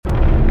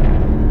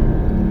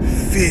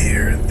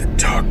Fear the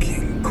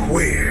Talking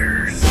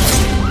Queers.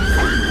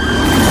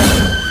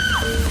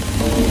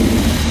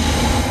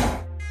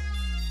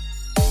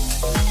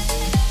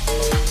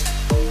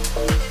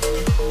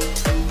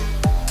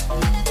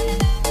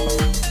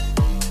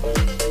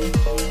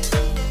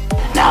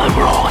 Now that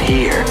we're all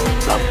here,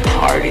 the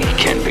party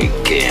can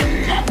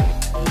begin.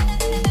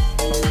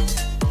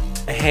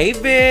 Hey,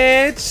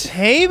 bitch.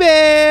 Hey,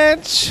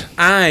 bitch.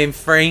 I'm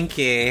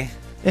Frankie.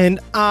 And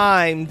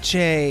I'm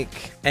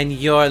Jake. And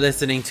you're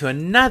listening to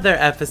another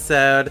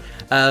episode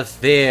of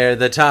Fear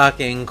the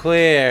Talking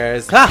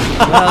Queers.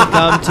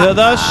 Welcome to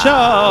the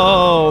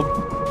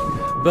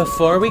show.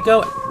 Before we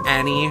go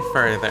any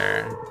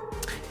further,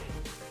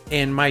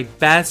 in my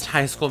best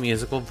High School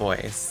Musical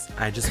voice,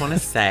 I just want to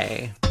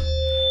say,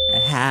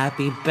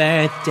 happy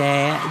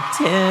birthday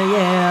to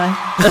you.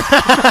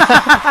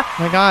 Oh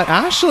my God,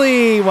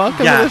 Ashley, welcome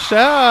to the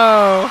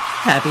show.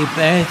 Happy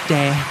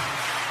birthday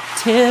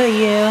to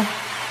you.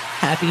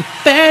 Happy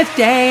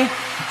birthday,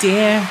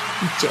 dear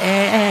Jake.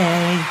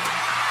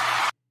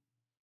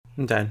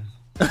 I'm done.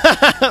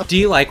 Do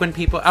you like when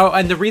people... Oh,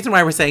 and the reason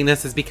why we're saying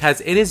this is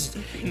because it is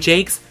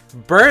Jake's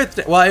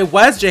birthday. Well, it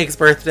was Jake's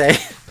birthday.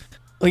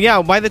 Well,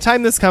 yeah, by the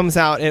time this comes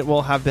out, it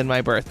will have been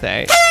my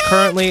birthday.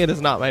 Currently, it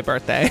is not my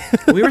birthday.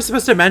 We were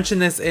supposed to mention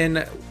this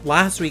in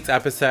last week's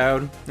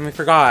episode, and we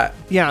forgot.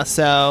 Yeah,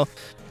 so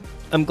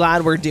I'm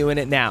glad we're doing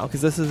it now,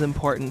 because this is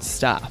important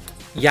stuff.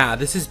 Yeah,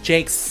 this is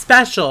Jake's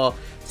special,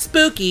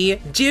 spooky,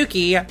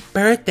 dooky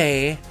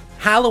birthday,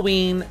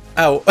 Halloween.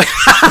 Oh.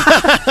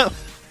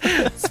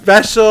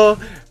 Special,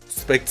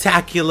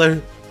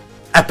 spectacular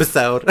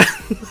episode.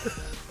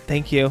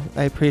 Thank you.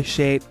 I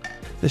appreciate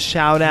the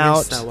shout out.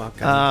 You're so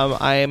welcome.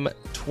 I'm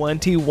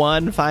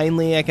 21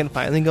 finally. I can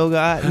finally go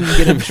out and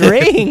get a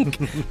drink.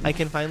 I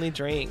can finally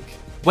drink.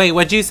 Wait,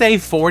 what'd you say?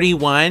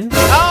 41?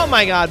 Oh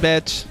my God,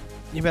 bitch.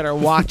 You better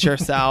watch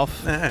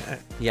yourself.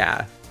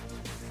 Yeah.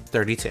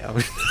 32.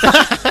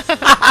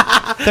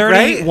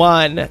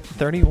 31. Right?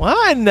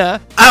 31. Oh.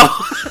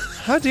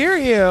 How dare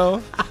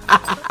you?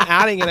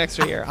 Adding an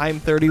extra year. I'm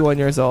 31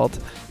 years old.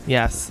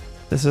 Yes,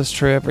 this is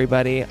true,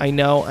 everybody. I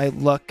know I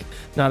look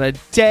not a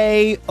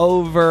day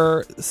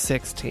over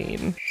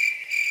 16.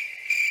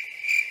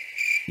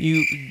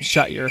 You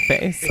shut your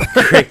face.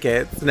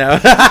 Crickets.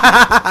 No.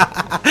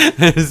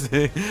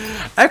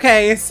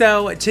 Okay,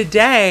 so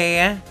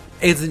today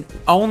is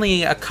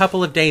only a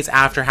couple of days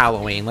after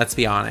Halloween, let's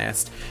be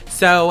honest.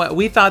 So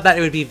we thought that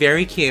it would be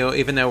very cute,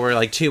 even though we're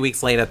like 2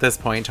 weeks late at this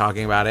point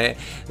talking about it,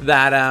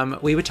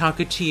 that we would talk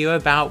to you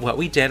about what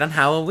we did on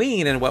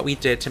Halloween and what we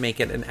did to make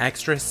it an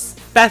extra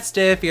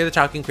festive Fear the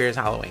Talking Queers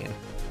Halloween.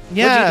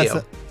 Yes.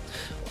 What'd you do?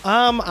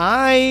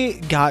 I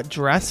got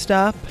dressed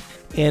up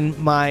in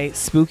my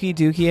spooky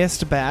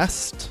dookiest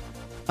best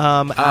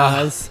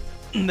as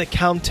the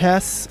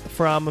Countess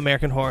from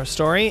American Horror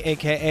Story,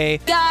 aka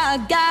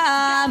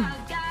Gaga.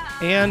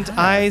 And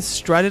I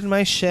strutted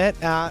my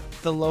shit at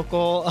the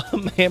local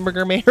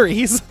Hamburger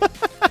Mary's.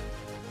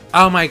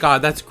 Oh my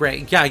God, that's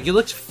great. Yeah, you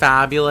looked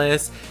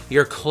fabulous.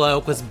 Your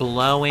cloak was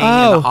blowing in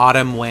the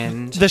autumn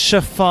wind. The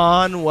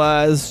chiffon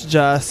was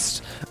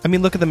just... I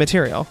mean, look at the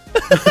material.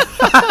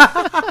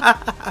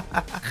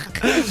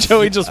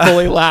 Joey just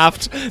fully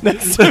laughed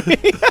next to me.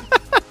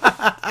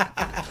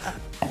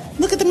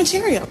 Look at the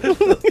material.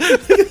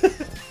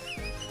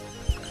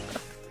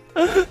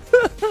 Oh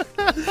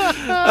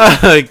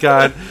my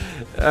God.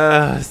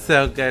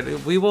 So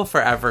good. We will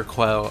forever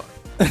quote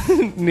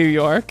New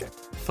York.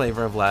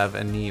 Flavor of Love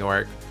in New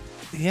York.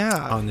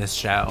 Yeah. On this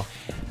show.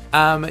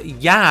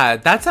 Yeah,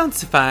 that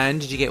sounds fun.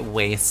 Did you get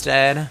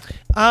wasted?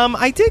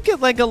 I did get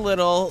like a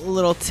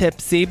little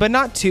tipsy, but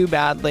not too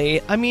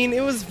badly. I mean,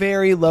 it was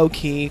very low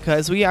key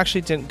because we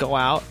actually didn't go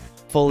out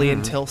fully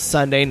until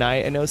Sunday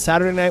night. I know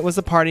Saturday night was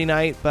a party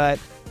night, but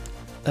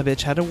a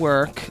bitch had to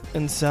work,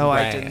 and so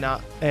Right. I did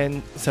not,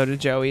 and so did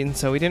Joey, and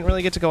so we didn't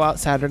really get to go out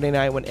Saturday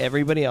night when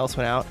everybody else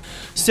went out.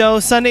 So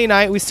Sunday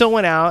night we still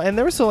went out, and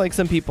there were still like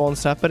some people and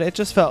stuff, but it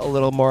just felt a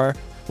little more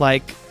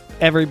like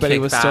everybody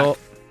was still.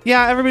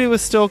 Yeah, everybody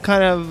was still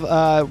kind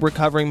of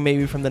recovering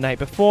maybe from the night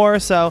before,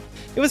 so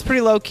it was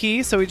pretty low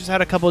key. So we just had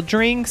a couple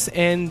drinks,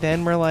 and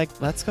then we're like,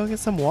 let's go get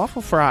some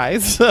waffle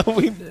fries. So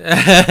we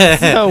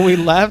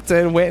left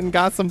and went and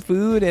got some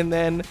food, and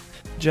then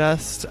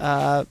just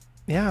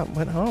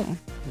went home.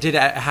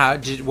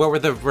 What were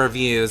the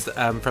reviews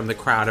from the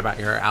crowd about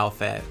your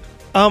outfit?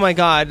 Oh my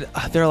God,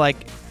 they're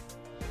like,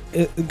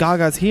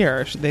 Gaga's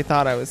here. They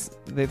thought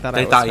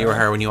you were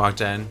her when you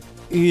walked in.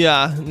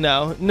 Yeah,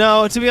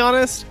 no. To be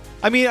honest.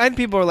 I mean, I had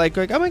people were like,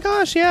 oh my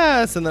gosh,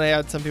 yes. And then I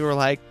had some people were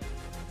like,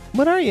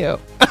 what are you?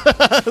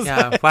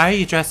 Yeah, why are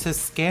you dressed so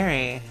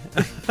scary?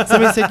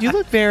 Somebody said, you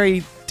look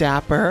very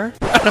dapper.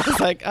 I was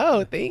like,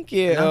 oh, thank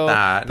you. Not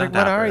that, like,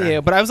 not what are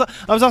you? But I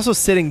was also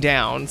sitting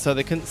down, so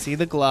they couldn't see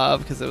the glove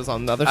because it was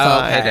on the other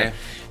side. Okay.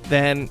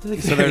 Then,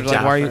 so they're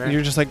like, why are you?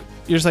 You're just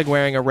like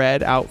wearing a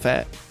red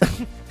outfit.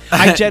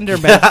 I gender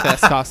bend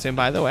this costume,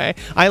 by the way.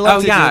 I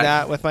love to do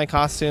that with my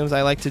costumes.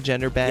 I like to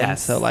gender bend.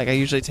 Yes. So like I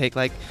usually take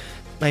like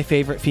my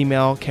favorite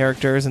female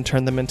characters and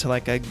turn them into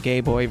like a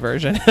gay boy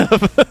version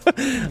of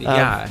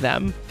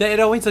them. It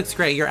always looks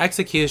great. Your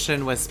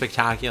execution was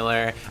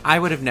spectacular. I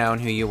would have known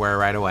who you were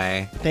right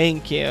away.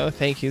 Thank you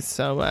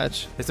so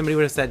much. If somebody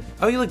would have said,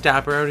 "Oh, you look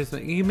dapper," I would have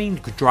said, "You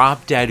mean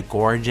drop dead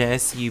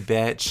gorgeous, you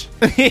bitch."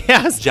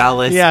 Yes.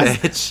 Jealous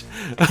bitch.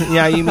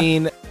 Yeah, you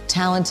mean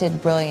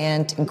talented,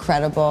 brilliant,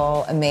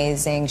 incredible,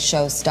 amazing,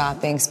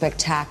 show-stopping,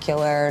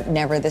 spectacular,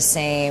 never the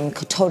same,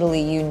 totally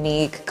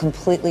unique,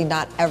 completely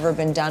not ever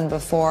been done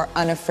before,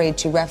 unafraid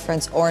to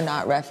reference or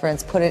not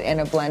reference, put it in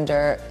a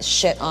blender,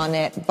 shit on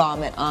it,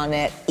 vomit on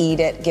it,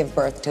 eat it, give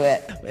birth to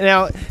it.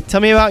 Now,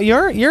 tell me about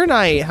your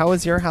night. How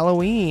was your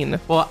Halloween?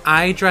 Well,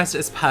 I dressed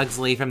as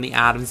Pugsley from the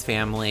Addams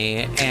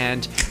Family,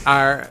 and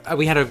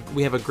we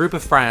have a group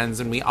of friends,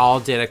 and we all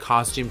did a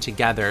costume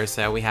together.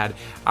 So we had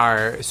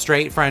our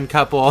straight friend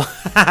couple,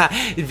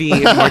 the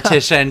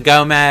Morticia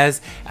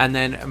Gomez, and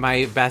then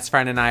my best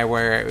friend and I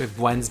were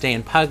Wednesday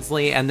and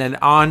Pugsley, and then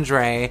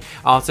Andre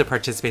also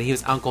participated. He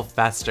was Uncle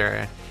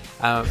Fester.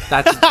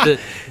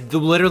 That's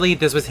literally,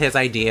 this was his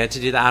idea to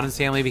do the Addams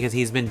Family because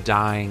he's been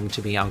dying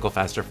to be Uncle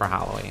Fester for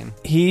Halloween.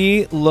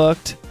 He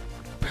looked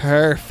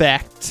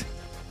perfect.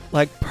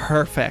 Like,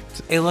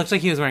 perfect. It looked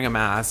like he was wearing a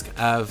mask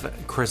of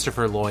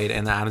Christopher Lloyd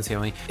in the Addams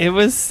Family. It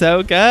was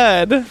so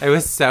good. It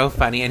was so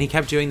funny. And he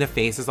kept doing the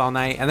faces all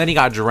night. And then he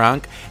got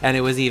drunk, and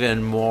it was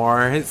even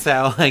more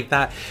so like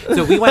that.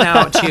 So we went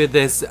out to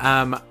this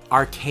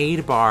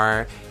arcade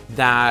bar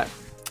that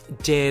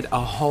did a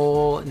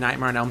whole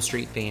Nightmare on Elm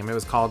Street theme. It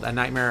was called A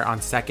Nightmare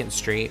on 2nd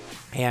Street.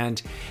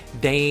 And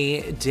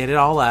they did it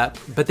all up.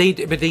 But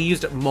they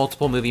used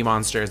multiple movie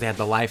monsters. They had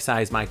the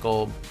life-size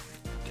Michael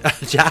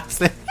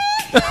Jackson.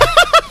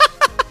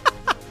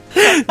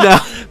 No,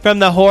 from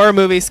the horror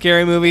movie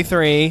Scary Movie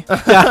 3. No,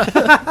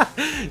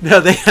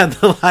 they had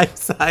the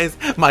life-size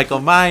Michael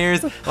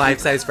Myers,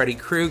 life-size Freddy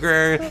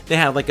Krueger. They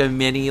had like a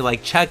mini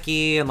like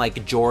Chucky and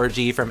like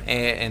Georgie from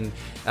It and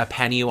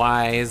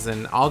Pennywise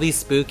and all these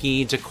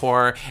spooky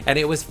decor, and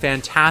it was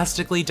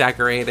fantastically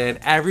decorated.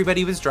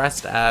 Everybody was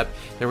dressed up.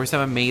 There were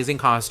some amazing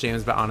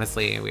costumes, but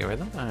honestly, we were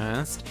the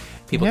best.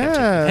 People kept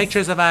taking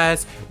pictures of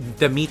us.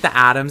 The Meet the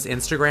Addams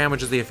Instagram,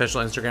 which is the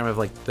official Instagram of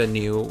like the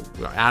new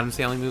Addams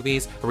Family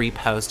movies,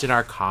 reposted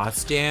our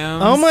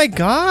costumes. Oh my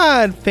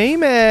God,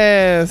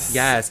 famous.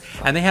 Yes.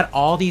 And they had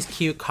all these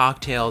cute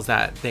cocktails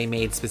that they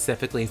made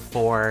specifically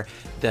for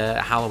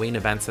the Halloween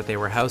events that they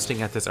were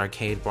hosting at this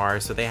arcade bar.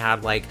 So they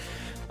had like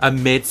a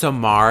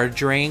Midsommar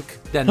drink,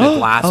 then the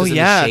glass was in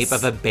the shape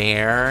of a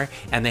bear,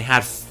 and they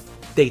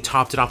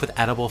topped it off with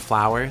edible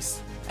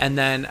flowers. And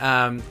then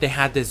they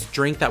had this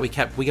drink that we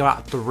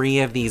got 3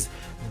 of these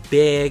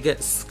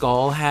big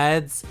skull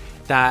heads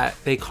that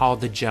they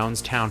called the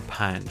Jonestown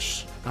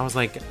Punch. I was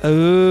like,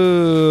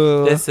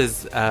 ooh, this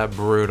is a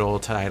brutal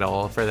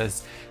title for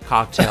this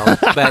cocktail.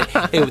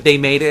 But they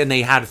made it, and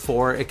they had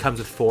 4. It comes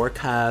with 4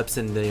 cups,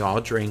 and they all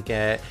drink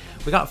it.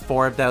 We got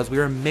 4 of those. We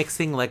were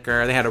mixing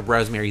liquor. They had a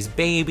Rosemary's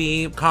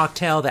Baby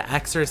cocktail, The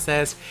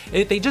Exorcist.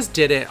 They just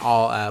did it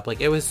all up.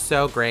 Like, it was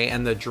so great,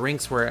 and the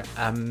drinks were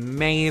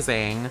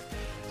amazing.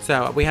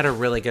 So we had a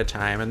really good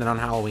time. And then on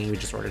Halloween, we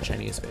just ordered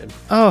Chinese food.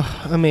 Oh,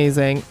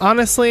 amazing.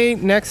 Honestly,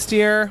 next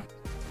year,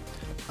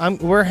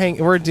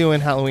 we're doing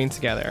Halloween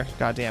together.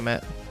 God damn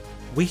it.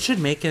 We should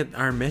make it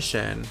our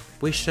mission.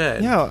 We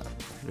should. Yeah.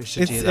 We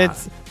should do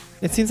that.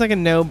 It seems like a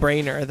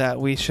no-brainer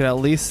that we should at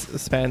least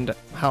spend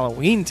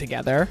Halloween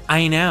together.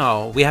 I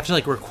know. We have to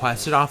like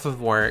request it off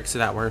of work so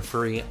that we're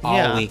free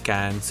all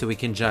weekend, so we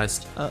can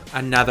just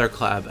another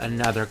club. Well,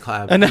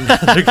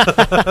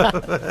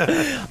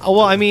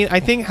 I mean, I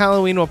think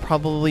Halloween will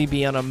probably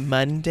be on a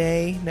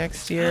Monday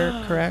next year,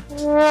 correct? Ew.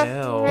 If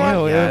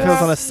it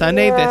was on a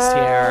Sunday this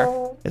year,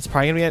 it's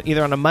probably going to be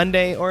either on a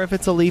Monday or if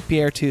it's a leap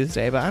year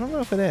Tuesday, but I don't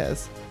know if it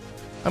is.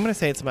 I'm going to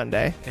say it's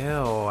Monday.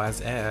 Ew, as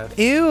if.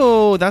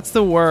 Ew, that's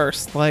the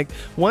worst. Like,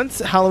 once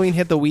Halloween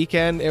hit the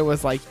weekend, it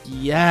was like,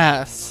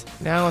 yes.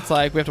 Now it's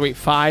like we have to wait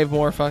 5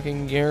 more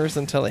fucking years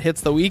until it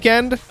hits the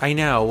weekend. I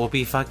know. We'll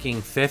be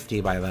fucking 50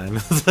 by then.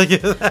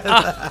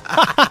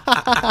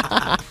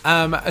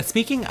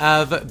 Speaking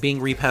of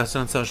being reposted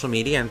on social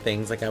media and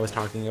things like I was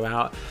talking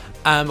about,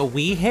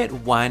 we hit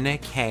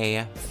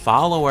 1K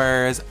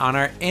followers on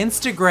our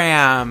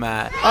Instagram.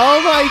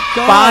 Oh my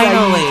God.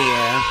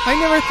 Finally. I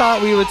never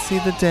thought we would see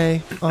the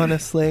day,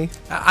 honestly.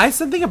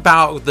 Something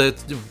about the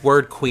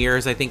word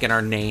queers, I think, in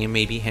our name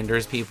maybe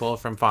hinders people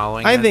from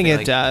following us. I think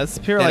it does.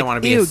 People they are don't want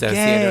to be ew, associated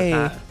gay.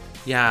 with that.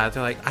 Yeah,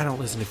 they're like, I don't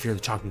listen to Fear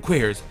the Talking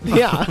Queers.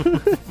 Yeah.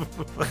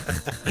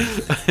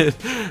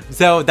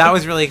 So that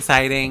was really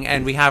exciting.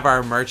 And we have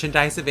our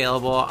merchandise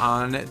available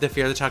on the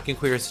Fear the Talking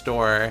Queers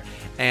store.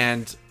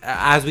 And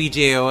as we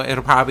do,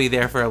 it'll probably be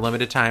there for a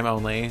limited time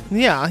only.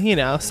 Yeah, you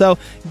know. So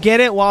get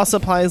it while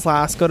supplies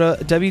last. Go to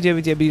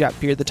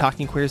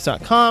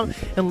www.fearthetalkingqueers.com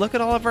and look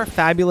at all of our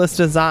fabulous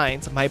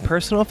designs. My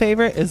personal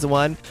favorite is the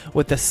one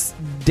with the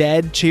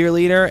dead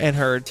cheerleader and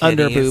her Titties,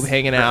 underboob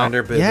hanging out.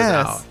 Her underboob is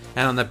out.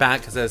 And on the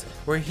back it says,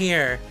 we're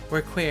here,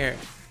 we're queer,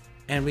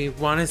 and we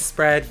want to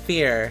spread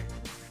fear.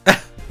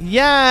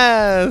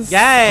 Yes.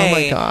 Yay. Oh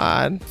my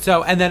God.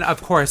 So, and then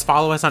of course,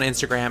 follow us on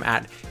Instagram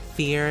at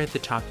Fear the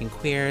Talking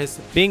Queers.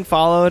 Being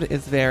followed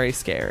is very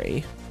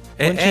scary.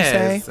 It Wouldn't you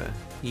say? is.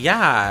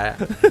 Yeah.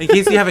 In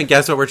case you haven't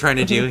guessed what we're trying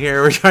to do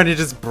here, we're trying to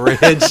just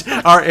bridge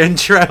our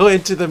intro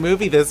into the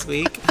movie this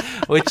week,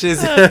 which is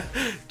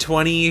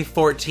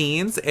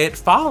 2014's It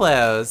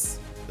Follows.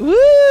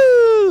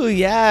 Woo!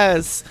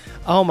 Yes.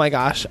 Oh my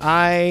gosh.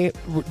 I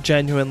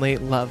genuinely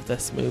love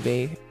this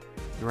movie.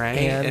 Right?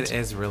 And it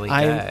is really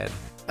good.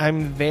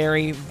 I'm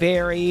very,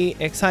 very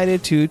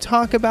excited to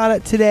talk about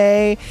it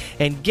today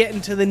and get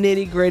into the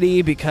nitty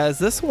gritty because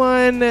this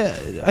one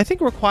I think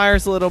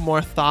requires a little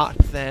more thought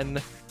than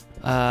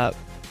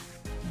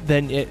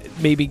it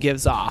maybe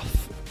gives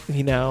off,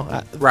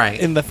 right.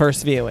 in the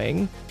first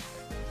viewing.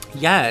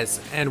 Yes,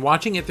 and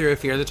watching it through a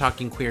Fear the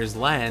Talking Queers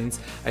lens,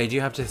 I do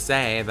have to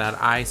say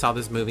that I saw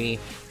this movie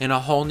in a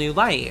whole new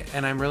light,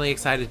 and I'm really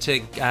excited to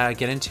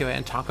get into it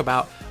and talk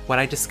about what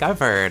I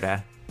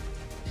discovered.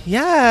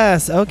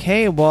 Yes.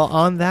 Okay. Well,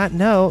 on that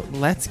note,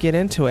 let's get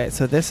into it.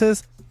 So this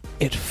is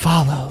It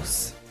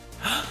Follows.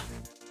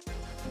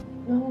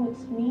 No,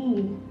 it's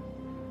me.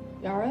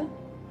 Yara?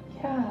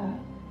 Yeah.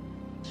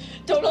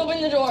 Don't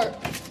open the door!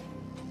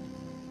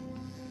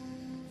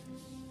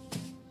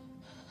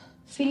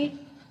 See?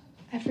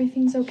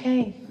 Everything's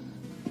okay.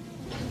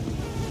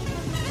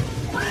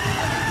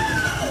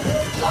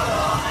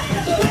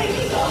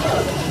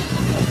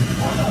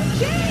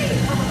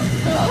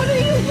 What are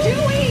you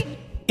doing?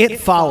 It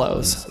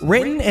Follows,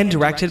 written and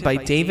directed by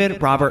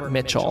David Robert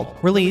Mitchell,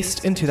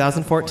 released in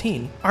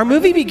 2014. Our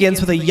movie begins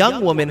with a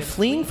young woman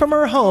fleeing from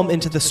her home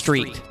into the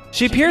street.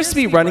 She appears to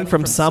be running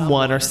from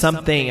someone or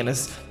something and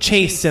is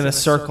chased in a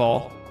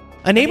circle.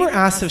 A neighbor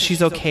asks if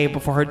she's okay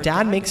before her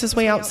dad makes his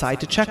way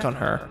outside to check on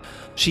her.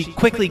 She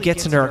quickly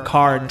gets into her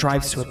car and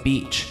drives to a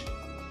beach.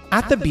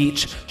 At the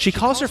beach, she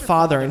calls her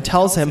father and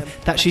tells him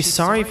that she's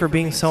sorry for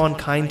being so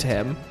unkind to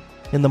him.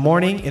 In the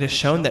morning, it is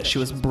shown that she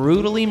was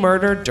brutally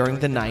murdered during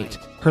the night,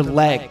 her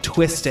leg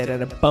twisted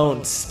and a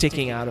bone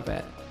sticking out of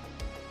it.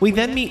 We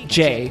then meet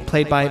Jay,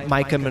 played by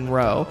Micah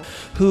Monroe,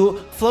 who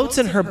floats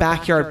in her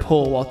backyard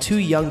pool while two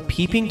young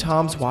peeping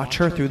Toms watch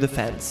her through the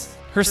fence.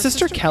 Her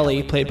sister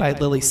Kelly, played by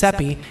Lily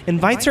Seppi,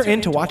 invites her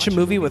in to watch a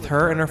movie with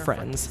her and her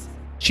friends.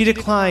 She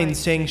declines,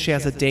 saying she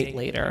has a date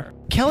later.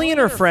 Kelly and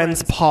her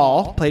friends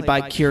Paul, played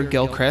by Keir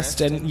Gilchrist,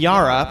 and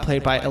Yara,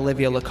 played by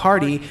Olivia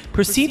Liccardi,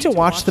 proceed to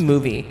watch the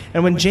movie,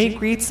 and when Jay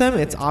greets them,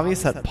 it's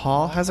obvious that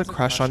Paul has a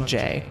crush on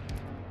Jay.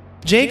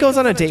 Jay goes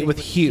on a date with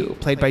Hugh,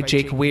 played by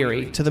Jake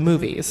Weary, to the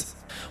movies.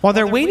 While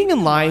they're waiting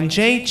in line,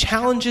 Jay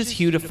challenges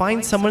Hugh to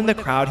find someone in the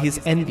crowd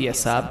he's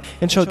envious of,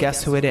 and she'll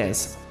guess who it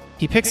is.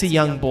 He picks a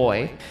young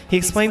boy. He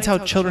explains how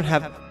children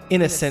have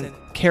innocent,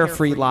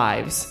 carefree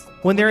lives.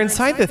 When they're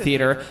inside the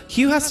theater,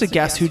 Hugh has to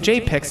guess who Jay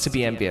picks to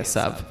be envious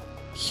of.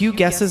 Hugh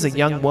guesses a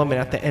young woman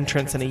at the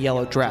entrance in a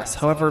yellow dress.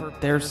 However,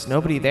 there's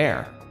nobody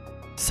there.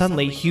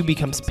 Suddenly, Hugh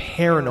becomes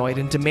paranoid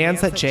and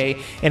demands that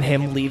Jay and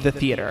him leave the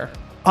theater.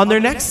 On their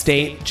next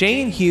date,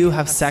 Jay and Hugh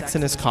have sex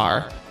in his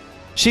car.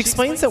 She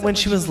explains that when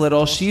she was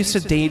little, she used to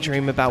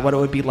daydream about what it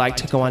would be like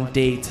to go on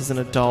dates as an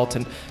adult,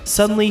 and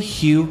suddenly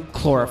Hugh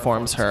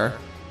chloroforms her.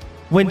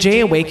 When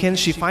Jay awakens,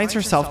 she finds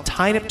herself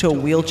tied up to a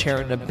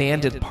wheelchair in an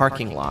abandoned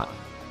parking lot.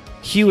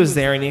 Hugh is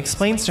there and he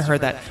explains to her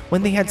that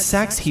when they had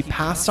sex, he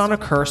passed on a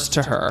curse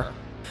to her.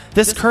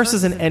 This curse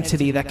is an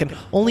entity that can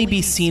only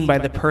be seen by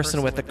the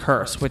person with the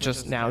curse, which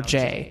is now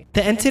Jay.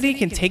 The entity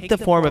can take the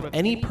form of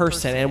any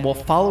person and will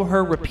follow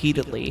her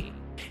repeatedly.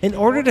 In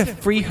order to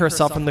free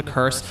herself from the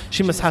curse,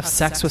 she must have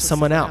sex with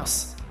someone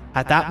else.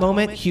 At that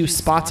moment, Hugh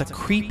spots a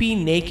creepy,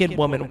 naked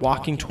woman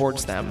walking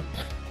towards them.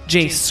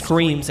 Jay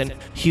screams and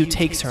Hugh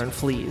takes her and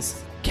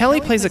flees.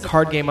 Kelly plays a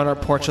card game on her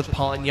porch with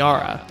Paul and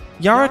Yara.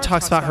 Yara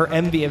talks about her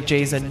envy of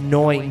Jay's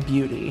annoying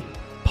beauty.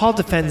 Paul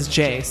defends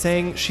Jay,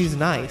 saying she's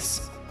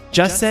nice.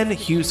 Just then,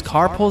 Hugh's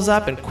car pulls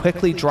up and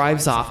quickly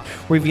drives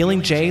off,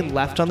 revealing Jay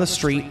left on the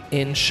street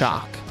in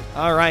shock.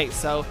 All right,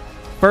 so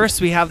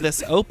first we have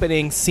this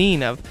opening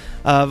scene of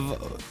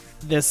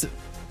this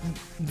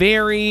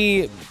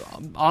very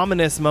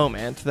ominous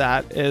moment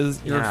that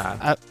is you're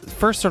at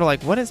first sort of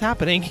like, what is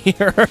happening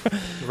here?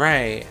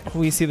 Right.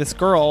 We see this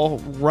girl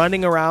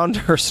running around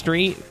her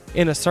street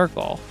in a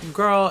circle.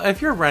 Girl,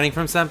 if you're running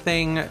from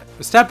something,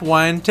 step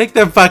one, take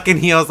them fucking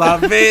heels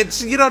off,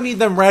 bitch. You don't need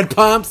them red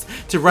pumps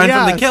to run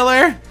from the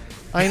killer.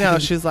 I know.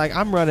 She's like,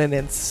 I'm running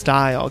in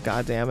style,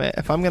 goddammit.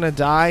 If I'm gonna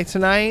die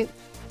tonight,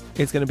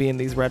 it's gonna be in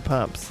these red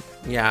pumps.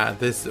 Yeah,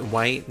 this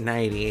white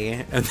nightie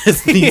and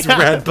these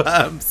red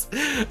pumps.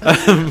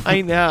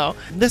 I know.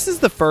 This is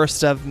the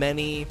first of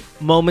many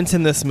moments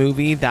in this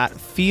movie that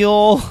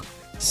feel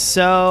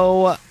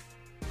so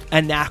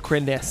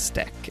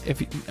anachronistic.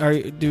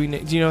 Do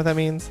you know what that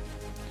means?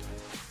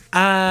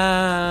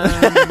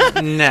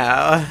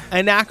 No.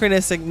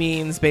 Anachronistic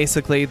means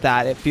basically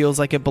that it feels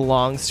like it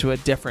belongs to a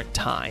different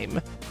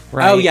time.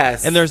 Right? Oh,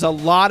 yes. And there's a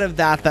lot of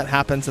that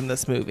happens in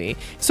this movie.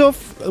 So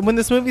when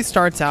this movie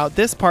starts out,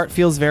 this part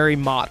feels very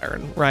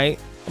modern, right?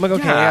 I'm like,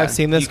 okay, Yeah, I've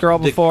seen this girl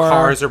before. The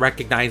cars are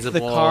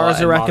recognizable. The cars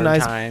are in modern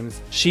recognizable.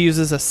 times. She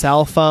uses a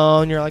cell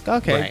phone. You're like,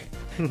 okay.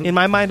 Right. In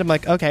my mind, I'm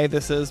like, okay,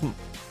 this is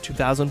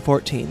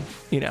 2014,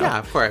 you know? Yeah,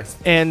 of course.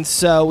 And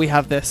so we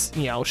have this,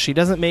 you know, she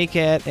doesn't make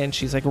it, and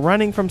she's like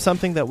running from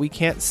something that we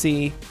can't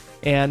see.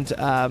 And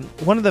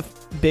one of the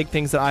big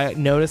things that I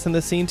notice in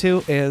this scene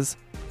too is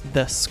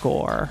the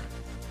score,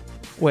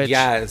 which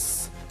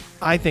Yes.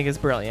 I think is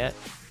brilliant.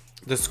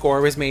 The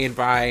score was made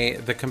by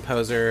the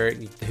composer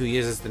who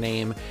uses the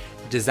name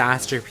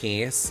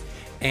Disasterpiece,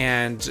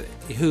 and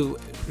who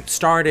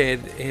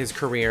started his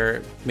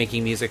career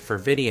making music for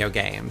video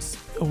games.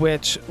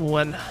 Which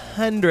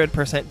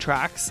 100%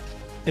 tracks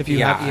if you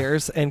Yeah. have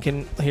ears and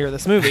can hear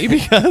this movie,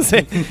 because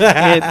it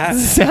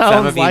sounds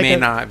Some of you like may it.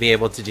 not be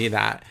able to do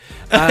that.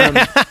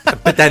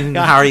 But then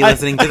how are you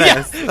listening to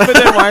this? But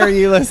then why are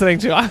you listening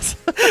to us?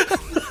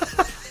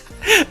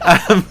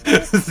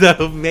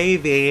 So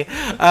maybe,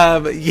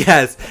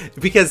 yes,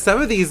 because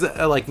some of these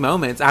like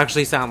moments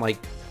actually sound like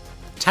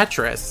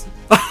Tetris.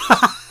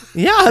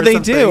 Yeah, Or they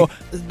something. do.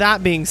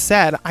 That being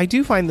said, I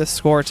do find the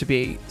score to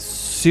be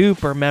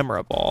super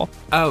memorable.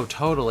 Oh,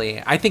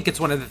 totally. I think it's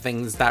one of the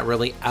things that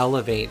really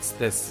elevates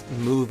this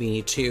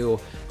movie to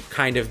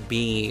kind of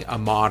be a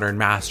modern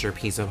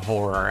masterpiece of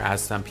horror,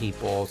 as some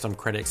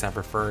critics have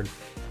referred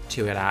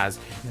to it as.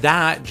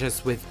 That,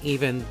 just with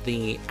even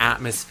the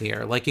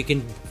atmosphere, like you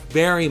can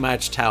very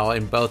much tell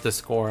in both the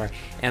score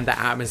and the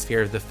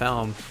atmosphere of the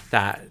film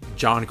that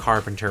John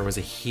Carpenter was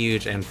a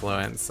huge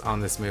influence on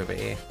this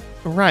movie.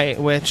 Right,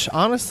 which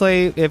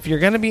honestly, if you're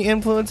going to be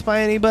influenced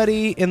by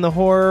anybody in the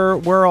horror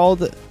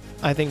world,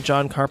 I think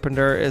John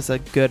Carpenter is a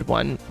good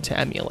one to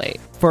emulate,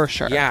 for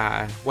sure.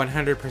 Yeah,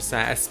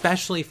 100%.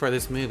 Especially for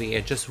this movie.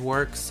 It just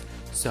works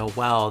so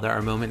well. There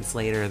are moments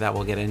later that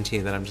we'll get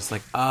into that I'm just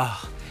like,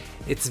 oh,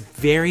 it's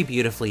very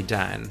beautifully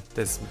done,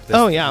 this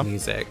Oh, yeah.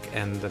 music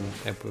and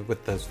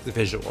with the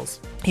visuals.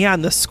 Yeah,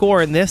 and the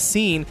score in this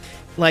scene,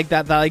 like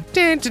that like,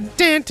 dun, dun,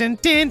 dun, dun,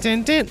 dun,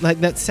 dun, dun,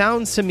 like that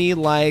sounds to me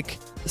like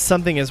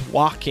something is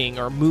walking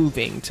or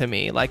moving to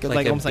me, like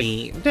Like a almost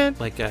beat, like, dun,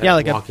 like a yeah,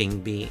 like walking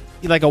beat.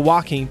 like a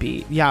walking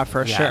beat. Yeah,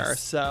 for Yes. sure.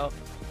 So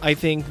I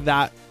think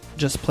that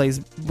just plays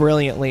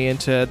brilliantly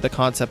into the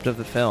concept of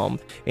the film.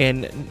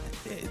 And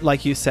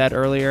like you said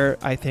earlier,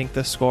 I think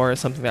the score is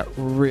something that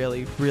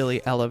really,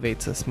 really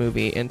elevates this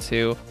movie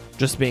into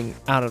just being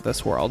out of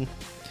this world.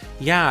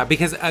 Yeah,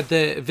 because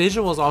the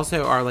visuals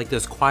also are like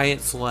this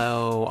quiet,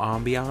 slow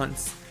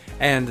ambiance.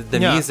 And the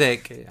Yeah.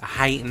 music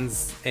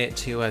heightens it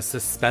to a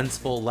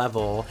suspenseful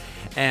level.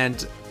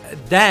 And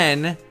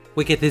then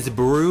we get this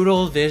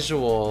brutal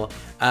visual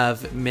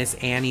of Miss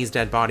Annie's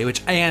dead body,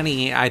 which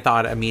Annie, I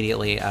thought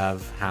immediately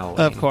of Halloween.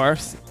 Of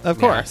course. Of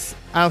course.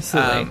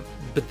 Absolutely.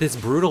 But this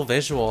brutal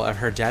visual of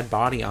her dead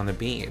body on the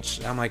beach,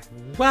 I'm like,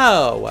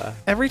 whoa.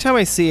 Every time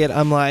I see it,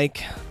 I'm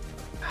like,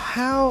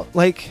 how?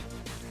 Like,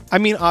 I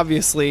mean,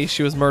 obviously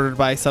she was murdered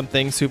by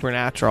something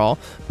supernatural,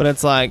 but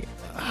it's like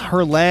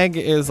her leg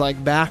is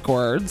like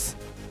backwards,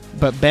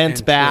 but bent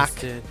And back.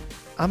 twisted.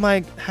 I'm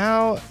like,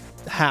 how?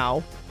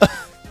 How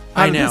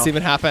I did know. this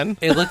even happen?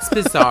 It looks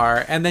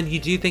bizarre. And then you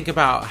do think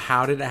about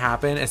how did it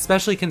happen,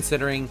 especially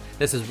considering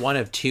this is one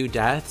of two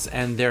deaths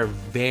and they're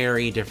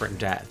very different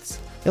deaths.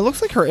 It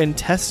looks like her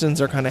intestines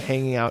are kind of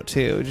hanging out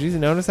too. Did you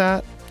notice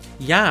that?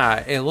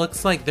 Yeah, it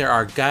looks like there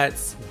are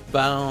guts,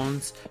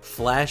 bones,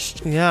 flesh.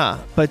 Yeah,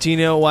 but do you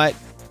know what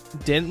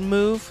didn't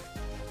move?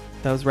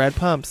 Those red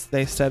pumps.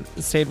 They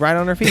stayed right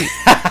on her feet.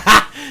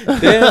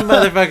 Them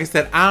motherfucker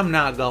said, I'm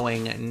not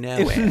going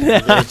nowhere.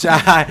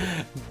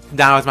 Bitch.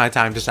 That was my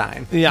time to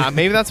shine. Yeah,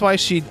 maybe that's why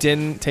she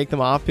didn't take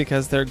them off,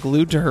 because they're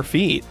glued to her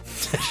feet.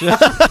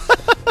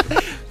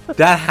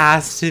 That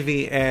has to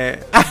be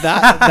it.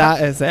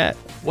 That is it.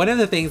 One of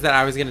the things that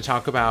I was going to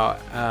talk about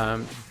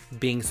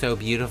being so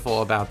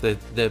beautiful about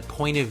the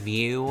point of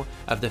view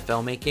of the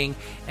filmmaking,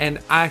 and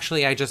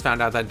actually I just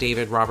found out that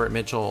David Robert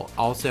Mitchell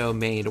also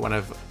made one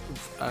of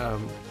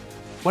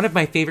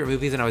my favorite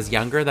movies when I was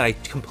younger that I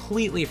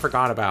completely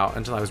forgot about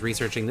until I was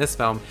researching this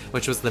film,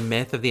 which was The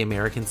Myth of the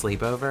American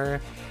Sleepover,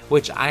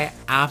 which I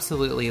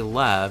absolutely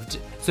loved.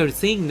 So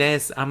seeing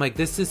this, I'm like,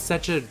 this is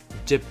such a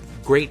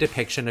great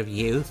depiction of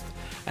youth,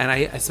 and I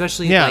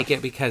especially like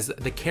it because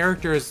the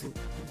characters,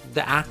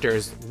 the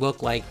actors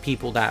look like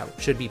people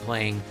that should be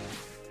playing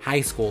high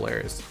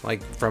schoolers,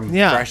 like from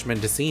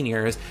freshmen to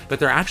seniors, but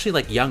they're actually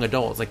like young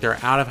adults. Like they're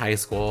out of high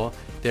school,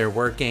 they're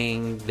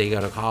working, they go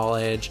to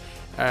college,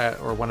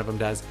 or one of them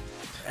does.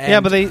 And yeah,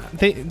 but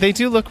they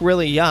do look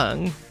really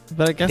young,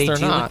 but I guess they they're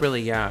do not. look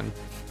really young.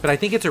 But I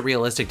think it's a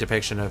realistic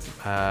depiction of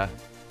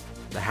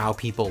how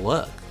people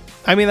look.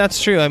 I mean,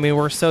 that's true. I mean,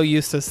 we're so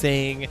used to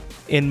seeing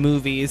in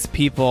movies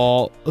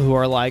people who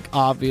are like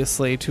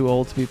obviously too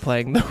old to be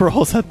playing the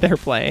roles that they're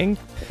playing.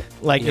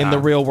 Like in the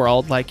real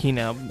world, like, you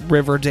know,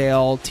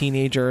 Riverdale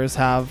teenagers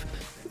have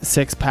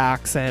six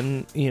packs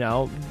and, you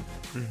know,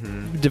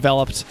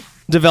 developed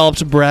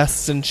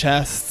breasts and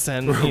chests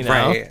and, you know.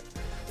 Right.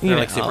 They're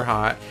like know. super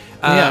hot.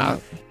 Yeah.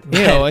 Ew.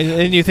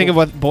 And you think of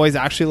what boys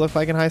actually look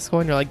like in high school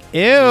and you're like, ew.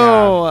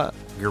 Yeah.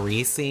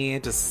 greasy,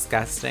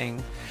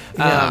 disgusting.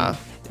 Yeah.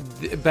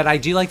 But I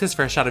do like this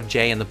first shot of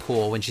Jay in the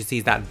pool when she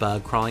sees that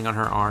bug crawling on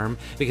her arm,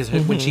 because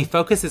when she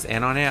focuses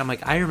in on it, I'm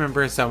like, I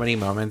remember so many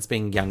moments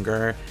being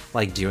younger,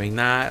 like doing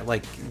that,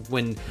 like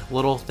when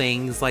little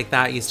things like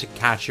that used to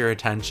catch your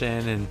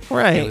attention, and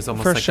it was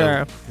almost like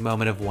a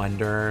moment of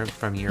wonder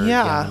from your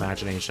young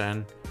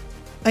imagination.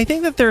 I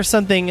think that there's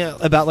something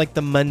about like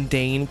the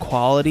mundane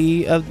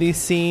quality of these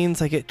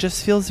scenes. Like it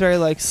just feels very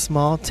like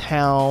small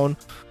town,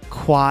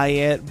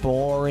 quiet,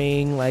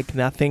 boring, like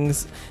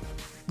nothing's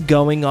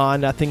going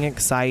on, nothing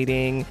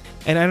exciting.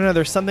 And I don't know,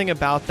 there's something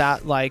about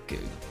that like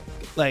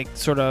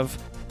sort of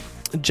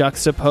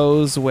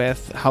juxtaposed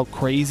with how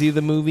crazy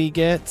the movie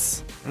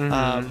gets.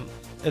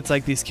 It's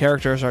like these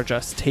characters are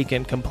just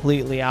taken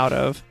completely out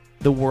of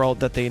the world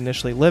that they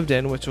initially lived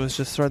in, which was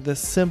just sort of this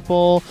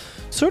simple,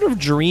 sort of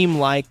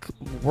dreamlike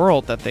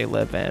world that they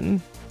live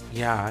in.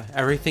 Yeah,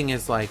 everything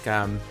is like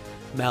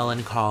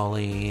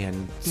melancholy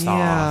and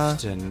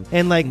soft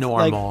and like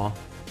normal. Like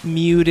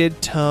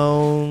muted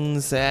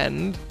tones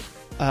and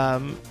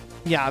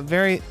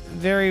very,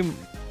 very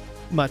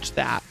much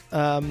that.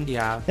 And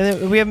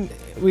then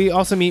we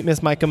also meet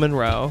Miss Micah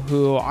Monroe,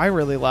 who I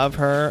really love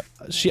her.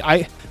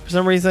 For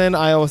some reason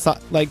I always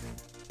thought, like,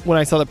 when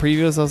I saw the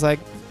previews, I was like,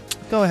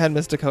 go ahead,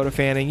 Miss Dakota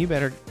Fanning, you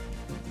better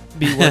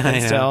be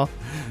working still.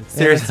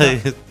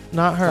 Seriously.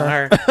 Not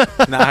her.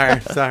 Not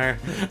her. Sorry.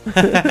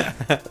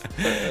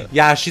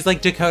 Yeah, she's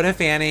like Dakota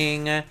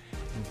Fanning,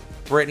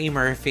 Brittany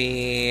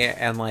Murphy,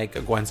 and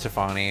like Gwen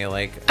Stefani,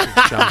 like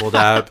jumbled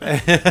up.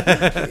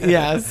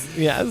 Yes.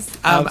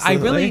 I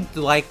really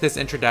like this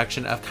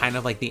introduction of kind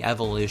of like the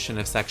evolution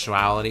of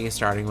sexuality,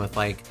 starting with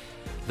like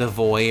the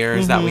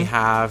voyeurs that we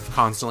have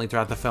constantly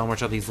throughout the film,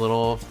 which are these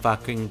little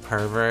fucking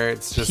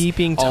perverts just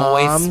peeping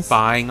always toms,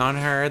 spying on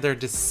her. They're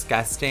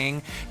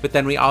disgusting. But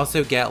then we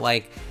also get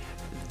like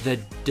the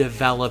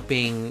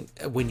developing,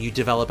 when you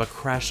develop a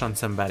crush on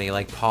somebody,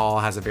 like Paul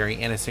has a very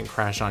innocent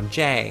crush on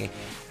Jay,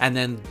 and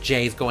then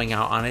Jay's going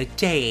out on a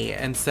date,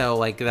 and so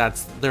like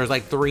there's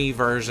like 3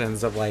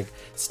 versions of like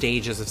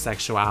stages of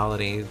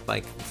sexuality,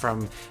 like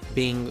from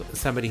being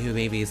somebody who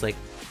maybe is like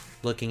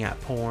looking at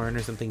porn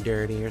or something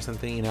dirty or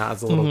something, you know,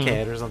 as a little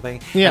kid or something,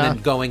 and then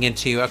going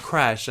into a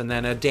crush and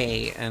then a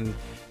date, and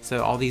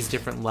so all these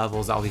different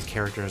levels all these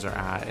characters are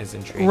at is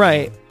intriguing.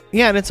 Right.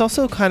 Yeah, and it's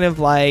also kind of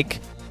like,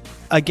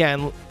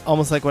 again,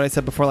 almost like what I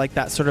said before, like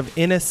that sort of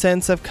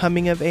innocence of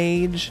coming of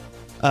age.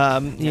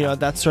 You know,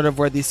 that's sort of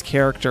where these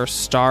characters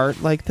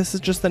start. Like, this is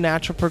just the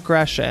natural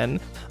progression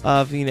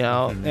of, you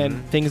know,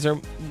 and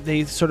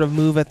they sort of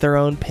move at their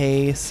own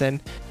pace.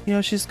 And, you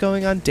know, she's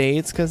going on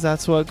dates because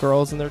that's what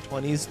girls in their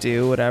 20s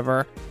do,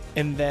 whatever.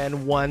 And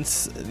then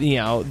once, you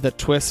know, the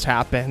twist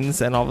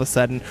happens and all of a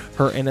sudden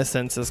her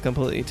innocence is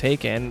completely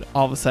taken,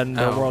 all of a sudden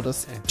the world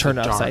is turned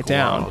upside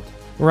down. World.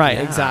 Right,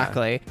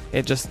 exactly.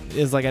 It just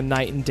is like a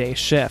night and day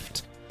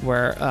shift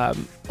where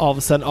all of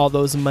a sudden all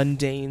those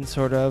mundane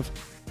sort of,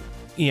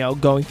 you know,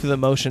 going through the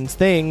motions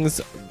things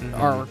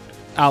are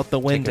out the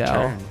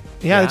window.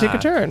 They take a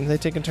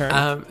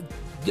turn.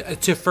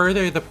 To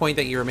further the point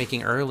that you were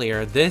making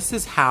earlier, this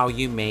is how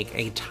you make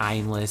a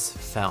timeless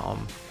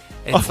film.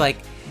 It's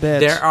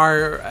there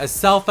are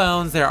cell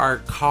phones, there are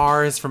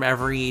cars from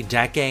every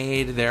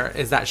decade. There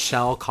is that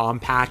Shell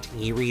compact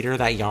e-reader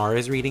that Yara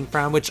is reading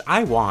from, which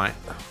I want.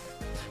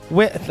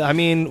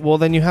 Well,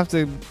 then you have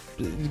to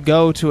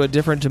go to a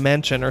different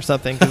dimension or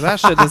something, because that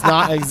shit does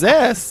not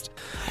exist.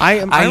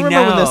 I remember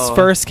when this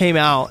first came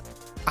out,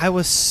 I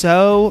was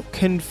so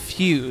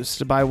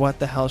confused by what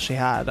the hell she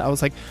had. I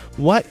was like,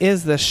 what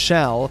is this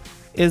Shell?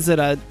 Is it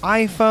an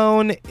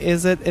iPhone?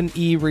 Is it an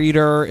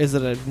e-reader? Is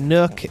it a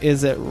Nook?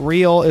 Is it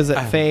real? Is it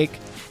fake?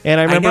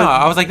 And I remember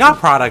I was like, not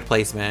product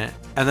placement.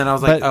 And then I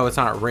was like, oh, it's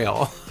not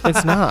real.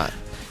 It's not.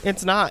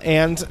 It's not.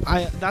 And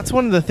that's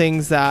one of the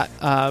things that,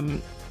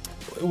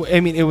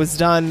 it was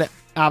done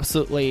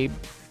absolutely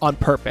on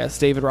purpose.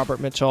 David Robert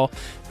Mitchell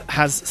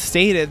has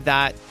stated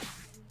that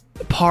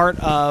part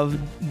of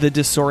the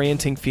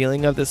disorienting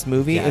feeling of this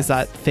movie is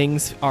that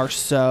things are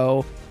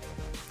so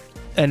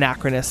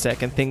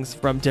anachronistic and things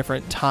from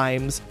different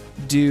times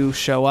do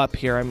show up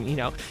here. I mean,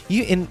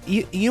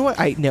 you know what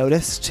I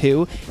noticed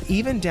too,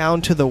 even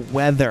down to the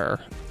weather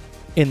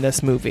in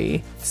this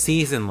movie,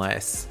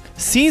 seasonless,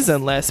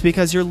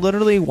 because you're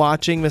literally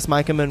watching Miss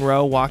Micah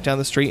Monroe walk down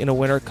the street in a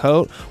winter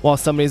coat while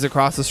somebody's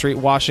across the street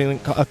washing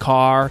a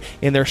car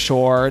in their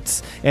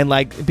shorts and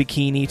like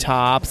bikini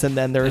tops, and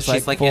then there's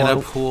she's like in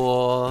a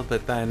pool,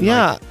 but then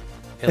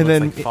and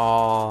then like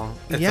fall.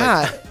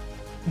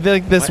 It's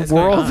like this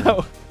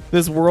world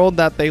this world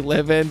that they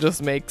live in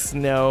just makes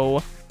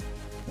no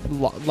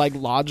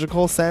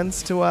logical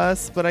sense to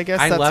us. But I guess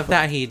I love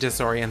that he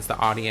disorients the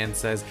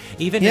audiences,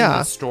 even in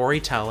the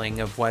storytelling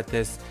of what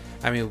this,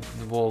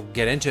 we'll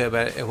get into it,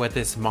 but what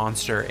this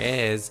monster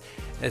is.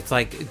 It's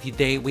like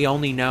we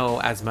only know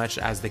as much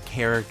as the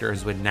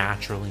characters would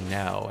naturally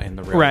know in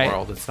the real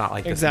world. It's not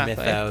like this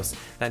mythos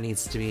that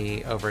needs to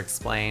be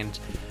over-explained.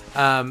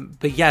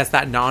 But yes,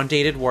 that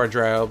non-dated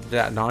wardrobe,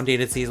 that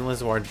non-dated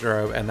seasonless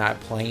wardrobe, and that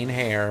plain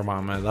hair,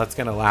 mama, that's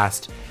gonna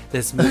last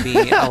this movie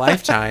a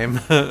lifetime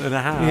and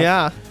a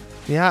half.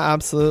 Yeah,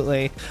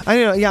 absolutely. I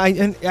don't know. Yeah,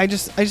 I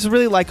just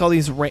really like all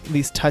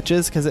these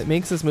touches because it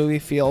makes this movie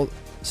feel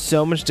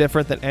so much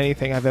different than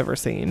anything I've ever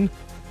seen.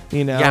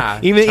 You know, Yeah,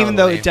 even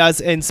though totally. it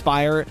does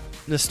inspire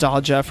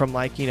nostalgia from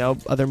like, you know,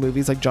 other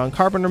movies like John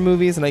Carpenter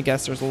movies, and I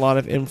guess there's a lot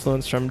of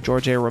influence from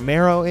George A.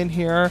 Romero in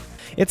here.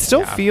 It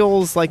still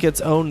feels like its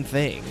own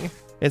thing.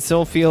 It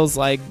still feels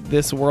like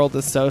this world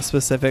is so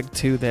specific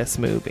to this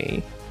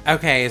movie.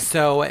 Okay,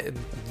 so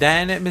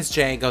then Miss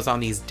J goes on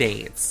these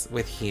dates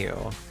with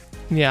Hugh.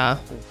 Yeah.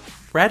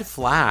 Red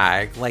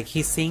flag. Like,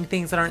 he's seeing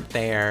things that aren't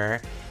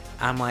there.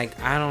 I'm like,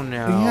 I don't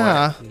know.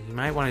 Yeah. You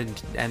might want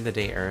to end the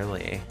date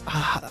early.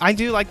 I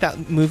do like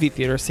that movie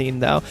theater scene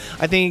though.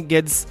 I think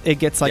it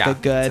gets like a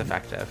good. It's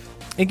effective.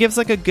 It gives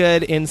like a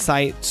good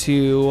insight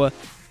to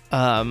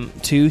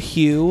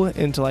Hugh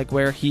into like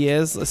where he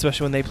is,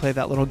 especially when they play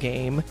that little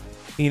game.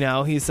 You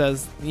know, he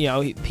says, you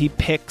know, he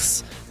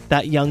picks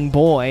that young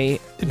boy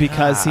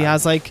because he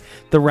has like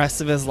the rest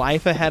of his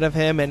life ahead of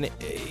him, and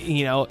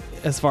you know,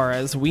 as far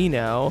as we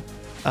know,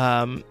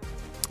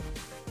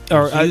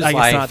 or Hugh's I guess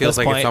life not at feels this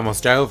like point. it's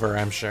almost over,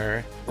 I'm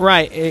sure.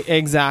 Right,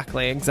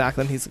 exactly. And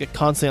he's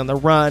constantly on the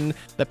run,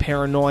 the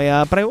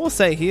paranoia. But I will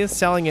say he is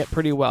selling it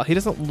pretty well. He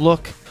doesn't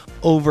look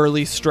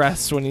overly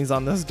stressed when he's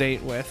on this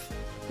date with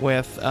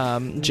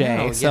Jay.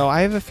 No, so yeah.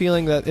 I have a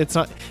feeling that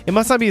it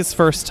must not be his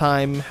first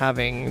time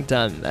having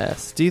done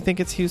this. Do you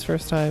think it's Hugh's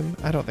first time?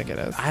 I don't think it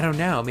is. I don't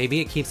know. Maybe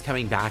it keeps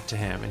coming back to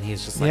him, and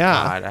he's just like, Yeah.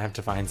 God, I have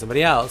to find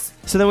somebody else.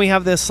 So then we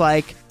have this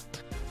like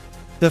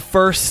the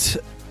first,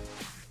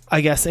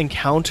 I guess,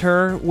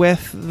 encounter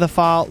with the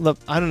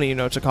I don't even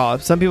know what to call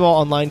it. Some people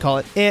online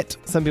call it.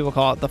 Some people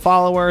call it the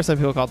follower. Some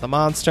people call it the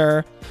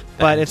monster.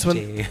 But it's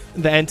when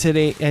the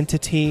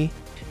entity.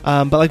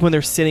 But like when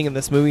they're sitting in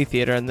this movie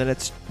theater, and then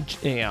it's,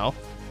 you know,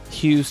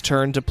 Hugh's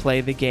turn to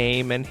play the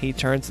game, and he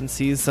turns and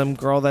sees some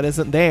girl that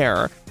isn't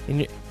there.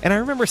 And I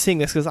remember seeing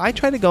this because I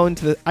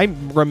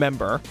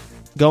remember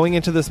going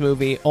into this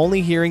movie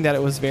only hearing that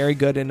it was very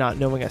good and not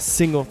knowing a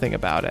single thing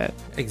about it.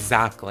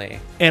 Exactly.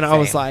 And I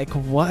was Same. like,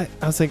 what?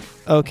 I was like,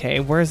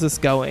 okay, where is this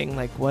going?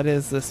 Like, what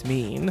does this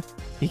mean?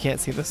 You can't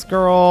see this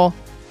girl.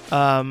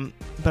 But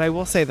I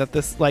will say that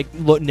this, like,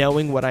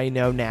 knowing what I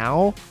know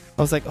now,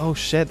 I was like, oh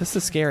shit, this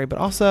is scary. But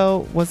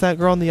also, was that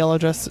girl in the yellow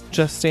dress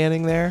just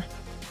standing there?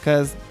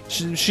 Because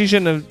she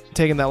shouldn't have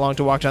taken that long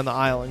to walk down the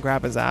aisle and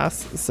grab his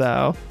ass.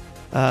 So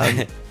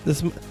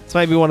this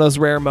might be one of those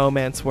rare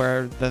moments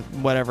where the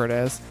whatever it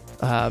is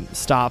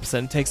stops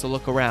and takes a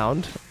look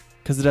around,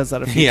 because it does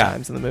that a few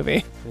times in the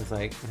movie. It's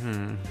like,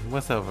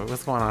 what's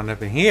going on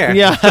up in here?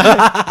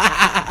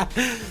 Yeah.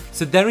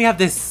 So then we have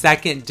this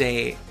second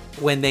date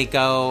when they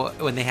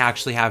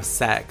actually have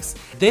sex.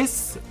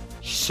 This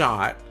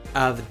shot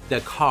of the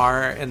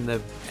car in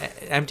the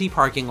empty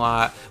parking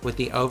lot with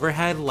the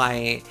overhead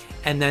light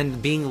and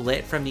then being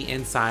lit from the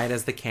inside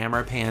as the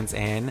camera pans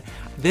in.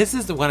 This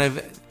is one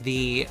of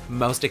the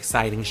most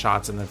exciting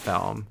shots in the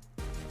film.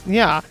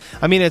 Yeah.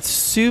 I mean, it's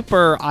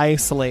super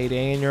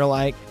isolating, and you're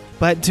like,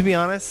 but to be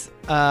honest,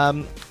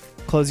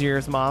 close your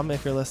ears, Mom,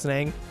 if you're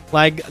listening.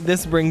 Like,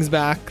 this brings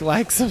back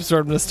like some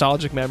sort of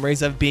nostalgic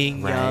memories of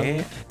being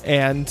young,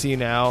 and you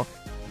know,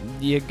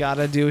 you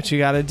gotta do what you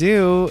gotta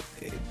do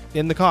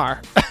in the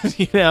car.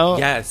 You know?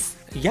 Yes.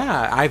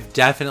 Yeah, I've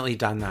definitely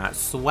done that.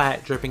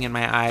 Sweat dripping in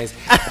my eyes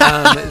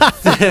behind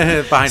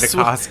a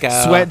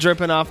Costco. Sweat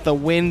dripping off the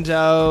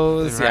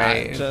windows.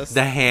 Right. Yeah, just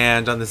the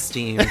hand on the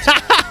steamed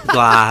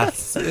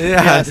glass. Yeah.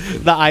 yes,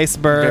 the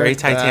iceberg. Very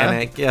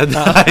Titanic. Yeah, the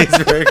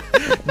iceberg.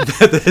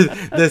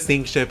 the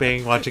sink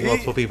shipping, watching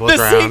multiple people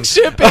drown. The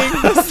sink shipping.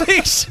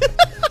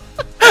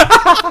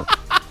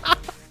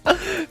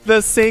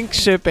 The sink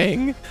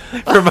shipping.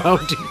 From Home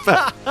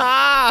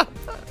Depot.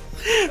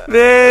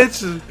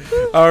 Bitch.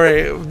 All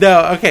right.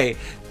 No, okay.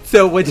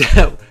 So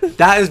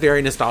that is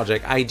very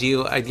nostalgic. I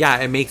do.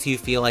 It makes you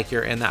feel like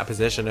you're in that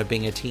position of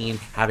being a teen,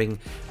 having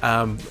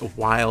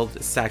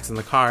wild sex in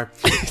the car.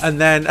 And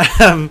then,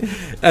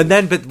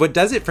 but what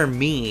does it for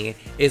me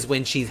is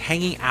when she's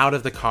hanging out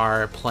of the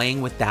car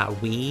playing with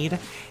that weed.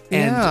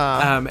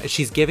 And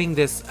she's giving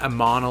this a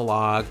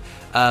monologue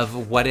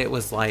of what it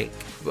was like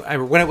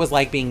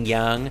being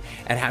young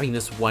and having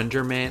this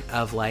wonderment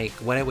of like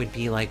what it would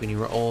be like when you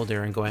were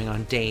older and going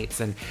on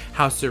dates and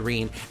how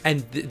serene.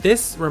 And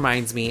this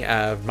reminds me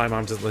of, my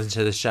mom doesn't listen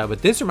to the show,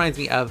 but this reminds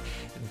me of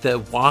the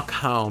walk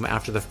home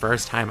after the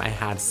first time I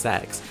had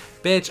sex.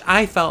 Bitch,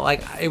 I felt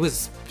like it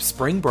was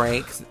spring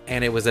break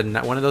and it was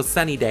one of those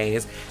sunny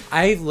days.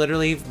 I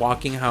literally,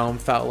 walking home,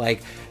 felt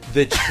like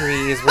the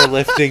trees were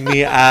lifting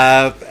me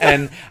up,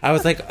 and I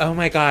was like, oh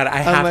my God, I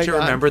have to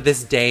remember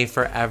this day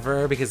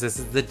forever, because this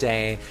is the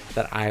day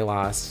that I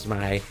lost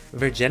my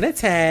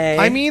virginity.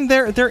 I mean,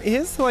 there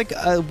is like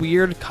a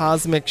weird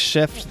cosmic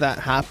shift that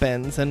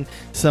happens, and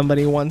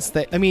somebody wants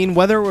that. I mean,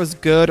 whether it was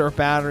good or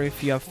bad, or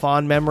if you have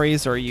fond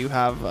memories or you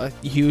have a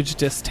huge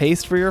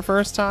distaste for your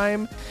first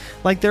time,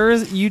 like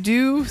you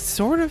do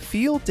sort of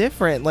feel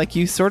different. Like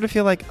you sort of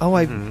feel like, oh,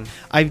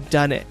 I've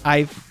done it.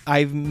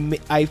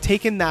 I've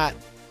taken that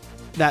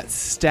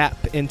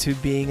step into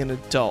being an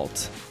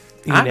adult.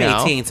 I'm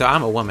 18, so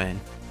I'm a woman.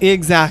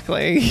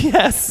 Exactly.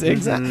 Yes.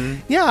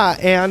 Exactly. Yeah.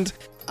 And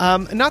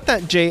not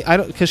that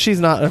because she's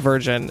not a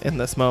virgin in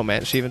this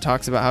moment. She even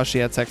talks about how she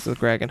had sex with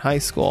Greg in high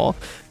school.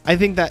 I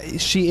think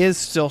that she is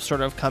still sort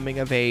of coming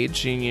of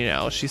age,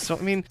 and she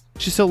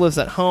still lives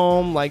at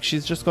home. Like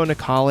she's just going to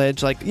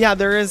college. Like, yeah,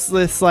 there is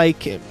this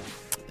like,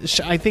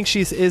 I think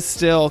she is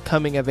still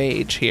coming of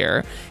age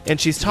here, and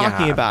she's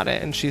talking about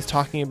it, and she's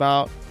talking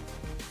about,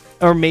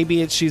 or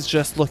maybe she's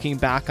just looking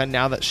back on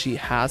now that she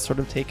has sort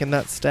of taken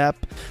that step,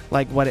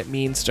 like what it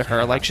means to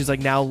her. Like she's like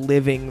now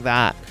living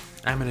that.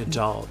 I'm an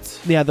adult.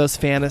 Yeah, those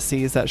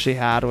fantasies that she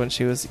had when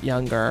she was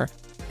younger.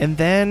 But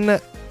then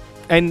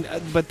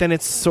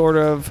it's sort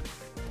of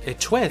it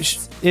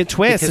twists.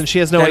 And she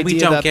has no idea. We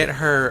don't get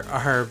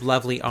her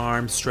lovely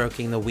arm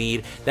stroking the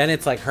weed. Then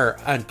it's like her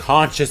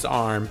unconscious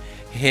arm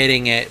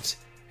hitting it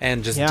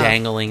and just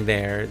dangling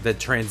there. The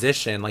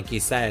transition, like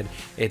you said,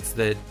 it's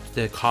the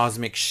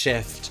cosmic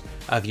shift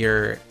of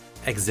your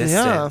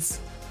existence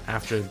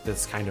after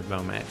this kind of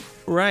moment.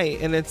 Right,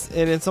 and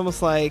it's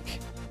almost like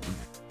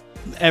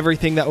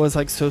everything that was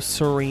like so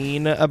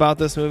serene about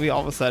this movie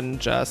all of a sudden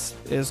just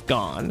is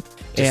gone.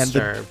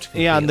 Disturbed.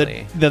 And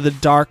the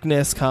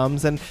darkness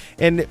comes, and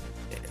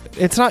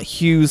it's not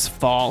Hugh's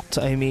fault.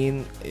 I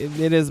mean,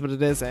 it is, but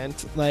it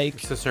isn't. Like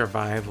it's a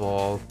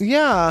survival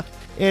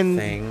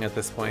thing at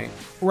this point.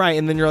 Right,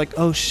 and then you're like,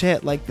 oh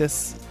shit, like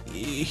this,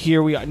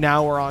 here we are.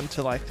 Now we're on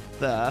to like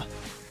the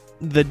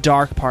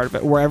dark part of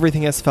it, where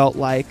everything has felt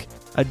like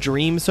a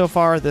dream so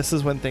far. This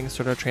is when things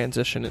sort of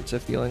transition into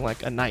feeling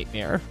like a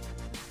nightmare.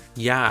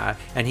 Yeah,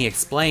 and he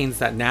explains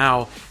that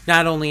now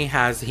not only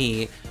has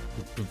he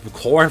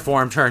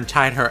chloroformed her and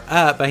tied her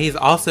up, but he's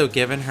also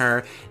given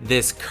her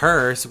this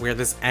curse where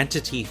this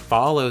entity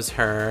follows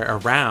her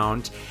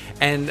around.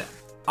 And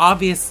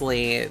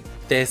obviously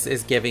this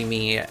is giving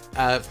me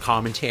a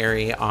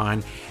commentary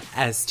on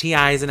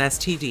STIs and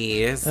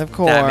STDs, of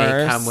course, that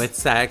may come with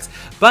sex.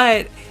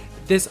 But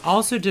this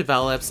also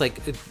develops like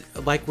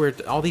we're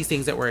all these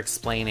things that we're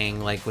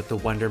explaining, like with the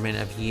wonderment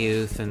of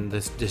youth and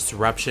this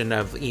disruption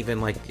of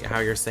even like how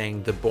you're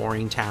saying the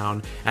boring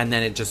town, and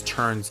then it just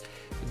turns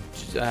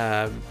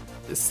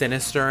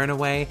sinister in a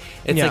way.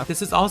 It's like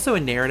this is also a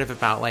narrative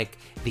about like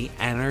the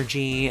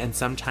energy and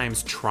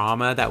sometimes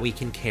trauma that we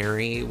can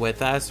carry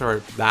with us, or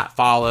that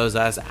follows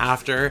us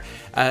after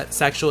a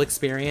sexual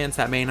experience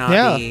that may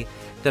not be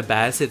the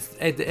best.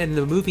 And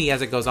the movie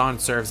as it goes on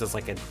serves as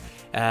like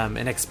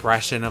an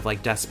expression of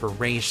like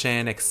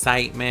desperation,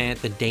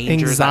 excitement, the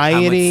dangers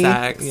anxiety,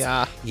 that come with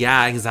sex.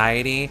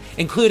 Anxiety,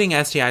 including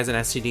STIs and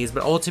STDs.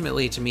 But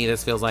ultimately, to me,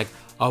 this feels like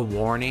a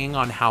warning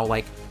on how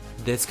like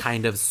this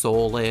kind of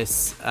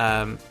soulless,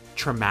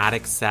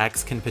 traumatic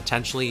sex can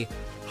potentially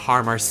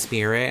harm our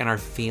spirit and our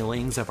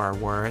feelings of our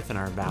worth and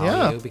our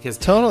value. Because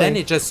then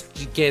it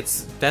just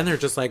gets, then they're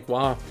just like,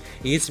 well,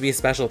 it used to be a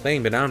special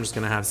thing, but now I'm just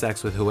going to have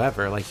sex with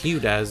whoever, like Hugh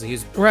does.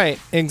 He's right,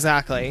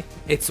 exactly.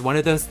 It's one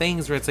of those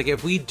things where it's like,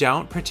 if we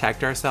don't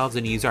protect ourselves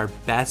and use our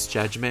best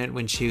judgment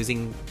when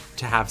choosing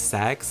to have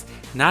sex,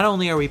 not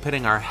only are we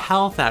putting our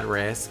health at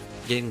risk,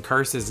 getting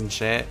curses and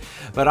shit,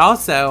 but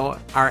also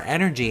our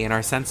energy and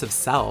our sense of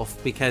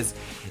self, because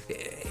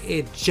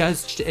it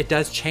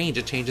does change.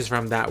 It changes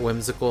from that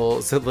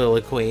whimsical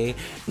soliloquy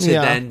to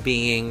then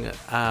being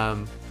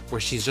where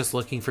she's just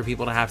looking for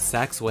people to have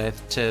sex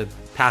with to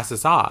pass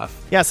us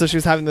off. Yeah, so she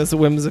was having this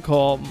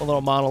whimsical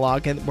little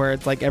monologue where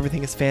it's like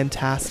everything is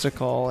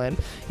fantastical, and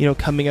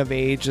coming of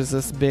age is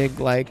this big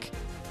like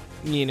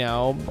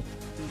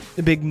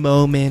a big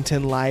moment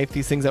in life,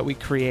 these things that we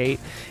create.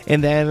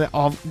 And then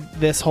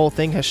this whole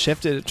thing has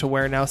shifted to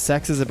where now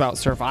sex is about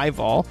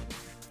survival,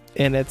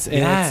 and it's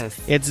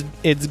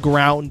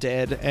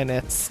grounded, and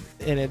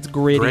it's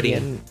gritty.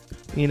 And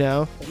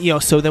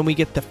so then we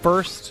get the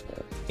first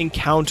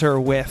encounter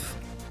with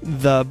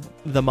the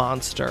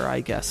monster,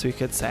 I guess we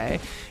could say.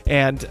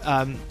 And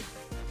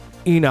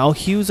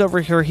Hugh's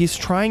over here, he is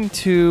trying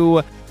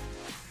to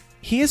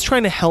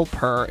help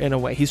her in a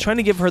way. He's trying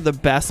to give her the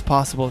best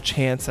possible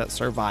chance at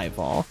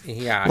survival.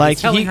 Yeah, like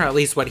he's telling her at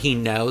least what he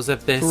knows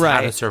of this,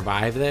 how to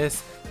survive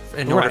this,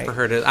 in order for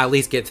her to at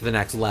least get to the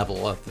next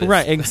level of this.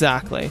 Right,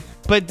 exactly.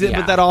 But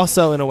that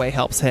also, in a way,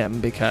 helps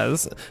him,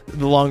 because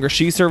the longer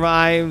she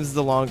survives,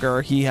 the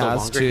longer he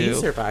has to... he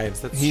survives,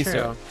 that's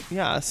true.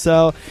 Yeah,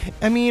 so,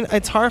 I mean,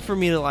 it's hard for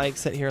me to, like,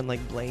 sit here and,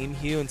 like, blame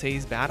Hugh and say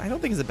he's bad. I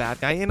don't think he's a bad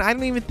guy, and I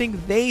don't even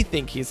think they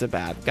think he's a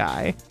bad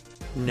guy.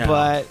 No.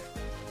 But...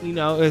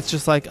 it's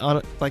just like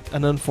an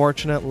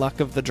unfortunate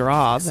luck of the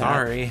draw.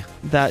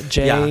 That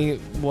Jay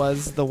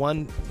was the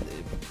one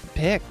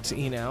picked.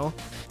 So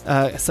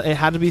it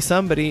had to be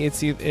somebody.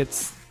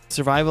 It's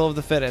survival of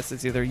the fittest.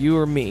 It's either you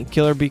or me.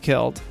 Kill or be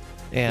killed.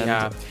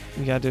 And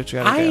you gotta do what you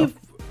gotta do.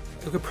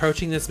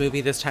 Approaching this movie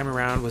this time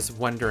around was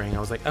wondering. I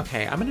was like,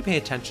 okay, I'm gonna pay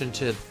attention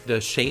to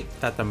the shape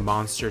that the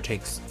monster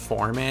takes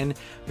form in,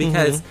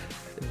 because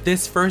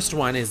this first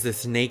one is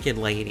this naked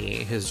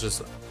lady who's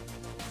just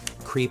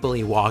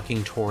creepily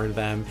walking toward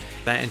them.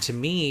 And to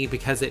me,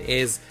 because it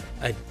is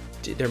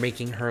they're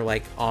making her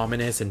like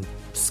ominous and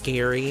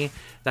scary,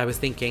 I was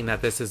thinking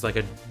that this is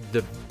like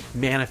the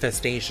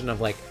manifestation of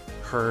like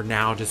her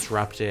now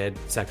disrupted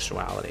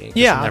sexuality.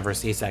 Yeah. She'll never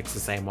see sex the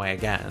same way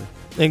again.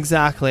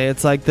 Exactly.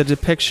 It's like the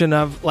depiction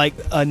of like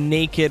a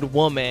naked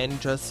woman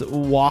just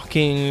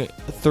walking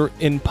through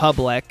in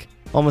public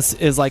almost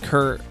is like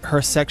her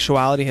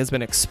sexuality has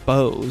been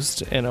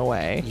exposed in a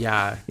way.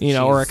 Yeah.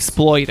 Or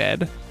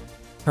exploited.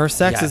 Her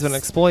sex has been Yes.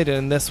 exploited,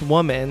 and this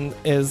woman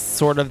is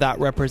sort of that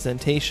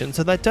representation.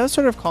 So that does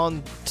sort of call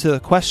into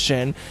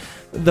question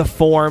the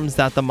forms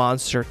that the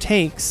monster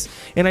takes.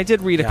 And I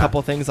did read a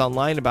couple things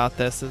online about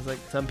this. Is like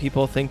some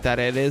people think that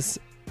it is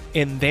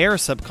in their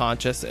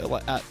subconscious,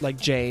 like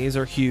Jay's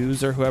or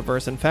Hugh's or whoever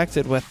is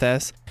infected with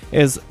this,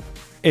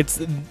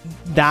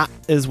 that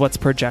is what's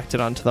projected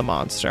onto the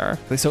monster.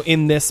 So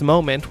in this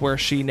moment where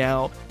she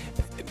now,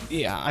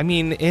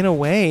 in a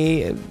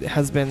way,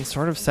 has been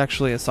sort of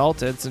sexually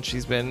assaulted since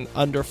she's been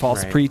under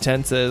false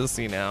pretenses,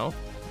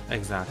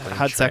 Exactly.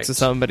 had sex with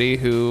somebody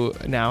who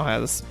now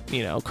has,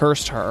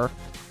 cursed her.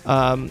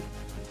 Her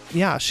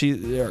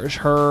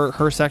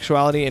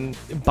sexuality and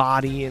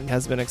body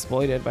has been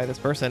exploited by this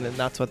person, and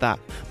that's what that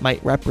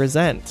might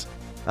represent.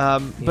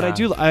 But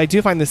I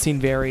do find this scene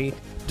very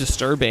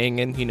disturbing,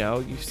 and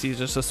you see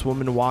just this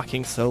woman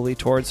walking slowly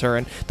towards her,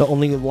 and the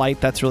only light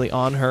that's really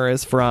on her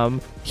is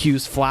from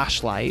Hugh's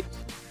flashlight.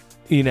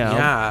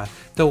 Yeah,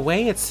 the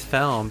way it's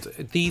filmed,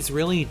 these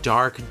really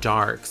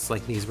darks,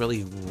 like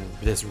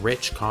this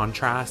rich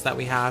contrast that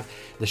we have,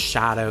 the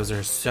shadows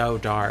are so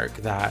dark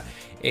that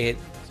it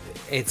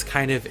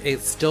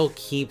still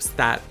keeps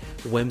that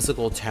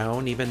whimsical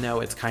tone, even though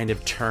it's kind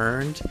of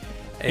turned.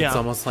 It's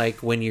almost like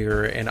when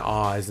you're in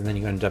Oz and then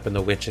you end up in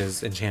the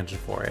witch's enchanted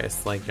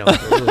forest. Like, you're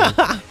like,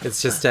 ooh.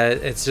 it's just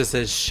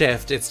a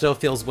shift. It still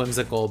feels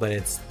whimsical, but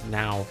it's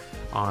now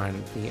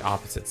on the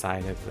opposite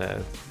side of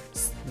the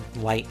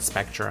light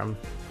spectrum.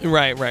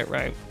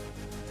 Right.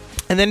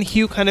 And then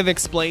Hugh kind of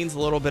explains a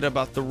little bit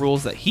about the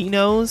rules that he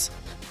knows,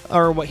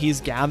 or what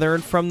he's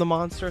gathered from the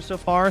monster so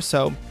far.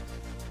 So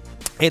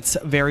it's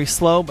very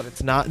slow, but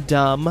it's not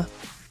dumb.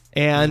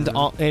 And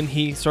and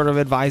he sort of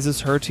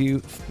advises her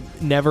to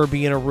never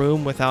be in a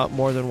room without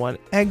more than one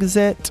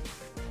exit.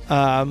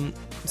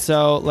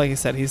 So, like I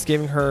said, he's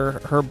giving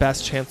her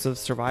best chance of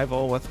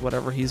survival with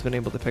whatever he's been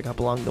able to pick up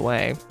along the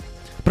way.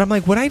 But I'm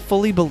like, would I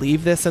fully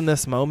believe this in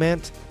this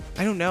moment?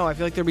 I don't know. I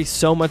feel like there'd be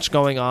so much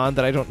going on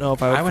that I don't know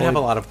if I would have a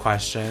lot of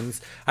questions.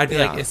 I'd be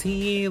like, is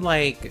he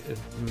like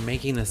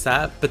making this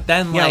up? But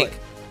then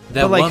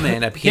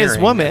woman appearing, his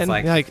woman,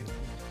 like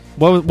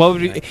what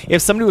would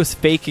if somebody was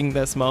faking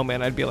this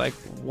moment? I'd be like,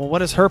 well,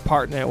 what is her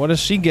part in it? What does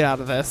she get out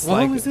of this?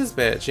 Well, who's this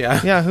bitch?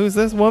 Yeah, who's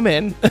this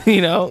woman?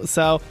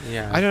 So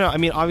yeah. I don't know. I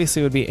mean,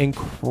 obviously, it would be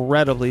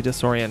incredibly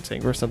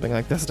disorienting for something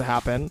like this to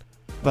happen.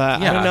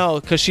 But I don't know,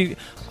 because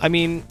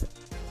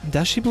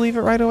does she believe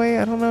it right away?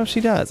 I don't know if she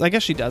does. I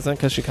guess she doesn't,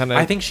 because she kind of...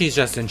 I think she's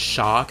just in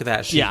shock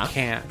that she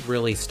can't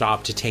really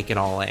stop to take it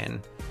all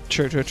in.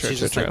 True. She's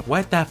just like,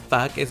 what the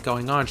fuck is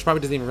going on? She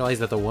probably doesn't even realize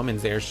that the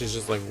woman's there. She's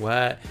just like,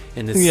 what?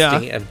 In this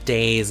state of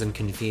daze and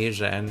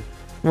confusion.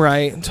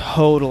 Right,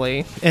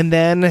 totally. And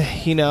then,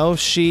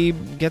 she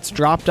gets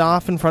dropped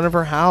off in front of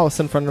her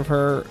house, in front of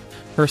her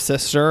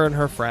sister and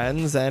her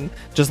friends, and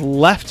just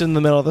left in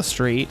the middle of the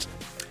street.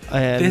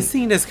 And this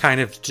scene is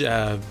kind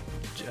of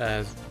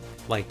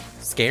like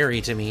scary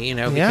to me,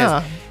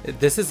 because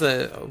this is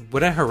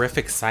what a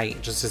horrific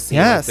sight, just to see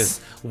like, this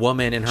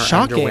woman in her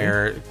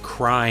underwear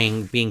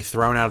crying, being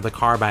thrown out of the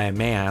car by a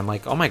man.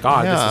 Like, oh my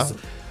god, this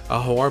is a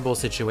horrible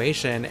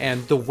situation.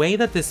 And the way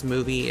that this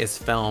movie is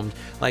filmed,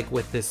 like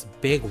with this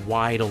big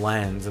wide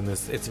lens, and it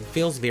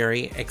feels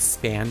very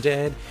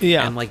expanded,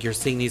 and like you're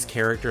seeing these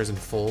characters in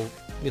full,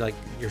 like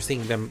you're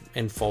seeing them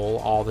in full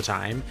all the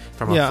time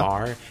from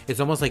afar. It's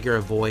almost like you're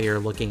a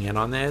voyeur looking in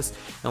on this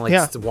and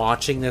like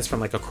watching this from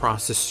like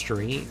across the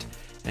street,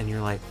 and you're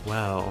like,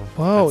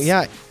 whoa,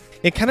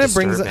 it kind of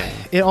brings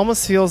it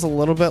almost feels a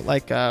little bit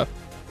like a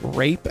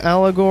rape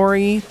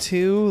allegory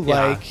too,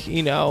 like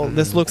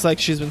this looks like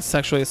she's been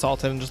sexually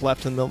assaulted and just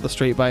left in the middle of the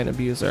street by an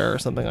abuser or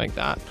something like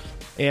that.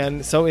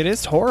 And so it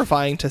is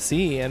horrifying to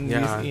see, and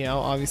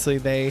obviously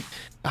they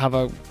have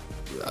a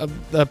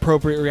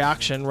appropriate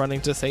reaction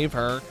running to save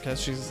her, because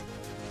she's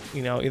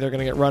either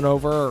gonna get run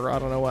over or I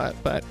don't know what,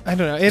 but I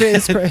don't know, it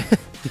is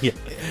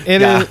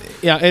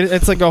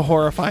it's like a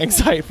horrifying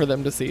sight for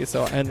them to see,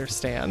 so I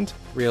understand.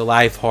 Real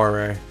life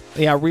horror.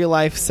 Real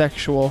life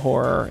sexual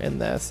horror in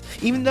this,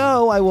 even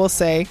though I will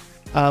say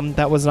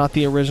that was not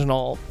the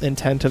original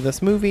intent of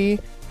this movie,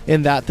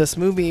 in that this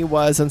movie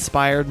was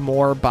inspired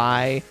more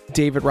by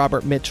David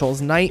Robert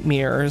Mitchell's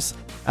Nightmares,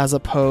 as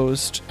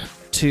opposed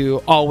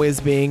to always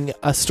being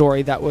a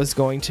story that was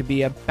going to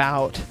be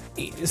about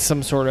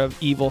some sort of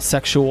evil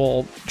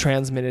sexual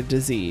transmitted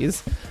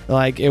disease.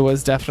 Like, it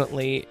was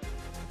definitely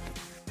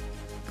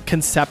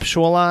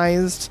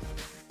conceptualized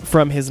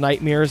from his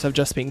nightmares of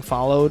just being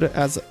followed,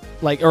 as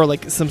like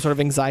some sort of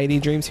anxiety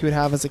dreams he would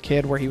have as a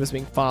kid where he was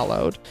being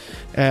followed.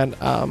 And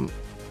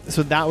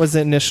So that was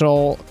the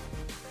initial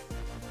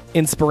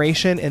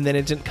inspiration, and then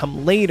it didn't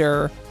come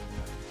later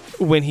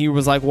when he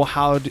was like, well,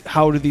 how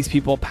do these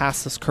people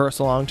pass this curse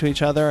along to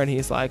each other? And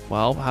he's like,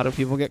 well, how do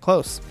people get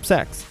close?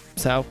 Sex.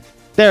 So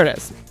there it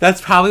is.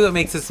 That's probably what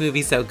makes this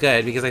movie so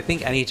good, because I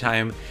think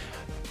anytime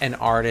an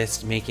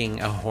artist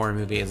making a horror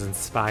movie is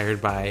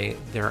inspired by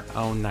their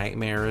own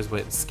nightmares,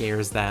 what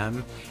scares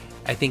them,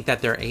 I think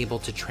that they're able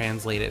to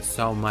translate it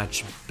so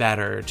much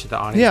better to the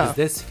audience. Yeah. 'Cause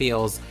this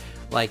feels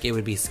like it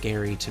would be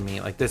scary to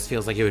me. Like, this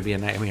feels like it would be a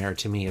nightmare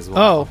to me as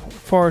well. Oh,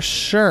 for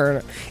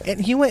sure.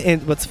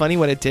 And what's funny,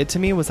 what it did to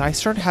me was I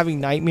started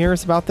having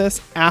nightmares about this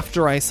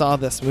after I saw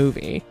this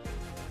movie.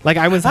 Like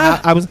I was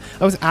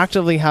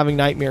actively having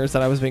nightmares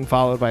that I was being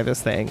followed by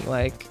this thing.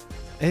 Like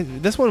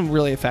this one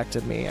really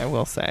affected me, I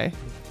will say.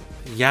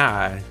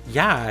 Yeah,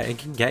 it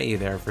can get you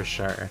there for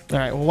sure. All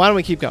right, well, why don't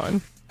we keep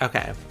going?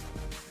 Okay.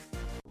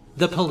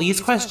 The police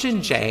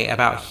question Jay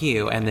about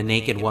Hugh and the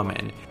naked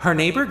woman. Her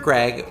neighbor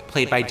Greg,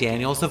 played by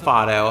Daniel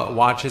Zavato,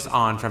 watches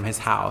on from his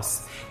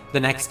house. The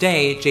next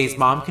day, Jay's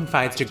mom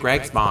confides to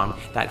Greg's mom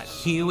that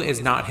Hugh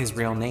is not his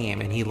real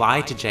name and he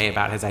lied to Jay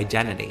about his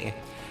identity.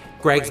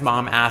 Greg's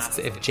mom asks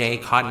if Jay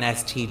caught an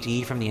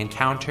STD from the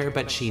encounter,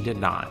 but she did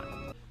not,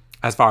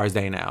 as far as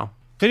they know.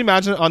 Can you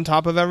imagine, on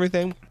top of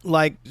everything,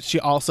 like she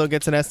also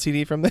gets an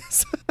STD from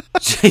this?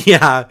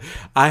 Yeah,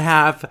 I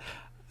have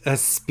a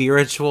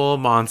spiritual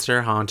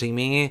monster haunting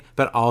me,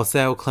 but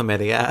also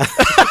chlamydia.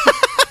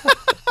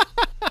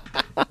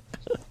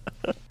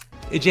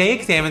 Jay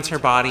examines her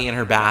body in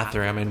her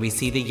bathroom, and we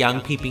see the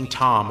young peeping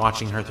Tom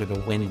watching her through the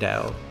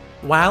window.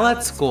 While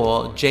at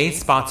school, Jay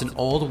spots an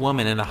old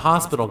woman in a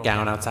hospital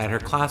gown outside her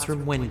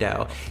classroom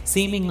window,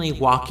 seemingly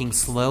walking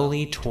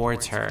slowly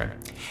towards her.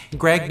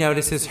 Greg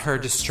notices her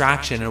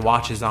distraction and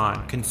watches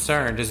on,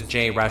 concerned as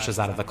Jay rushes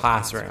out of the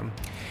classroom.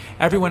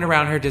 Everyone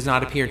around her does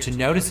not appear to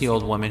notice the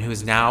old woman, who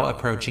is now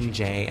approaching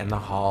Jay in the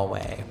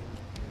hallway.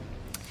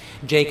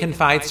 Jay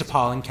confides to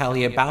Paul and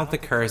Kelly about the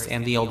curse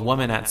and the old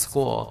woman at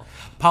school.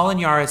 Paul and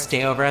Yara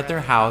stay over at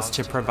their house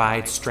to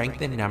provide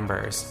strength in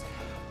numbers.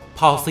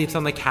 Paul sleeps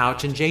on the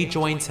couch and Jay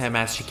joins him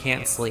as she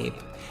can't sleep.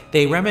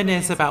 They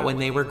reminisce about when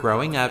they were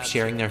growing up,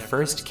 sharing their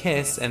first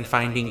kiss and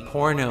finding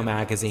porno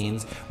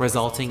magazines,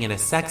 resulting in a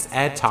sex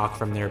ed talk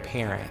from their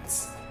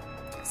parents.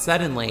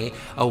 Suddenly,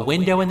 a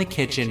window in the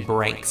kitchen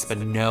breaks, but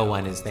no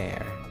one is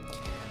there.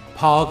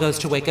 Paul goes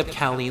to wake up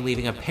Kelly,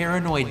 leaving a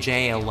paranoid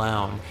Jay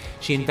alone.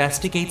 She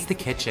investigates the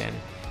kitchen.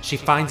 She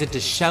finds a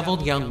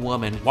disheveled young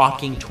woman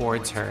walking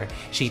towards her.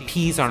 She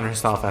pees on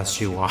herself as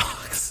she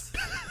walks.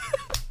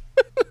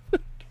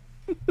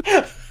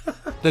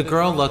 The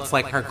girl looks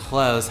like her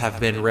clothes have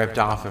been ripped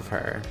off of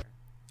her,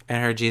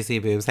 and her juicy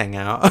boobs hang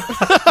out.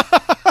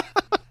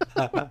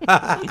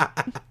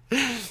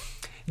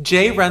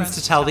 Jay runs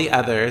to tell the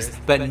others,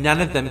 but none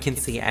of them can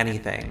see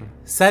anything.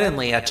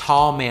 Suddenly, a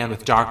tall man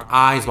with dark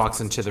eyes walks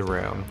into the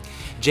room.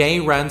 Jay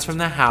runs from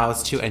the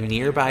house to a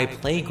nearby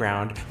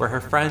playground where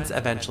her friends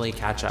eventually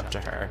catch up to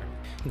her.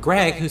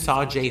 Greg, who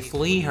saw Jay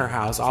flee her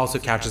house, also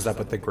catches up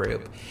with the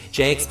group.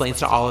 Jay explains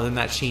to all of them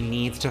that she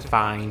needs to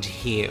find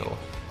Hugh.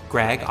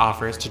 Greg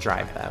offers to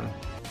drive them.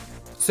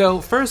 So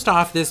first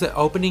off, this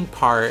opening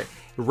part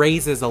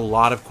raises a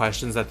lot of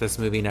questions that this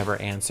movie never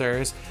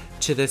answers.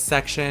 To this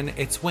section,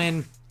 it's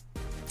when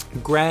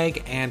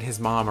Greg and his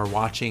mom are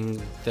watching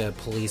the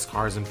police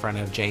cars in front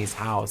of Jay's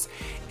house,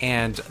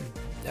 and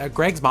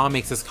Greg's mom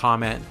makes this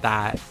comment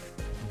that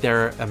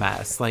they're a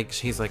mess. Like,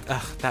 she's like,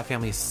 ugh, that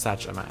family is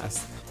such a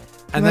mess.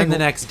 And then the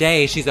next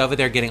day, she's over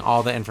there getting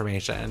all the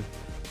information.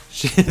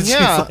 She's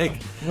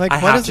like, I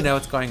have to know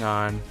what's going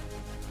on.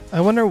 I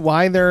wonder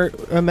why they're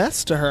a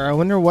mess to her. I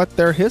wonder what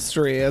their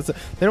history is.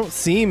 They don't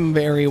seem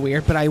very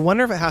weird, but I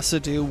wonder if it has to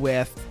do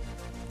with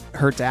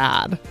her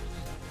dad.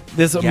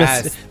 This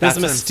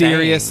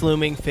mysterious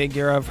looming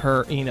figure of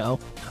her,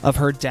 of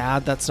her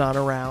dad that's not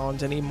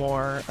around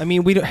anymore. I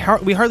mean, we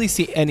hardly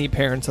see any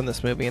parents in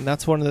this movie, and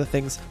that's one of the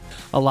things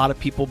a lot of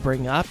people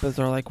bring up is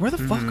they're like, where the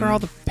fuck are all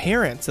the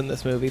parents in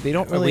this movie? They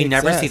don't really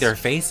exist. Never see their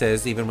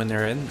faces even when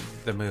they're in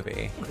the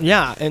movie.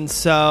 Yeah, and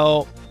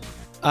so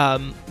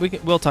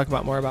we'll talk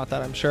about more about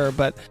that, I'm sure,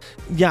 but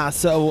yeah,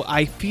 so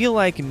I feel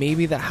like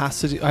maybe that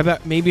has to do, I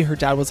bet maybe her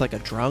dad was like a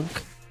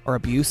drunk or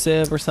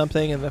abusive or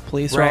something, and the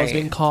police were always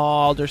being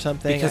called or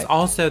something. Because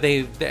also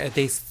they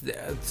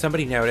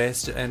somebody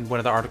noticed in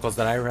one of the articles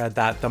that I read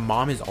that the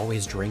mom is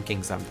always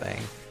drinking something.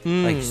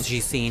 Like,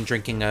 she's seen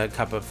drinking a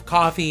cup of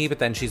coffee, but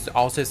then she's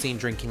also seen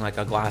drinking like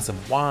a glass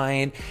of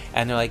wine,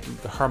 and they're like,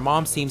 her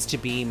mom seems to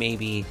be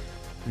maybe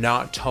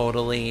not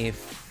totally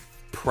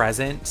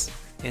present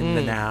in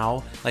the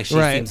now. Like, she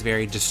seems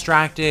very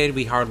distracted.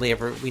 We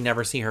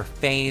never see her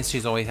face.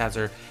 She's always has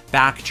her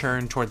back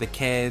turned toward the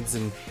kids,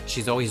 and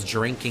she's always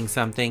drinking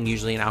something,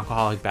 usually an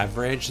alcoholic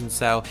beverage. And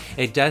so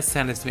it does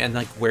send us to me, and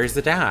like, where's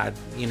the dad?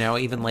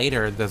 Even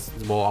later this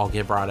will all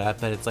get brought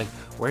up, but it's like,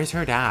 where's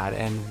her dad,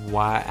 and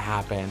what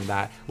happened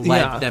that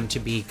led them to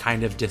be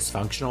kind of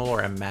dysfunctional or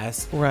a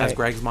mess, as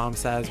Greg's mom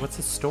says. What's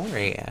the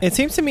story? It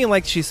seems to me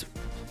like she's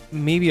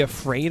maybe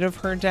afraid of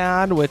her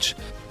dad, which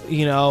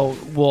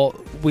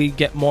we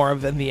get more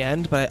of in the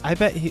end, but I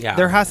bet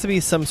there has to be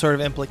some sort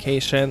of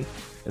implication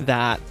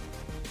that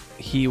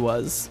he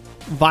was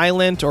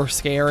violent or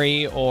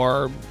scary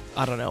or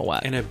I don't know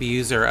what. An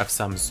abuser of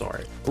some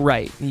sort.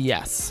 Right,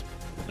 yes.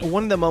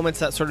 One of the moments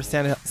that sort of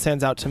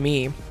stands out to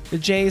me,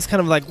 Jay's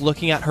kind of like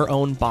looking at her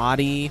own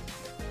body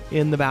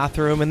in the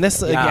bathroom, and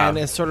this again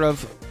is sort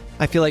of,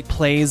 I feel like,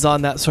 plays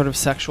on that sort of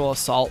sexual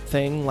assault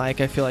thing.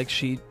 Like I feel like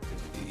she's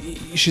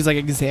like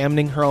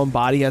examining her own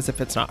body as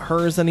if it's not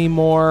hers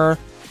anymore,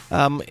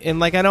 and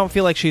like I don't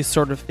feel like she's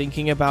sort of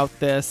thinking about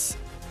this,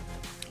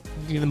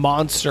 the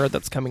monster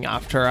that's coming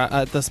after her.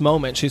 At this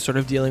moment she's sort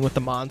of dealing with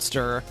the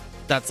monster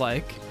that's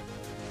like,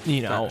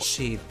 that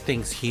she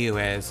thinks Hugh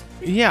is.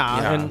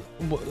 And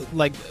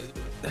like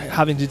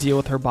having to deal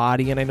with her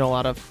body. And I know a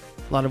lot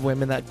of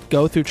women that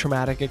go through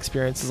traumatic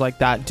experiences like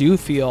that do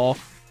feel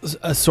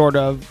a sort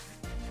of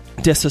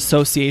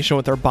disassociation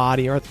with her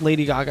body. Or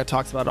Lady Gaga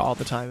talks about it all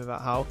the time,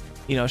 about how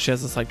she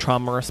has this like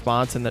trauma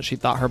response and that she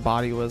thought her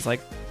body was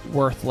like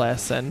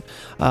worthless. And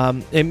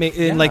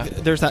like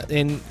there's that,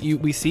 and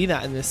we see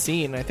that in this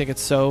scene. I think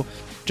it's so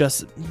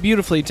just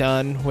beautifully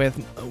done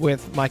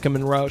with Micah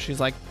Monroe.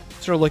 She's like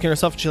sort of looking at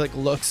herself, and she like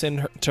looks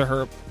into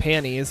her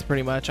panties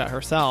pretty much at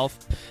herself,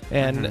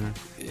 and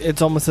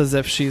it's almost as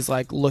if she's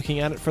like looking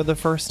at it for the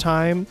first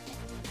time.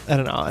 I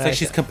don't know. It's like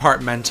she's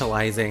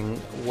compartmentalizing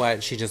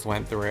what she just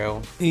went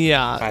through.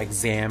 Yeah. By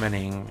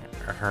examining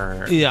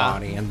her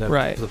body and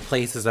the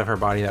places of her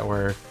body that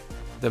were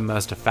the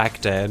most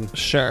affected.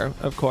 Sure,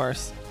 of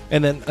course.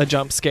 And then a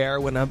jump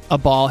scare when a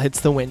ball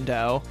hits the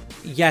window.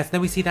 Yes, then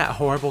we see that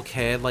horrible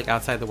kid like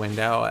outside the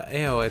window.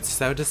 Ew, it's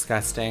so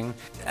disgusting.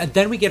 And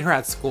then we get her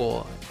at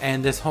school,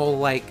 and this whole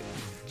like,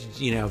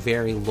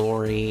 very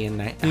Laurie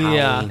and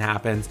Halloween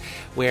happens,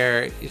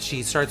 where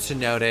she starts to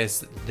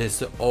notice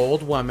this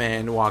old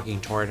woman walking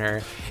toward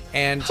her,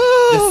 and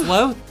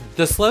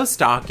the slow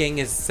stalking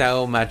is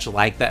so much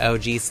like the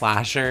OG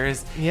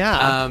slashers.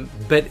 Yeah.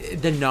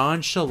 But the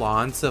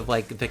nonchalance of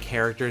like the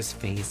characters'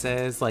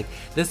 faces, like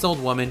this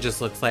old woman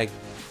just looks like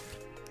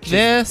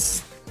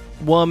this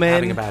woman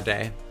having a bad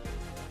day.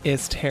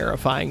 Is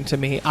terrifying to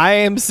me. I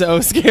am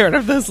so scared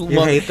of this woman.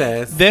 You hate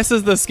this. This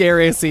is the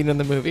scariest scene in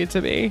the movie to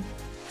me.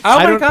 Oh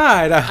my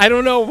God. I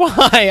don't know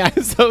why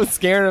I'm so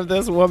scared of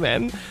this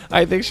woman.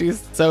 I think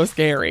she's so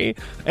scary.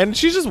 And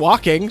she's just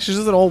walking. She's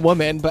just an old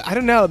woman. But I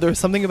don't know. There's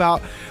something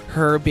about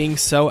her being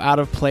so out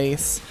of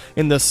place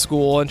in the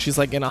school. And she's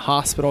like in a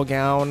hospital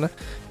gown.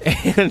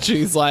 And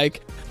she's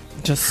like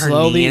just her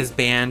slowly. Knee is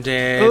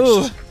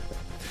bandaged.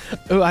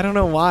 Ooh, I don't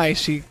know why.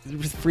 She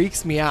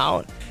freaks me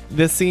out.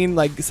 This scene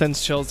like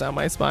sends chills down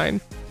my spine.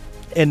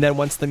 And then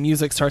once the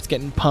music starts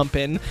getting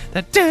pumping,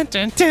 that dun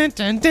dun dun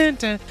dun dun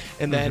dun,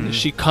 and then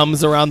she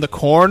comes around the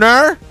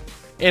corner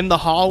in the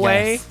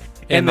hallway. Yes,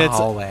 in the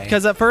hallway.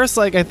 Because at first,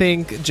 like, I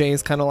think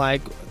Jay's kind of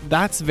like,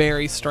 that's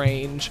very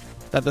strange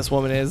that this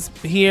woman is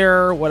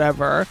here,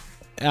 whatever.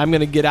 I'm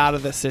going to get out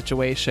of this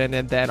situation.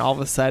 And then all of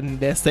a sudden,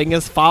 this thing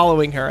is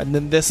following her. And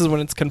then this is when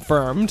it's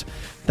confirmed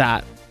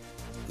that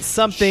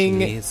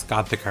something... She's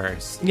got the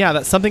curse. Yeah,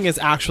 that something is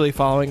actually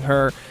following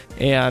her,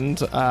 and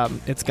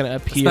it's going to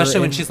appear,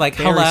 especially when she's like,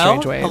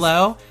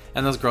 hello,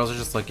 and those girls are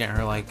just looking at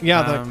her like,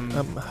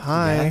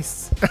 hi.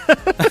 Yes.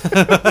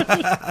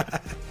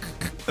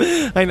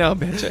 I know,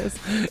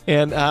 bitches.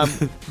 And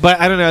but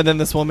I don't know, then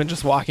this woman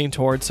just walking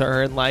towards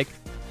her, and like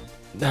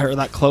her,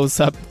 that close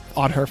up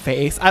on her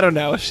face, I don't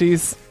know,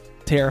 she's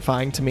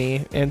terrifying to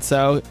me. And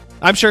so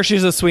I'm sure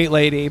she's a sweet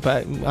lady,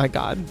 but my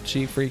God,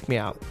 she freaked me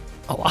out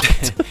a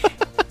lot.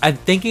 I'm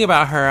thinking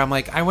about her, I'm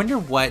like, I wonder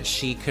what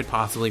she could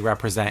possibly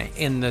represent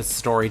in this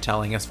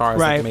storytelling as far as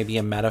like maybe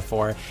a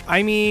metaphor.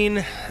 I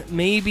mean,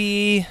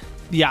 maybe,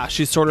 yeah,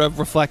 she's sort of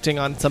reflecting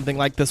on something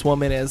like this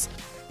woman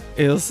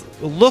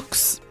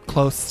looks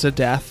close to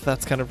death.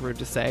 That's kind of rude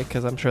to say,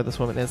 because I'm sure this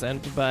woman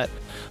isn't, but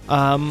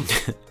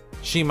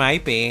she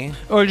might be.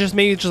 Or just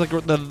maybe just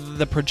like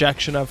the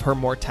projection of her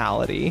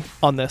mortality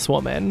on this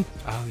woman.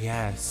 Oh,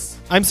 yes.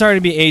 I'm sorry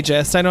to be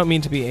ageist. I don't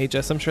mean to be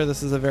ageist. I'm sure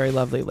this is a very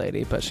lovely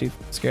lady, but she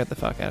scared the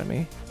fuck out of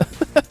me.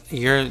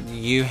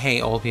 You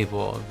hate old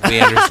people.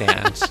 We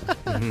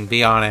understand.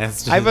 Be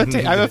honest. I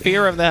have a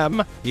fear of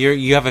them.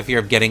 You have a fear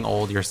of getting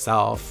old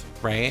yourself,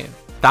 right?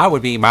 That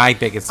would be my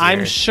biggest fear.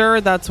 I'm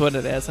sure that's what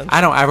it is. I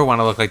don't ever want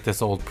to look like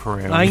this old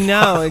prune. I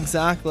know,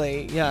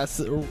 exactly. Yes,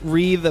 the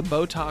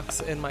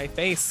Botox in my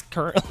face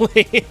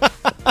currently.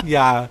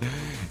 Yeah.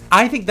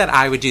 I think that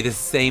I would do the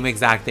same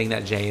exact thing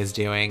that Jay is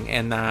doing,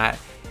 and that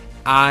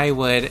I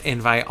would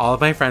invite all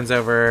of my friends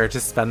over to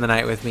spend the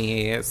night with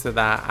me so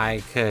that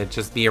I could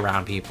just be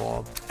around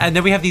people. And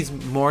then we have these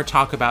more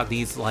talk about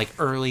these like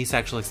early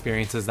sexual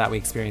experiences that we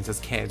experience as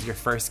kids. Your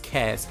first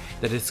kiss,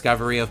 the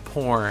discovery of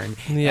porn,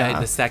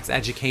 the sex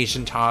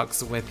education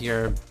talks with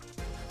your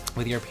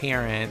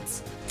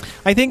parents.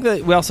 I think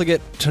that we also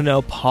get to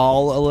know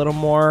Paul a little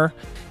more.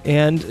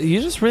 And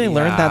you just really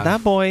learned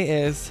that boy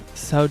is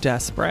so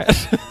desperate.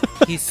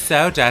 He's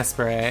so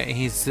desperate.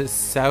 He's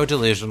just so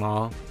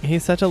delusional.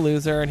 He's such a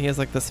loser, and he has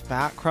like this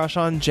fat crush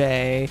on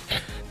Jay.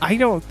 I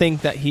don't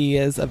think that he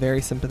is a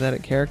very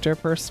sympathetic character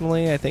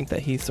personally. I think that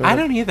he sort I of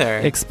don't either.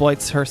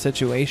 exploits her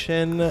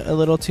situation a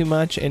little too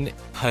much, and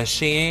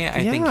Pushy.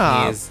 I think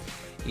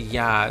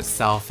he's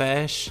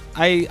selfish.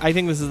 I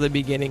think this is the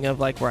beginning of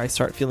like where I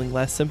start feeling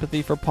less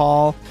sympathy for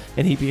Paul,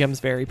 and he becomes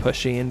very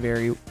pushy and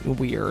very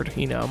weird,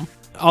 you know.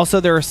 Also,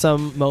 there are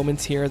some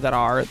moments here that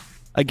are,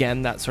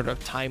 again, that sort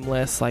of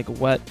timeless, like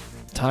what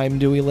time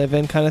do we live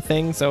in kind of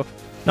thing. So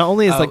not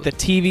only is like the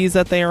TVs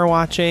that they are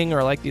watching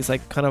or like these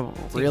like kind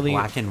of really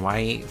black and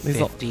white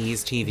 50s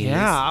TVs.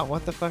 Yeah,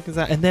 what the fuck is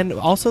that? And then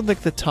also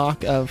like the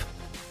talk of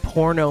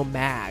porno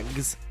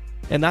mags.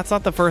 And that's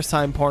not the first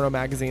time porno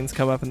magazines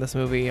come up in this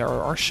movie or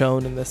are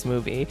shown in this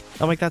movie.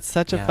 I'm like, that's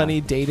such a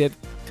funny dated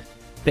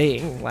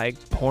thing,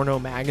 like porno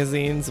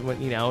magazines.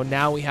 When, you know,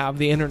 now we have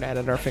the internet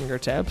at our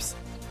fingertips.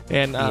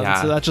 And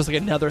so that's just like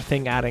another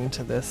thing adding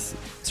to this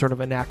sort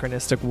of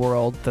anachronistic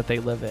world that they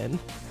live in,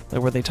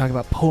 like where they talk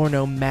about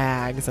porno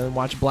mags and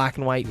watch black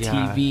and white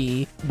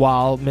TV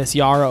while Miss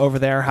Yara over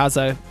there has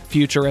a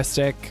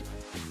futuristic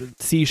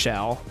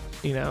seashell,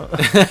 you know?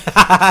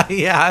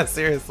 Yeah,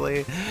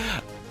 seriously.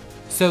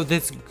 So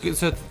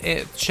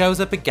it shows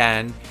up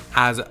again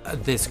as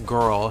this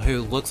girl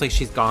who looks like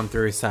she's gone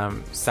through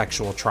some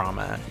sexual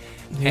trauma.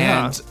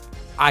 Yeah. And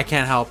I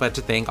can't help but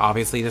to think,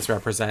 obviously, this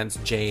represents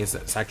Jay's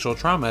sexual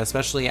trauma,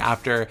 especially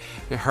after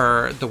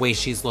the way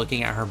she's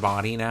looking at her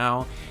body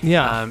now.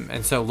 Yeah.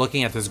 And so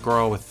looking at this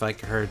girl with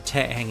like her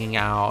tit hanging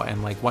out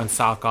and like one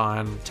sock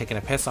on, taking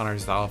a piss on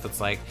herself, it's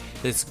like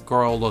this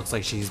girl looks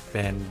like she's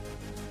been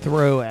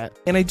through it.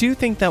 And I do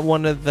think that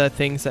one of the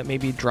things that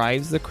maybe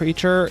drives the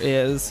creature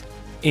is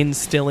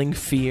instilling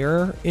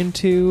fear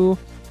into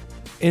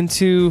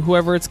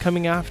whoever it's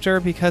coming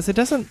after, because it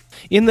doesn't,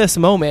 in this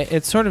moment,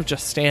 it's sort of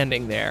just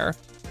standing there,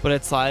 but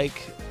it's like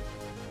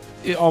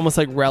it almost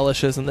like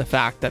relishes in the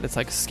fact that it's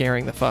like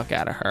scaring the fuck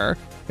out of her.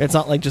 It's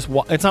not like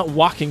it's not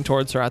walking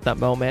towards her at that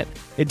moment.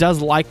 It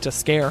does like to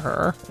scare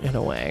her in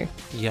a way.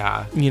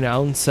 Yeah. You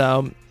know, and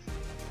so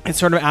it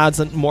sort of adds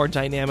a more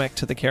dynamic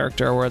to the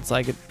character where it's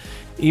like,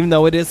 even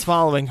though it is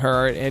following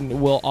her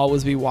and will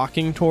always be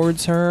walking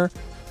towards her,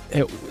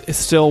 it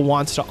still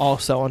wants to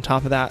also, on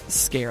top of that,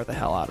 scare the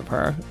hell out of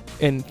her,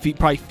 and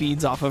probably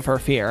feeds off of her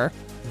fear.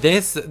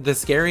 The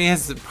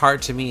scariest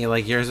part to me,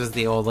 like yours was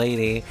the old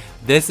lady,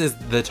 this is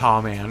the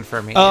tall man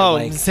for me. Oh,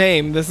 like,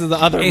 same. This is the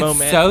other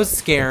moment. It's so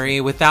scary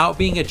without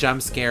being a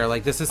jump scare.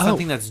 Like, this is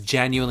something that's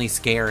genuinely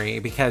scary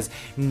because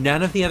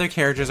none of the other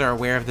characters are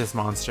aware of this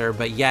monster,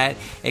 but yet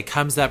it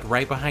comes up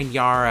right behind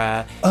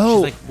Yara. Oh.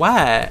 She's like,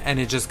 what? And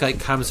it just like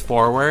comes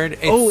forward.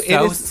 It's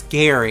so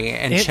scary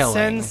and chilling. It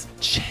sends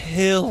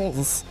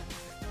chills.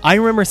 I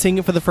remember seeing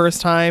it for the first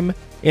time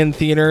in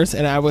theaters,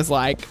 and I was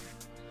like,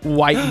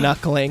 white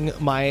knuckling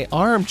my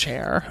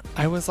armchair.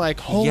 I was like,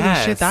 holy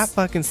shit, that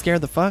fucking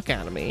scared the fuck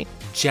out of me.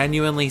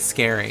 Genuinely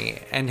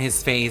scary. And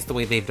his face, the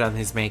way they've done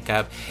his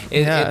makeup,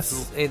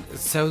 it's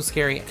so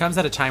scary. It comes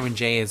at a time when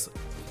Jay is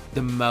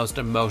the most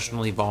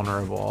emotionally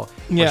vulnerable.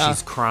 Yeah. Where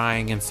she's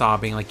crying and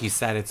sobbing, like you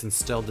said, it's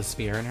instilled this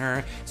fear in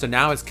her. So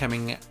now it's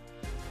coming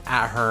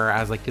at her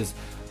as like this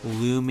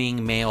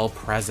looming male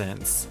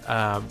presence,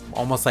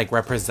 almost like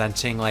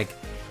representing like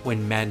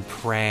when men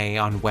prey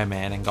on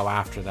women and go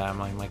after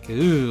them. I'm like,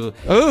 ooh,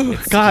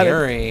 it's God,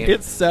 scary.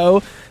 It's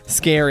so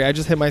scary. I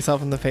just hit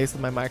myself in the face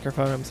with my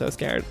microphone. I'm so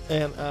scared.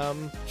 And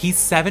he's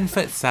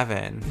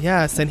 7'7".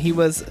 Yes, and he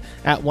was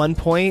at one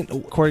point,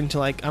 according to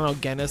like, I don't know,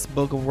 Guinness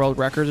Book of World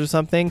Records or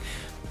something,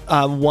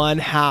 one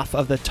half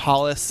of the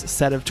tallest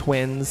set of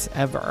twins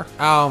ever.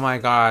 Oh my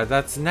god,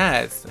 that's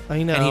nuts.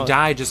 I know. And he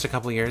died just a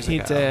couple years ago. He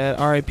did.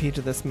 R.I.P.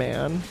 to this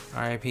man.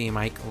 R.I.P.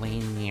 Mike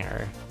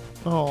Lanier.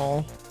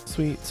 Oh,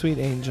 sweet, sweet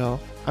angel.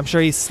 I'm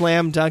sure he's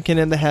slam dunking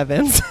in the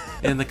heavens.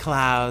 In the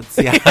clouds,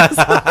 yeah.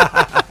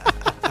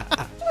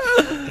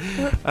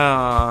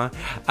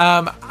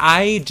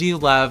 I do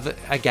love,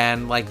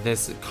 again, like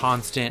this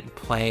constant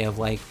play of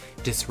like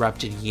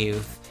disrupted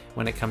youth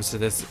when it comes to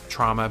this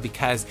trauma,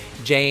 because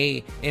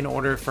Jay, in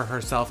order for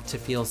herself to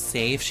feel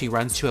safe, she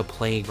runs to a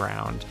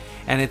playground.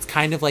 And it's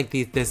kind of like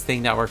this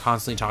thing that we're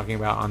constantly talking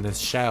about on this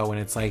show. And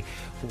it's like,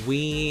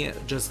 we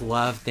just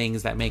love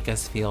things that make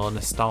us feel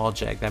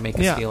nostalgic, that make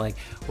us feel like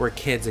we're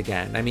kids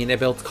again. I mean, it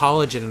builds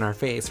collagen in our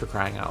face, for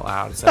crying out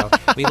loud. So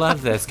we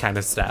love this kind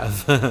of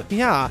stuff.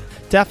 Yeah,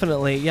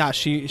 definitely. Yeah,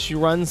 she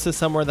runs to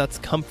somewhere that's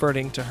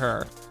comforting to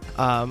her.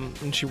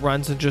 And she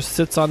runs and just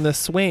sits on this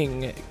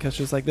swing because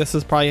she's like, this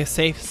is probably a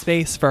safe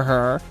space for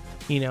her,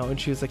 you know,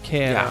 and she was a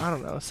kid. Yeah. Or, I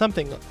don't know,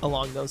 something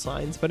along those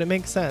lines, but it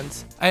makes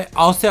sense. I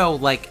also,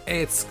 like,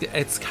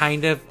 it's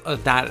kind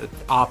of that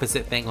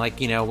opposite thing,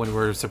 like, you know, when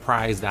we're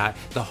surprised that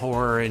the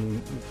horror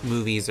in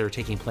movies are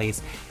taking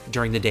place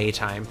during the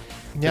daytime.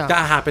 Yeah.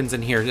 That happens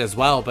in here as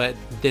well, but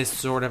this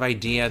sort of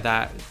idea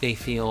that they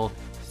feel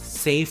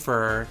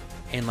safer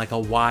in like a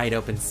wide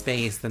open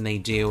space than they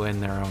do in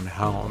their own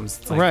homes.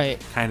 It's like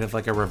right. Kind of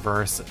like a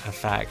reverse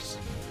effect.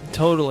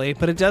 Totally.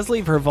 But it does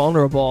leave her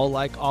vulnerable,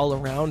 like all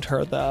around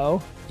her,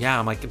 though. Yeah,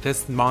 I'm like,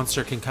 this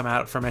monster can come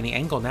out from any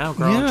angle now,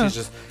 girl. Yeah.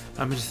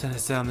 I'm just gonna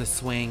sit on this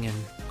swing and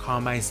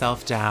calm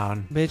myself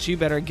down. Bitch, you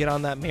better get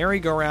on that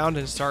merry-go-round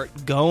and start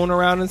going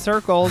around in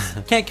circles.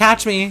 Can't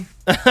catch me.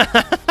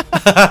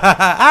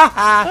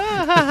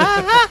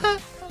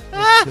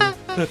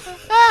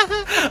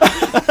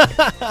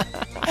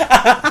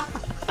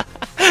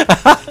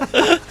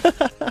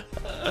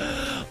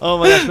 Oh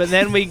my gosh, but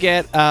then we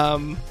get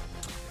not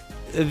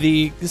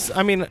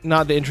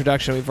the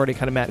introduction, we've already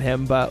kind of met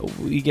him, but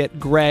we get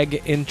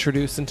Greg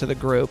introduced into the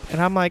group,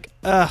 and I'm like,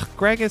 ugh,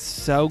 Greg is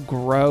so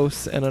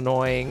gross and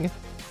annoying.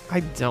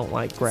 I don't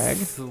like Greg.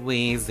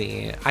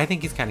 Sleazy. I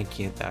think he's kind of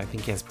cute, though. I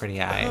think he has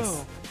pretty eyes.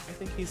 Oh, I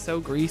think he's so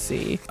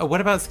greasy. Oh, what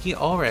about Skeet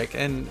Ulrich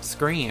and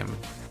Scream?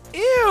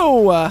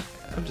 Ew! I'm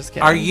just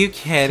kidding. Are you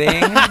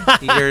kidding?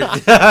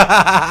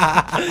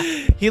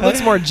 He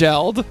looks more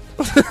gelled.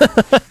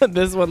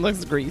 This one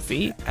looks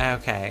greasy.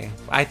 Okay.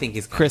 I think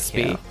he's kinda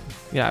Crispy. cute.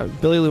 Yeah,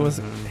 Billy Lewis'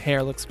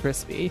 hair looks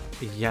crispy.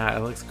 Yeah,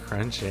 it looks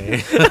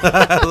crunchy.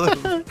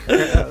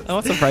 I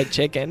want some fried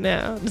chicken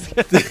now.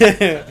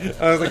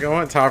 I was like, I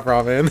want Top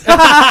Robin.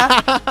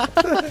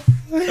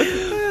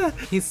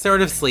 He's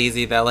sort of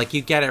sleazy, though. Like,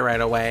 you get it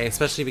right away,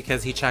 especially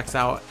because he checks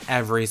out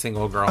every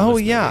single girl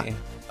in this movie.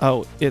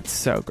 Oh, it's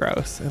so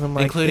gross. And I'm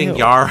like, including ew.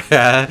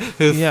 Yara,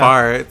 who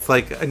farts.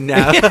 Like,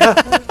 no.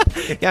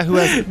 Yeah, who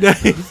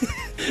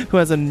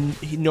has a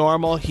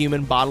normal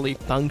human bodily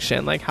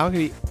function. Like, how could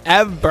he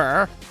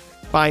ever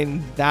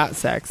find that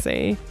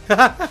sexy?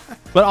 But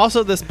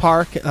also this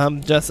park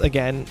just,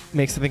 again,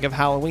 makes me think of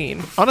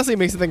Halloween. Honestly, it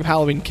makes me think of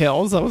Halloween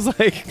Kills. I was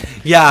like...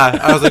 Yeah,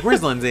 I was like,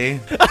 where's Lindsay?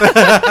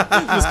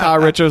 Just Kyle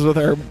Richards with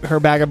her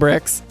bag of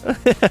bricks.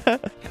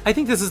 I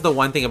think this is the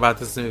one thing about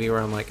this movie where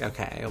I'm like,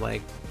 okay,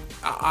 like...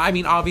 I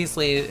mean,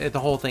 obviously, the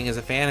whole thing is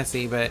a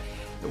fantasy, but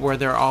where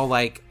they're all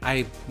like,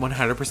 I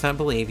 100%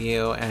 believe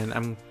you, and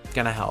I'm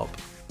gonna help.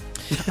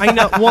 I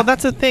know. Well,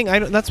 that's the thing.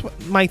 That's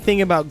what my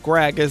thing about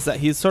Greg is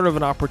that he's sort of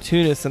an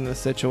opportunist in this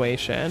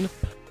situation.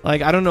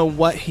 Like, I don't know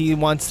what he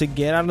wants to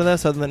get out of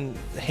this other than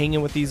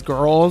hanging with these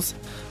girls,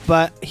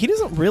 but he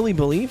doesn't really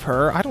believe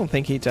her. I don't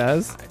think he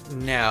does.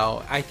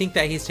 No, I think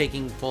that he's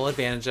taking full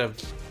advantage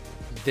of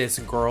this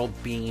girl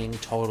being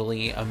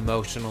totally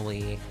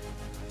emotionally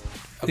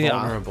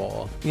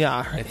vulnerable.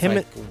 Yeah, It's him,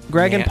 like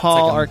Greg and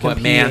Paul are what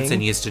competing.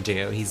 Manson used to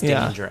do. He's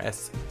Yeah.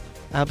 dangerous.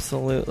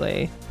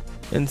 Absolutely.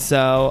 And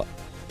so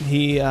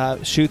he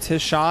shoots his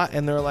shot,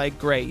 and they're like,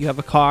 great, you have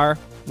a car.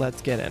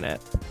 Let's get in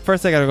it.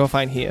 First, I gotta go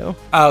find Hugh.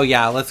 Oh,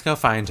 yeah, let's go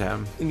find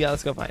him. Yeah,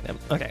 let's go find him.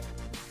 Okay.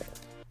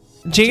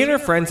 Jay and her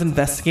friends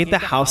investigate the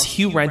house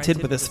Hugh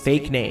rented with his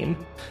fake name.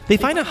 They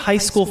find a high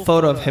school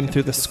photo of him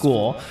through the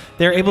school.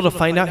 They're able to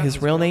find out his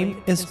real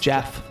name is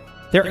Jeff.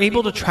 They're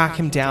able to track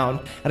him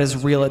down at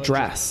his real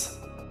address.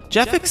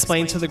 Jeff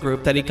explains to the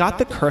group that he got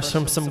the curse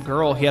from some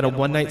girl he had a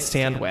one-night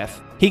stand with.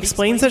 He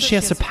explains that she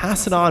has to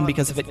pass it on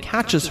because if it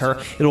catches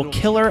her, it will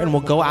kill her and will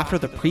go after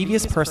the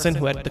previous person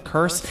who had the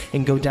curse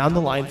and go down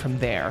the line from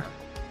there.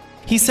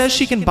 He says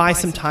she can buy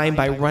some time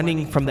by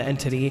running from the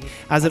entity,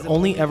 as it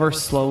only ever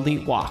slowly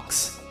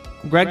walks.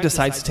 Greg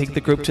decides to take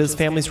the group to his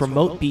family's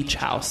remote beach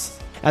house.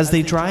 As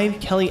they drive,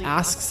 Kelly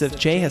asks if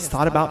Jay has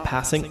thought about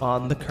passing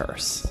on the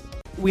curse.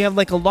 We have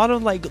like a lot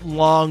of like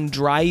long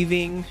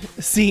driving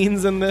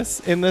scenes in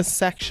this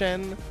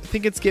section. I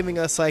think it's giving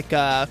us like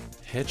a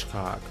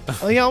Hitchcock.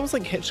 oh yeah, almost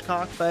like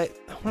Hitchcock, but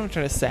what am I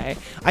trying to say?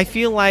 I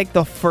feel like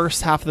the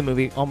first half of the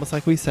movie, almost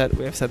like we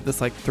have said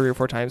this like 3 or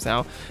 4 times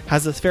now,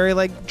 has this very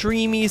like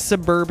dreamy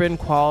suburban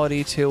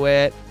quality to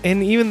it.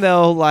 And even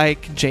though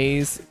like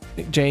Jay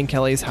and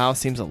Kelly's house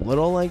seems a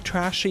little like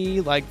trashy,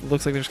 like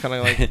looks like there's kind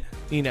of like,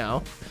 you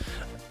know,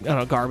 I don't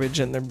know, garbage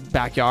in their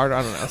backyard.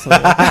 I don't know.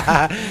 Something like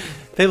that.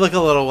 They look a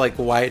little like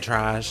white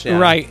trash. Yeah.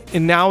 Right.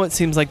 And now it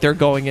seems like they're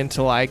going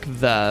into like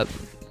the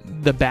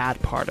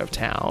bad part of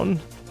town,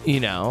 you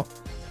know,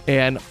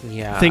 and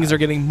things are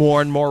getting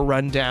more and more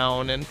run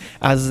down. And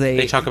as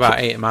they talk about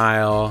 8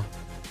 Mile.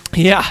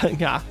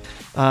 Yeah.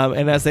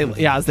 And as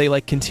they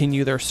like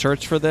continue their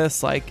search for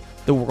this, like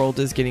the world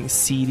is getting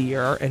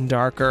seedier and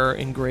darker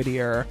and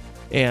grittier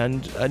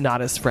and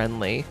not as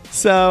friendly.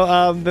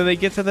 So then they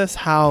get to this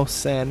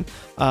house, and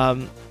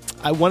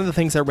one of the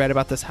things I read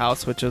about this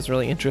house, which was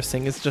really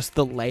interesting, is just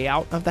the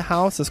layout of the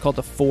house. It's called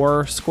the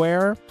 4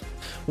 Square,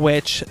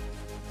 which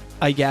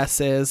I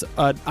guess is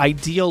an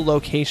ideal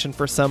location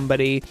for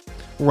somebody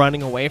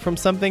running away from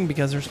something,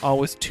 because there's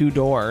always 2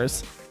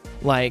 doors.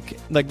 Like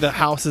the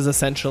house is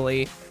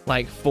essentially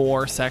like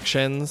 4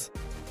 sections,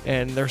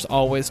 and there's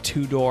always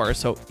 2 doors,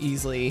 so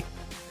easily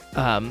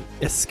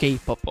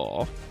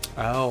escapable.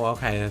 Oh,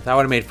 okay. That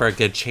would have made for a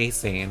good chase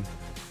scene.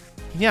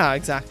 Yeah,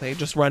 exactly.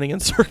 Just running in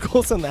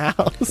circles in the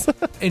house.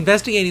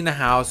 Investigating the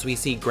house, we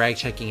see Greg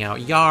checking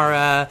out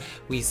Yara.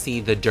 We see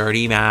the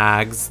dirty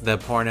mags, the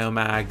porno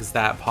mags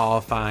that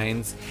Paul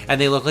finds. And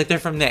they look like they're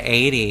from the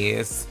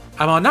 80s.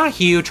 I'm on not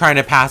Hugh trying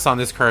to pass on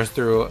this curse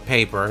through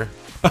paper.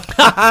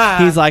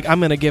 He's like, I'm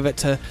going to give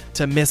it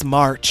to Miss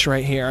March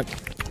right here.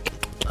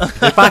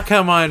 If I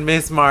come on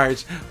Miss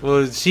March,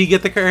 will she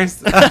get the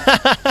curse?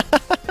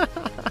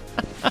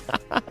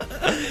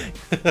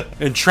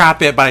 And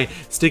trap it by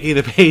sticking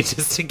the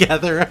pages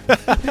together.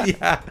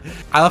 Yeah.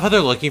 I love how they're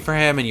looking for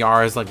him and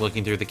Yara's like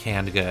looking through the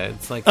canned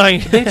goods. Like,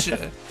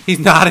 bitch, he's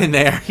not in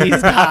there.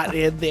 He's not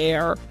in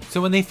there. So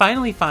when they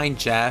finally find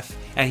Jeff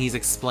and he's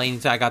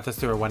explaining I got this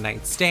through a one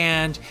night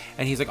stand,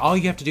 and he's like, all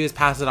you have to do is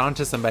pass it on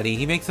to somebody.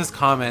 He makes this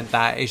comment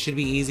that it should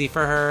be easy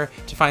for her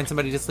to find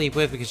somebody to sleep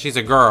with because she's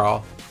a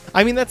girl.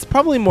 I mean, that's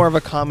probably more of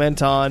a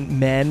comment on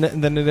men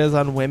than it is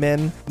on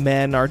women.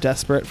 Men are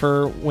desperate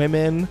for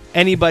women.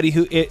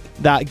 Anybody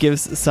that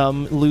gives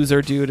some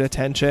loser dude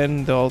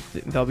attention, they'll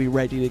be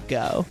ready to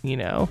go, you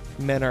know?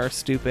 Men are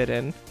stupid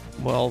and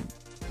will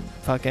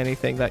fuck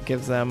anything that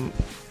gives them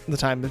the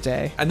time of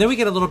day. And then we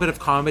get a little bit of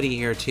comedy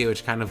here too,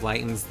 which kind of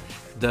lightens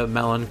the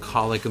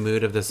melancholic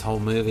mood of this whole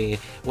movie.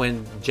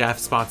 When Jeff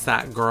spots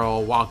that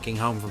girl walking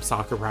home from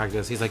soccer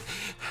practice, he's like,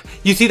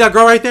 you see that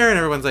girl right there? And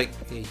everyone's like,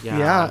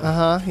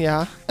 yeah.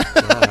 Yeah,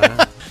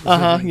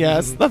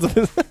 yes.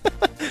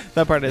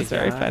 That part is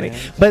very funny.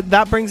 But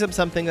that brings up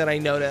something that I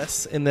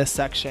notice in this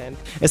section,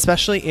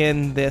 especially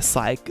in this,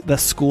 like, the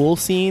school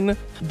scene.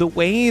 The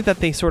way that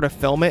they sort of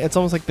film it, it's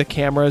almost like the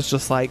camera is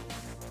just, like,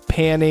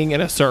 panning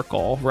in a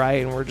circle,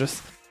 right?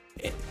 And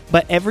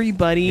but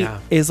everybody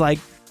is, like,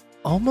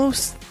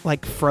 almost,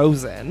 like,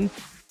 frozen.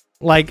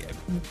 Like,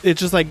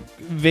 it's just, like,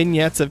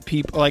 vignettes of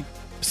people, like,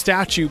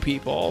 statue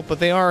people, but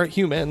they are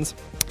humans,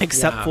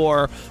 except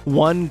for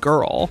one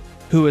girl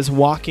who is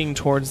walking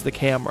towards the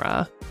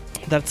camera.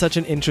 That's such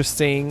an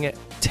interesting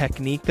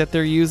technique that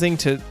they're using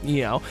to,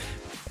 you know,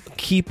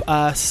 keep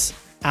us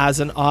as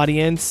an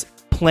audience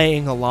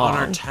playing along. On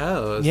our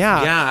toes.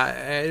 Yeah.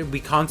 Yeah. We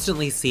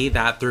constantly see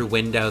that through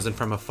windows and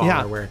from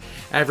afar, where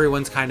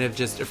everyone's kind of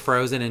just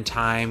frozen in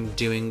time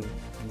doing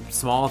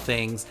small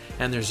things,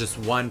 and there's just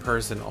one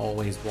person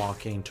always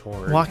walking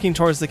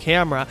towards the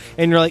camera,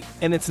 and you're like,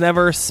 and it's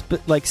never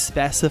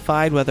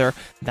specified whether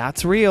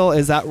that's real.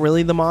 Is that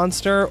really the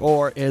monster,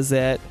 or is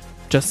it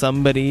just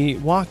somebody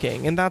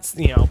walking? And that's,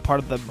 you know, part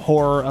of the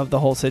horror of the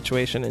whole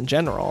situation in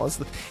general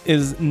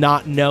is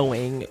not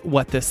knowing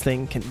what this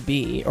thing can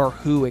be or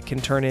who it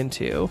can turn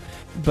into.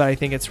 But I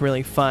think it's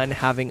really fun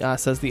having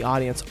us as the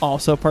audience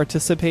also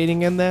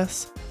participating in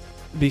this,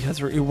 because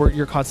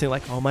you're constantly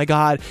like, oh my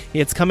God,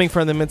 it's coming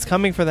for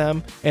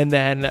them. And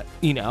then,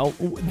 you know,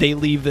 they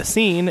leave the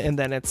scene, and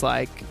then it's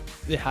like,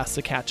 it has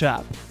to catch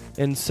up.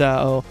 And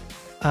so,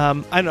 I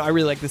don't know, I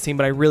really like the scene,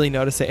 but I really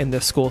notice it in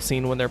this school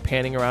scene when they're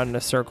panning around in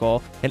a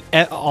circle, and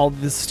all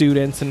the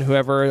students and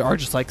whoever are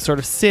just like sort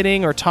of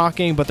sitting or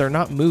talking, but they're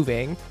not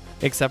moving,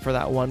 except for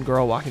that one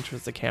girl walking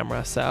towards the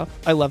camera. So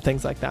I love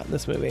things like that in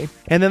this movie.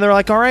 And then they're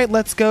like, all right,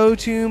 let's go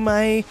to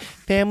my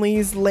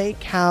family's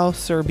lake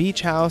house or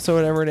beach house or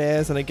whatever it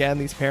is. And again,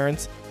 these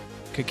parents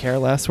could care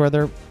less where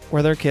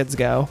their kids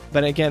go.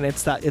 But again,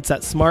 it's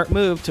that smart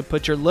move to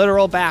put your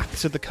literal back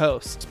to the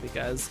coast,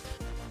 because,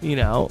 you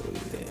know,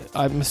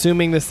 I'm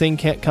assuming this thing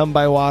can't come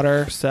by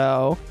water.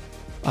 So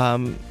at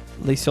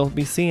least you'll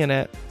be seeing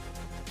it.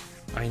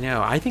 I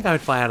know. I think I would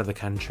fly out of the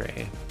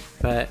country.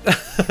 But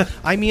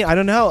I mean, I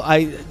don't know.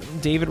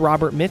 David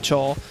Robert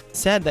Mitchell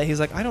said that he's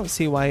like, I don't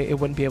see why it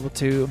wouldn't be able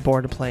to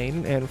board a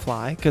plane and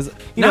fly, because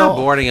you know,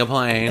 boarding a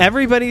plane.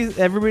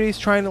 Everybody's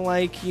trying to,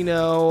 like, you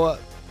know,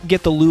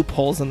 get the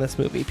loopholes in this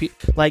movie.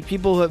 Like,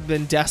 people have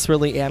been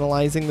desperately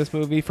analyzing this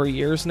movie for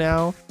years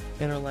now,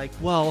 and are like,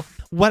 well,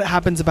 what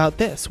happens about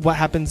this? What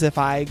happens if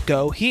I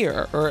go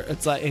here? Or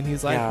it's like, and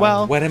he's like,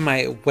 well,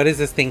 what is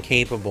this thing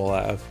capable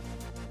of?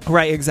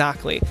 Right,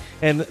 exactly.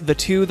 And the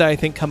two that I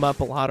think come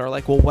up a lot are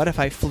like, well, what if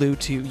I flew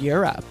to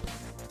Europe,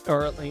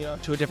 or, you know,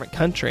 to a different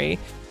country?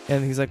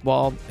 And he's like,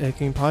 well, you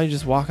can probably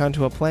just walk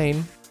onto a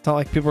plane. It's not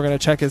like people are going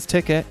to check his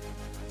ticket.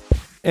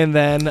 And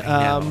then,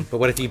 but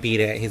what if you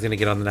beat it? He's going to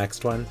get on the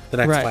next one, the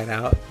next flight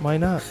out. Why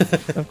not?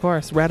 Of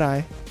course, red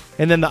eye.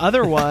 And then the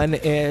other one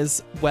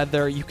is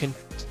whether you can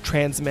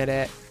transmit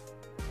it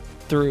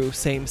through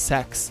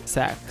same-sex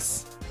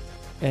sex.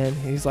 And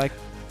he's like,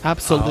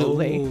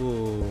 absolutely.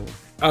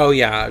 Oh,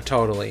 yeah,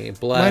 totally.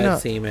 Blood,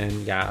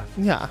 semen, yeah.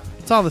 Yeah,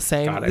 it's all the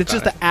same. It's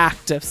just the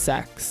act of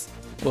sex.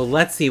 Well,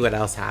 let's see what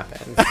else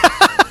happens.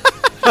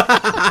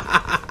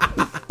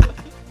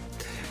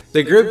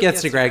 The group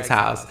gets to Greg's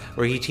house,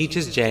 where he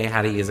teaches Jay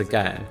how to use a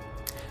gun.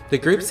 The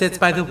group sits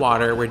by the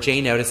water, where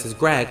Jay notices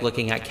Greg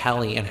looking at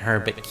Kelly in her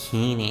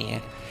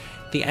bikini.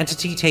 The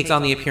entity takes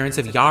on the appearance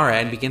of Yara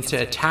and begins to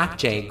attack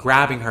Jay,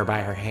 grabbing her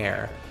by her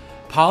hair.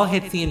 Paul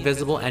hits the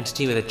invisible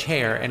entity with a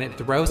chair, and it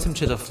throws him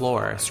to the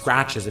floor,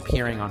 scratches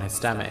appearing on his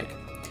stomach.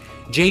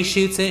 Jay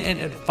shoots it, and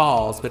it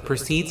falls, but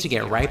proceeds to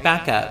get right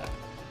back up.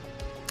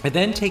 It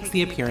then takes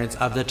the appearance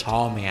of the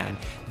tall man,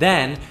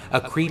 then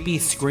a creepy,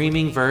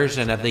 screaming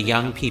version of the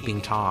young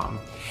peeping Tom.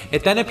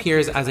 It then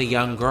appears as a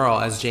young girl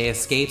as Jay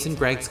escapes in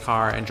Greg's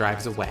car and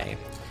drives away.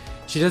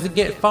 She doesn't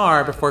get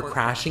far before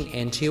crashing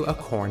into a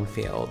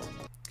cornfield.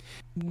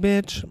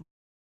 Bitch.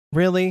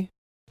 Really?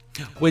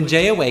 When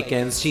Jay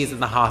awakens, she's in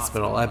the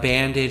hospital, a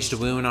bandaged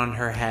wound on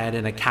her head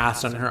and a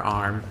cast on her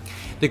arm.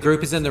 The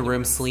group is in the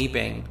room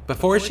sleeping.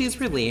 Before she's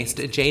released,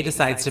 Jay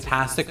decides to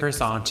pass the curse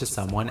on to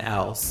someone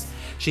else.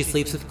 She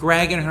sleeps with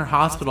Greg in her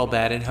hospital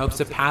bed in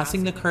hopes of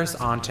passing the curse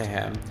on to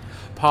him.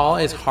 Paul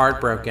is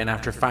heartbroken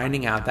after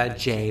finding out that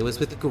Jay was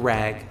with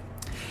Greg.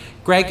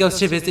 Greg goes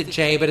to visit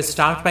Jay, but is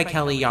stopped by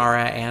Kelly,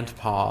 Yara, and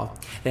Paul.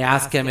 They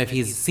ask him if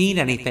he's seen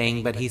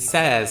anything, but he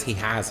says he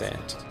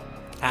hasn't.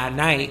 At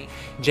night,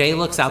 Jay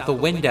looks out the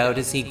window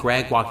to see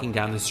Greg walking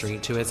down the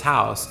street to his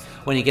house.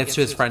 When he gets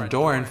to his front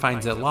door and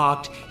finds it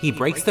locked, he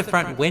breaks the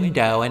front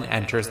window and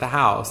enters the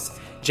house.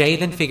 Jay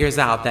then figures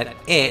out that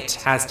it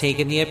has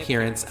taken the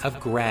appearance of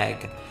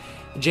Greg.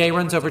 Jay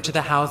runs over to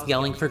the house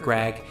yelling for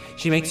Greg.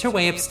 She makes her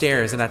way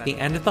upstairs, and at the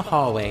end of the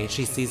hallway,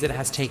 she sees it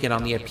has taken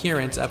on the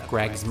appearance of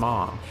Greg's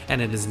mom,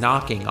 and it is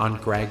knocking on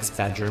Greg's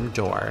bedroom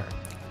door.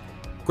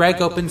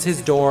 Greg opens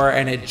his door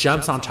and it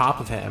jumps on top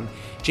of him.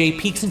 Jay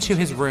peeks into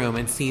his room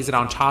and sees it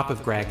on top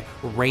of Greg,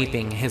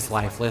 raping his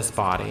lifeless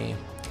body.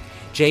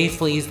 Jay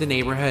flees the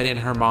neighborhood in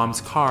her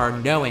mom's car,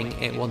 knowing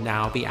it will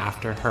now be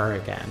after her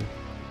again.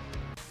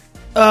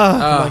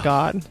 Oh my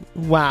god.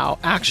 Wow.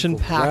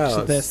 Action-packed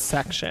Gross. this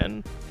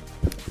section.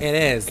 It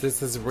is.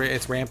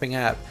 It's ramping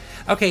up.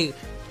 Okay,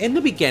 in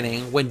the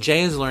beginning, when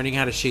Jay is learning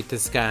how to shoot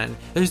this gun,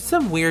 there's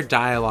some weird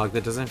dialogue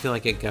that doesn't feel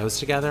like it goes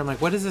together. I'm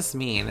like, what does this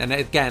mean? And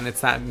again, it's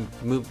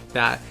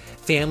that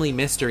family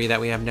mystery that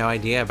we have no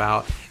idea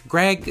about.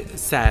 Greg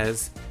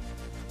says,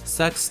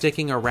 sucks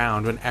sticking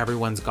around when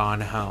everyone's gone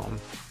home.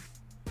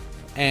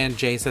 And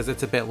Jay says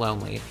it's a bit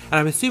lonely. And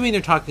I'm assuming they're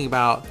talking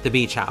about the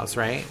beach house,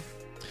 right?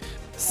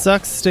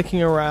 Sucks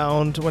sticking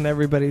around when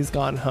everybody's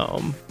gone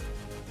home.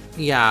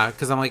 Yeah,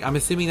 because I'm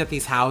assuming that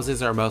these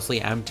houses are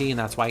mostly empty, and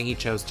that's why he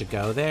chose to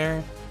go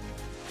there.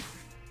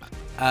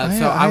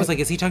 I was like,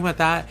 is he talking about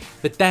that?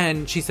 But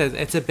then she says,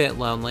 it's a bit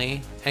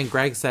lonely. And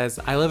Greg says,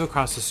 I live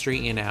across the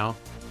street, you know.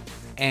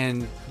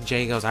 And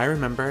Jay goes, I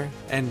remember.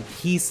 And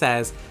he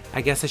says,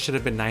 I guess I should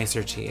have been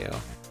nicer to you.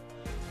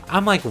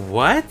 I'm like,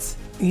 what?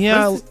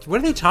 Yeah. What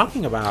are they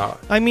talking about?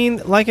 I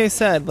mean, like I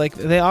said, like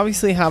they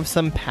obviously have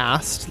some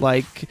past.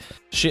 Like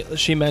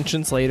she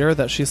mentions later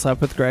that she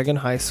slept with Greg in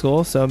high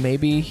school, so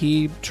maybe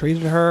he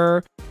treated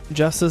her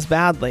just as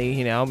badly.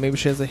 You know, maybe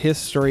she has a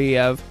history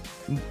of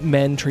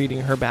men treating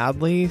her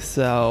badly.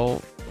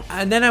 So,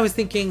 and then I was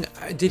thinking,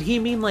 did he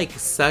mean like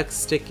sucks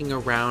sticking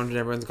around and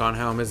everyone's gone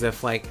home, as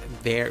if like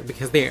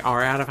because they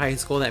are out of high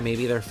school, that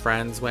maybe their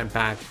friends went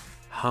back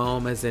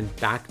home, as in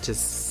back to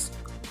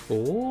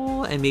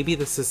school, and maybe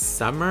this is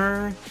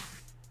summer,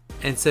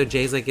 and so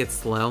Jay's like,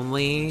 it's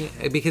lonely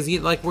because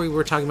like we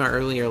were talking about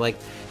earlier, like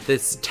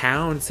this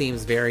town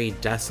seems very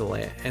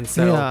desolate, and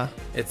so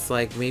it's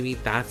like maybe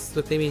that's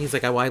what they mean. He's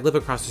like, well, I live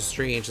across the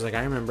street, and she's like,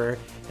 I remember.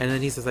 And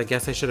then he says, I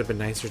guess I should have been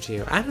nicer to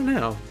you. I don't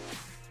know,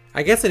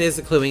 I guess it is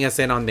cluing us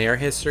in on their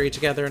history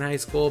together in high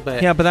school,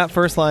 but yeah, but that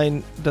first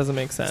line doesn't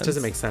make sense. It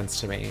doesn't make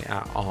sense to me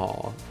at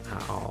all.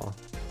 I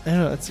don't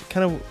know, it's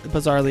kind of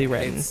bizarrely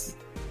written.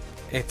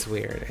 It's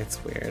weird.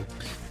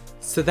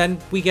 So then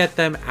we get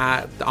them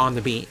on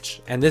the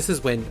beach, and this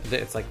is when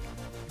it's like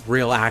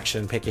real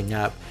action picking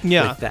up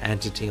with the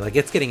entity. Like,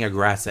 it's getting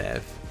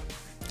aggressive.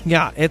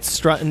 Yeah, it's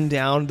strutting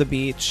down the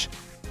beach.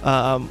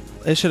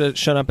 It should have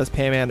shown up as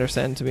Pam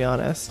Anderson, to be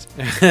honest.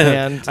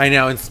 And I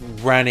know, it's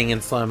running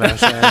in slow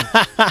motion.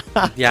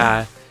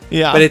 Yeah.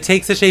 But it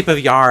takes the shape of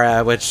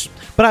Yara, which...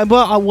 But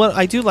what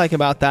I do like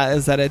about that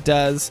is that it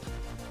does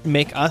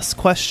make us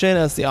question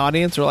as the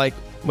audience. We're like,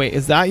 wait,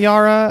 is that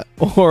Yara?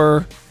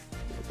 Or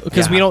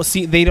because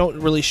they don't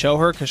really show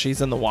her because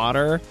she's in the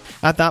water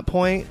at that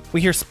point.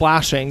 We hear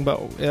splashing, but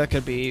it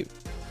could be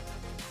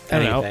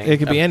it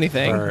could be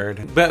anything.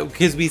 Bird. But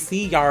because we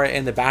see Yara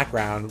in the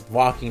background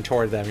walking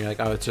toward them, you're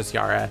like, oh, it's just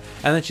Yara.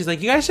 And then she's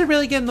like, you guys should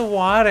really get in the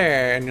water.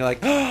 And you're like,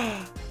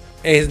 oh,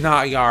 it's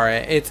not Yara,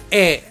 it's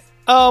it.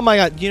 Oh my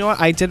god, you know what?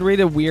 I did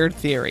read a weird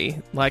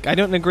theory. Like, I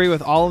don't agree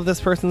with all of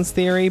this person's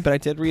theory, but I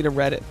did read a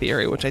Reddit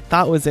theory, which I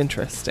thought was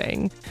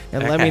interesting.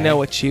 And let me know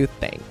what you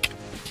think.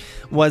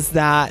 Was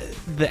that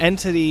the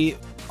entity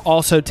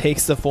also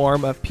takes the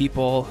form of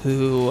people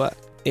who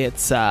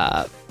it's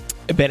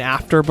been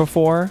after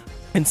before.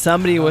 And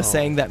somebody was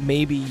saying that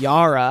maybe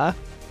Yara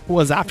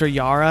was after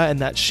Yara, and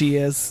that she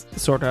is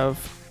sort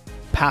of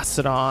passed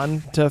it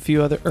on to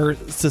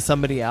to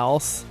somebody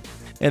else.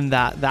 And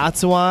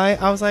that's why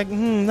I was like,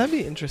 that'd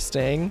be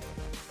interesting.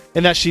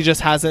 And that she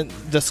just hasn't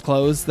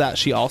disclosed that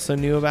she also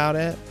knew about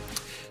it.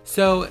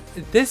 So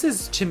this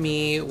is, to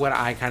me, what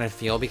I kind of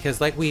feel,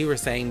 because like we were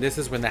saying, this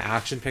is when the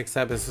action picks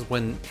up. This is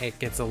when it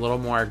gets a little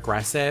more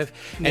aggressive.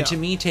 And to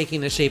me,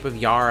 taking the shape of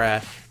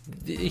Yara,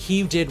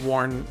 he did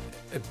warn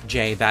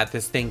Jay that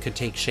this thing could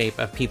take shape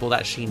of people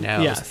that she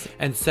knows. Yes.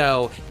 And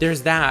so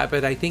there's that.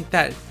 But I think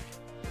that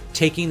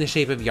taking the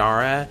shape of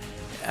Yara...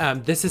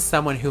 this is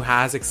someone who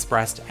has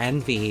expressed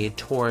envy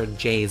toward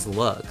Jay's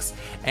looks.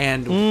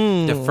 And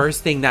the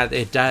first thing that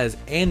it does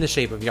in the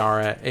shape of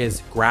Yara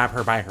is grab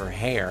her by her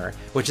hair,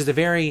 which is a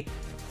very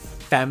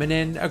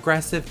feminine,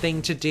 aggressive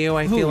thing to do,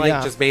 I feel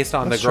like, just based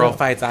on the girl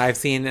fights I've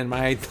seen in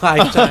my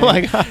lifetime. Oh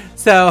my God.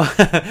 So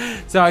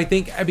I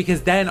think,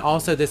 because then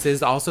also this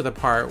is also the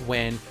part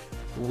when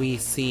we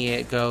see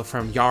it go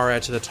from Yara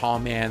to the tall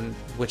man,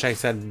 which I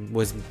said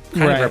was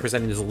kind of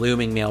representing this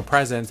looming male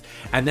presence,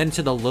 and then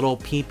to the little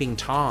peeping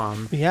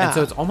Tom. Yeah. And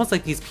so it's almost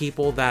like these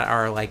people that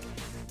are like,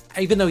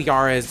 even though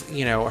Yara is,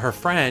 you know, her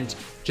friend,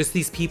 just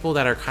these people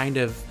that are kind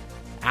of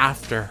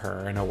after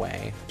her in a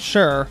way.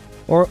 Sure.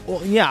 Or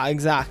well, yeah,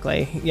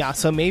 exactly. Yeah,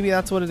 so maybe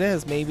that's what it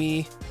is.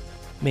 Maybe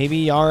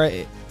Yara,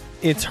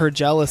 it's her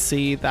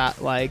jealousy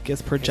that like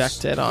is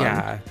projected on.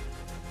 Yeah.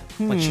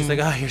 Like she's like,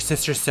 oh, your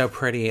sister's so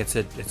pretty. It's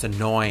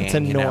annoying. It's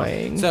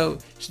annoying. You know?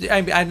 So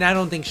I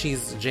don't think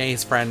she's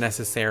Jay's friend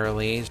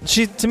necessarily.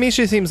 To me,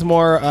 she seems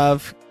more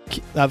of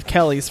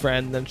Kelly's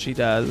friend than she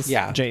does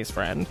Jay's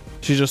friend.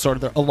 She's just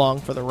sort of along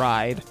for the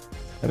ride.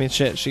 I mean,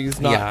 shit,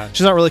 she's not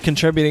really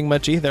contributing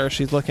much either.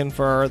 She's looking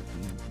for,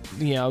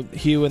 you know,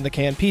 Hugh and the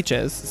canned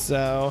peaches.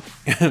 So,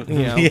 you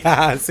know,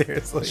 yeah,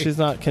 seriously, she's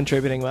not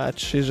contributing much.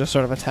 She's just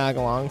sort of a tag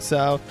along.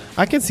 So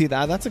I can see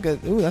that. That's a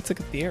good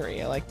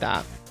theory. I like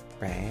that.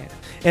 Right.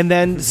 And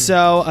then,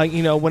 so,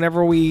 you know,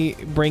 whenever we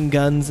bring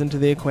guns into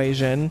the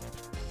equation,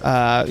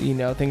 you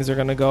know, things are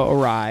going to go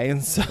awry.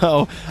 And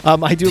so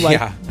I do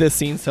like this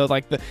scene. So,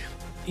 like, the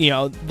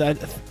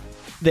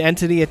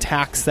entity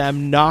attacks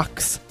them,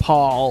 knocks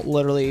Paul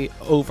literally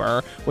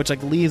over, which,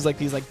 like, leaves, like,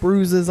 these, like,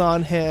 bruises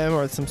on him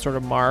or some sort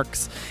of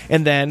marks.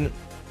 And then,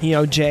 you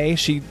know, Jay,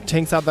 she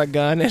takes out that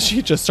gun and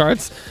she just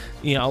starts,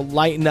 you know,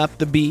 lighting up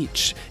the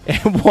beach,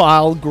 and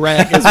while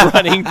Greg is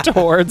running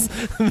towards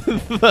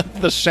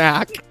the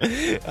shack.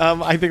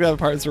 I think that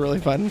part is really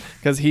fun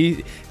because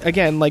he,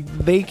 again, like,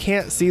 they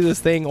can't see this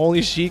thing,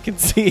 only she can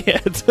see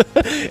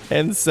it.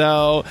 And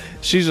so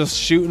she's just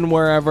shooting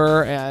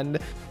wherever, and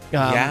you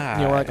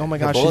know, we're like, oh my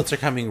gosh, the bullets are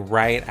coming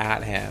right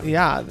at him.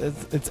 Yeah,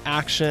 it's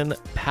action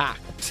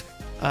packed.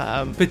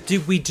 But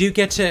we do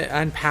get to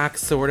unpack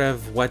sort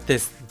of what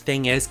this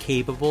thing is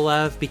capable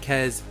of,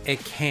 because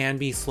it can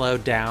be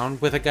slowed down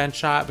with a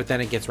gunshot, but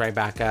then it gets right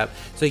back up.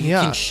 So you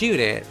can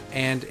shoot it,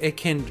 and it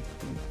can,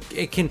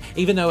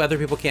 even though other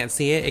people can't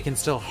see it, it can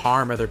still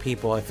harm other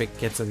people if it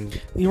gets in.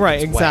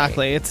 Right,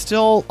 exactly. Way. It's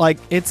still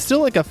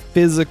like a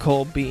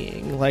physical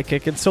being. Like,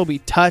 it can still be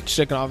touched.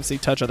 It can obviously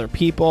touch other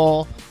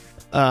people.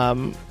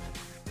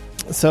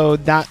 So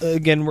that,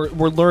 again,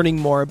 we're learning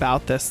more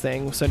about this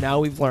thing. So now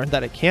we've learned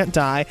that it can't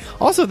die,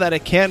 also that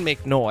it can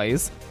make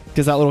noise.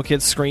 Because that little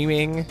kid's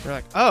screaming. You're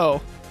like,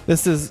 oh,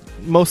 this has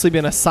mostly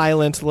been a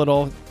silent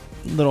little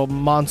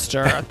monster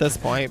at this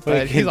point.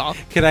 But he's all.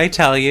 Can I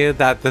tell you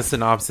that the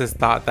synopsis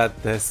thought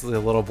that this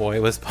little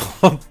boy was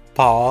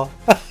Paul?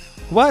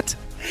 What?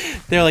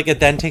 They're like, it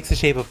then takes the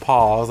shape of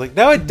Paul. I was like,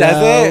 no, it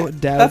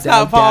doesn't. That's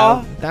not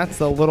Paul. That's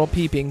the little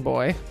peeping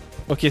boy.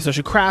 Okay, so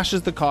she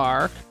crashes the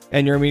car,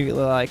 and you're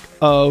immediately like,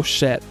 oh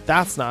shit,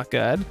 that's not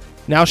good.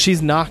 Now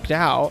she's knocked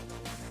out.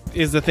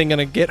 Is the thing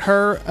gonna get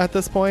her at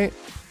this point?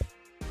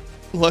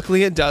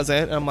 Luckily it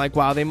doesn't. I'm like,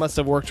 wow, they must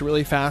have worked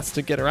really fast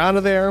to get her out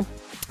of there,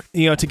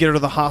 you know, to get her to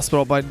the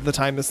hospital by the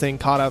time this thing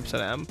caught up to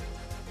them.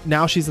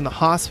 Now she's in the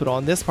hospital,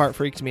 and this part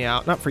freaked me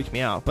out. Not freaked me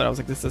out, but I was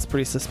like, this is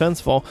pretty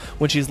suspenseful.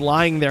 When she's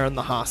lying there in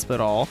the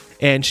hospital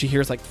and she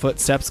hears like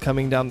footsteps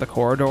coming down the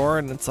corridor,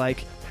 and it's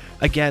like,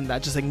 again,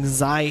 that just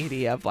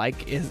anxiety of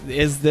like, is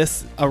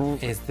this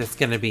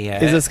gonna be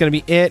it? Is this gonna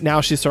be it?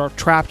 Now she's sort of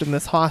trapped in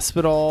this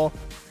hospital.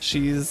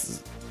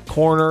 She's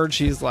cornered.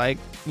 She's like,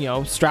 you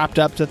know, strapped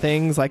up to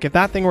things. Like, if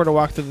that thing were to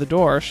walk through the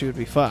door, she would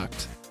be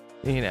fucked,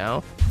 you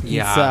know?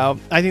 Yeah. So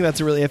I think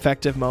that's a really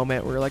effective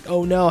moment where you're like,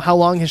 oh no, how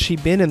long has she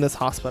been in this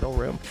hospital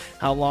room?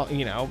 How long,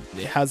 you know,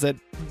 has it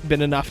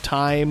been enough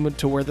time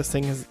to where this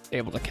thing is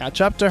able to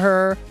catch up to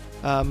her?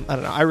 I don't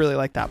know. I really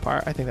like that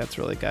part. I think that's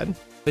really good.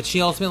 But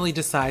she ultimately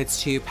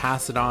decides to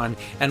pass it on,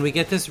 and we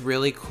get this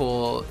really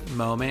cool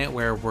moment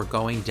where we're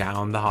going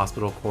down the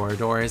hospital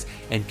corridors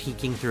and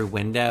peeking through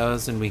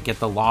windows, and we get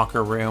the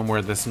locker room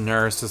where this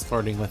nurse is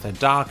flirting with a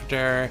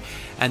doctor,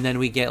 and then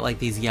we get like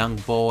these young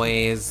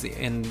boys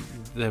in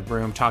the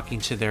room talking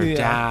to their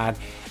dad,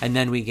 and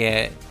then we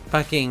get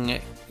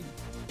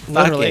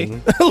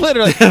literally.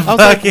 I was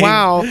like,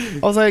 wow. I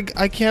was like,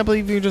 I can't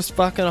believe you just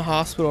fuck in a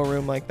hospital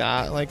room like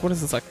that. Like, what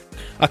is this, like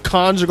a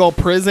conjugal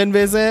prison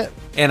visit?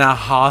 In a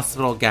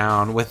hospital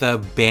gown with a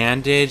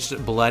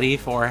bandaged, bloody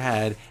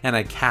forehead and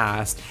a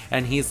cast.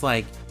 And he's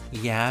like,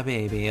 yeah,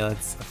 baby,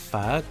 let's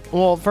fuck.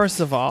 Well, first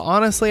of all,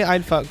 honestly,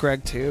 I'd fuck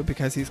Greg too,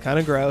 because he's kind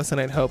of gross,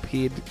 and I'd hope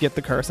he'd get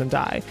the curse and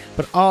die.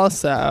 But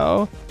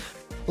also,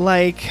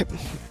 like,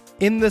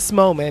 in this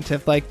moment,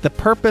 if like the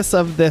purpose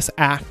of this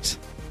act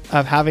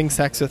of having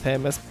sex with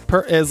him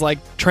is like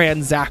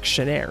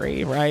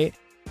transactionary, right?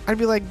 I'd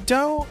be like,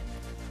 don't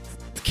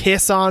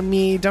kiss on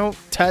me, don't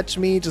touch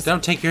me, just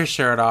don't take your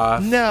shirt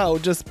off. No,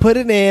 just put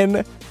it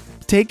in,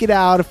 take it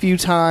out a few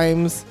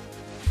times,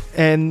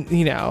 and,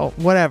 you know,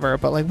 whatever.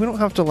 But like, we don't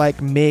have to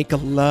like make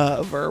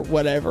love or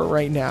whatever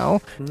right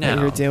now that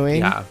you're doing.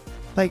 Yeah.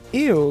 Like,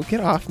 ew, get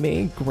off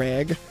me,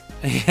 Greg.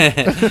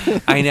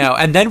 I know.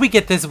 And then we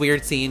get this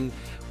weird scene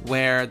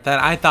that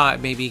I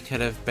thought maybe could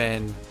have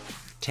been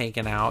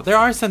taken out. There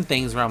are some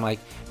things where I'm like,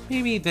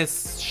 maybe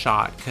this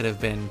shot could have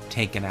been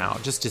taken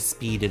out just to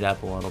speed it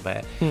up a little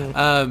bit.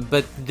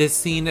 But this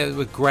scene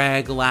with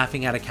Greg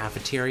laughing at a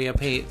cafeteria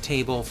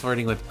table,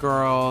 flirting with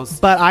girls.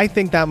 But I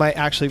think that might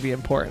actually be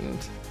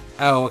important.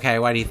 Oh, okay.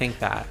 Why do you think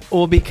that?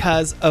 Well,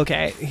 because,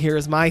 okay,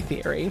 here's my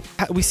theory.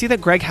 We see that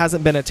Greg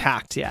hasn't been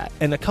attacked yet,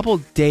 and a couple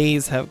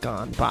days have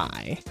gone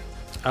by.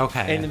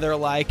 Okay. And they're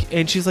like,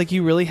 and she's like,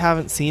 you really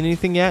haven't seen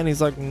anything yet? And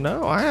he's like,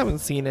 no, I haven't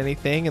seen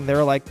anything. And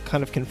they're like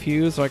kind of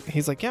confused. Like,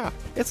 he's like, yeah,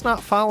 it's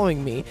not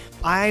following me.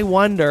 I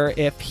wonder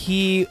if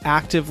he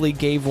actively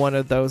gave one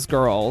of those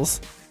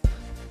girls,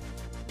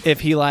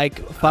 if he like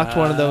fucked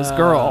one of those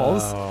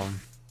girls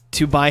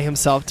to buy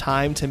himself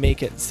time to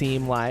make it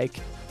seem like,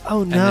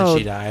 oh no. And then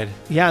she died.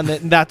 Yeah, and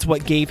that's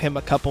what gave him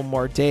a couple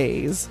more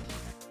days.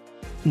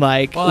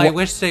 Like, well, I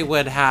wish they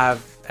would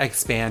have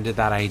expanded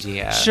that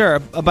idea. Sure,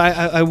 but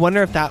I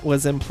wonder if that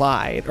was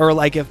implied, or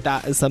like if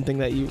that is something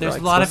that you. There's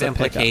like, a lot of supposed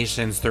to pick up.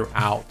 implications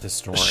throughout the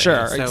story.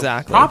 Sure, So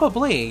exactly.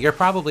 Probably, you're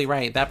probably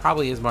right. That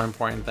probably is more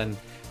important than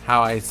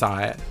how I saw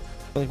it.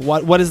 Like,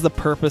 what is the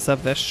purpose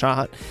of this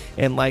shot?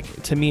 And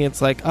like, to me,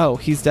 it's like, oh,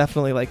 he's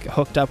definitely like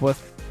hooked up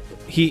with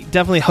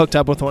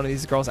one of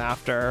these girls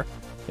after,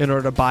 in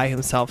order to buy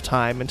himself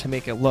time and to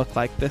make it look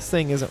like this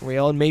thing isn't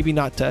real, and maybe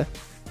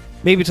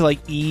to like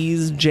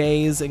ease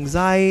Jay's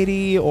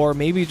anxiety, or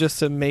maybe just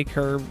to make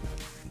her,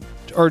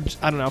 or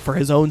I don't know, for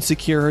his own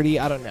security.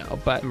 I don't know,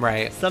 but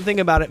Right. something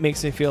about it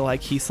makes me feel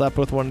like he slept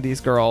with one of these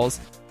girls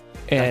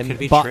and could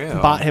be bought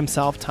true.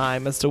 himself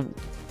time as to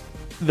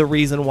the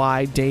reason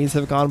why days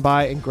have gone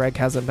by and Greg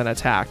hasn't been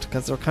attacked,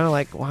 because they're kind of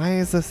like, why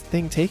is this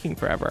thing taking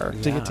forever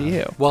to get to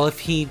you? Well, if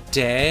he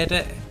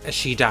did,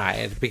 she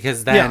died,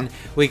 because then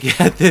we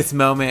get this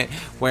moment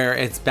where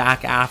it's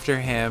back after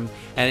him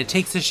and it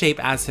takes the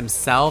shape as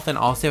himself and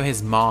also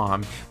his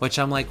mom, which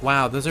I'm like,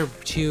 wow, those are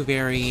two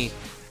very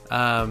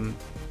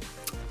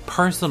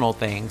personal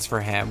things for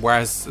him.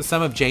 Whereas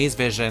some of Jay's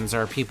visions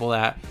are people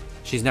that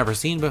she's never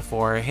seen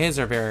before. His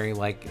are very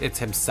like, it's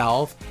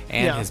himself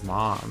and his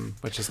mom,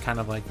 which is kind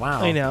of like,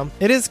 wow. I know.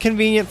 It is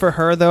convenient for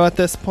her, though, at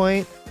this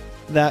point,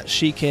 that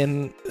she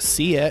can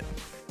see it,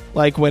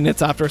 like when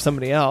it's after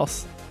somebody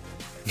else.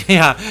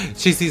 Yeah,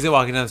 she sees it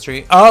walking down the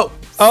street. Oh,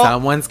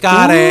 someone's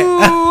got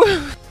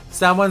it.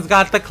 Someone's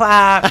got the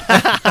clap.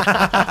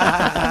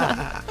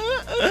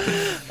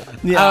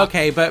 Yeah.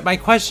 Okay, but my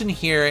question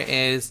here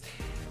is,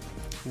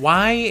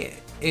 why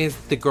is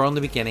the girl in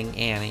the beginning,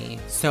 Annie,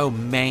 so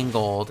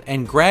mangled,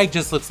 and Greg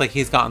just looks like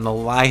he's gotten the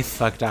life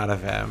fucked out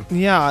of him?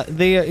 Yeah,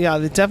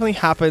 it definitely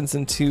happens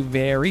in two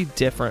very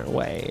different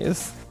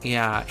ways.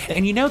 Yeah,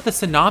 and you know, the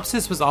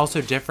synopsis was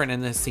also different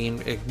in this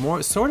scene. It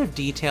more sort of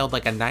detailed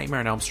like a Nightmare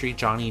on Elm Street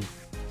Johnny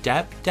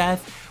Depp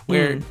death,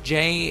 where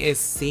Jay is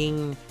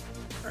seeing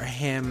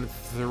him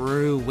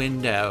through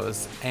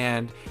windows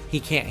and he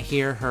can't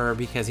hear her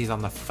because he's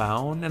on the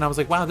phone. And I was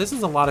like, wow, this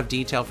is a lot of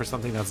detail for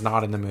something that's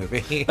not in the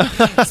movie.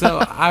 So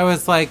I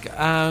was like,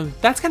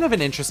 that's kind of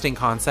an interesting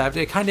concept.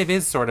 It kind of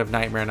is sort of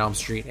Nightmare on Elm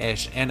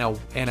Street-ish in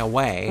a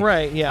way.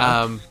 Right,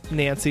 yeah.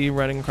 Nancy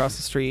running across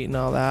the street and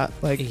all that.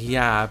 Like,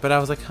 yeah, but I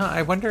was like,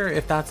 I wonder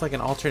if that's like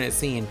an alternate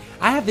scene.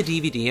 I have the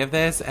DVD of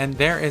this and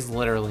there is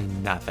literally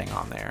nothing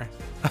on there.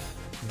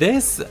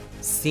 This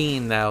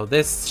scene, though,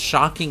 this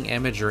shocking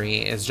imagery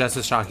is just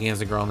as shocking as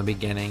the girl in the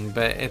beginning,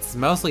 but it's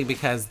mostly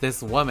because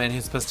this woman,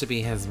 who's supposed to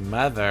be his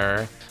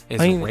mother, is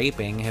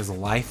raping his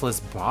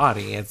lifeless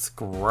body. It's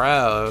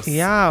gross.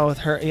 Yeah, with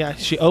her,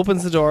 she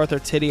opens the door with her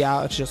titty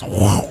out and she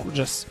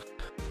just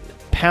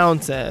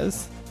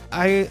pounces.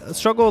 I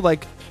struggled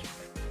like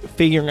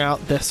figuring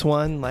out this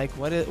one. Like,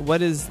 what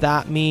does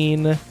that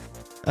mean?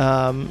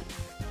 I'm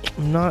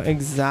not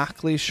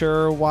exactly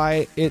sure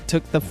why it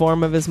took the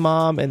form of his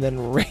mom and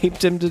then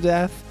raped him to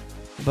death.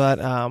 But,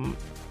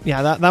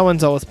 that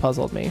one's always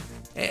puzzled me.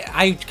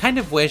 I kind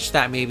of wish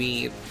that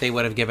maybe they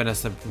would have given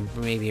us a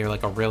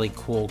really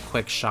cool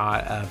quick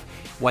shot of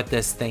what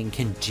this thing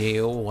can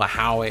do,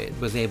 how it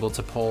was able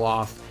to pull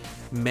off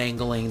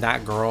mangling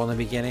that girl in the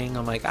beginning.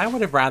 I'm like, I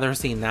would have rather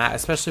seen that,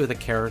 especially with a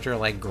character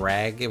like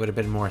Greg. It would have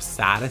been more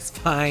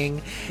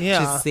satisfying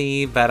to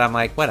see, but I'm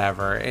like,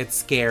 whatever, it's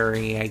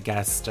scary, I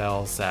guess,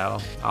 still, so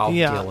I'll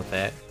deal with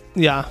it.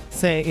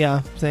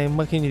 Same.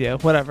 What can you do?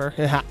 Whatever.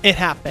 It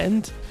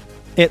happened.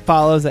 It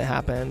follows. It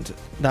happened.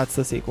 That's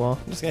the sequel.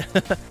 Just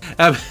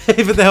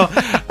even though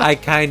I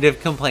kind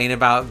of complain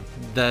about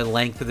the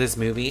length of this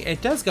movie,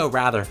 it does go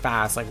rather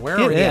fast. Like, we're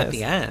already at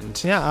the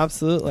end. Yeah,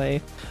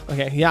 absolutely.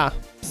 Okay, yeah.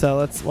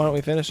 So why don't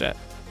we finish it?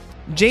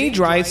 Jay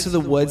drives to the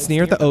woods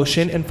near the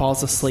ocean and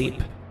falls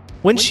asleep.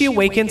 When she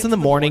awakens in the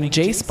morning,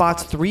 Jay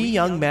spots 3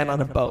 young men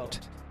on a boat.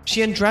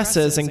 She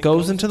undresses and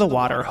goes into the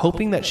water,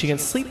 hoping that she can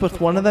sleep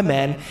with one of the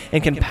men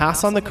and can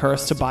pass on the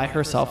curse to buy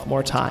herself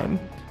more time.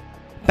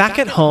 Back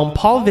at home,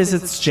 Paul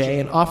visits Jay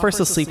and offers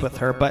to sleep with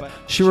her, but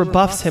she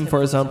rebuffs him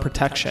for his own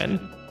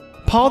protection.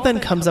 Paul then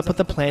comes up with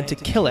a plan to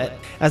kill it.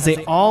 As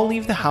they all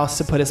leave the house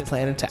to put his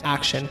plan into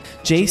action,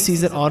 Jay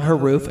sees it on her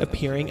roof,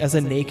 appearing as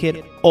a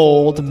naked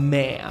old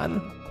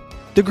man.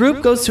 The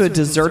group goes to a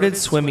deserted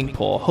swimming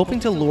pool, hoping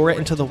to lure it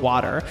into the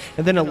water,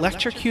 and then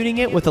electrocuting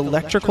it with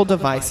electrical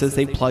devices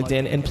they plugged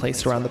in and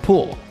placed around the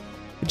pool.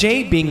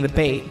 Jay, being the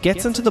bait,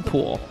 gets into the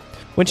pool.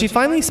 When she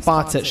finally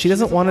spots it, she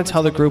doesn't want to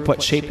tell the group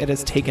what shape it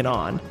has taken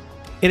on.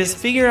 It has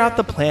figured out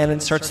the plan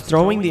and starts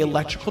throwing the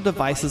electrical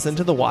devices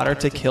into the water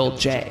to kill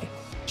Jay.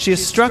 She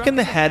is struck in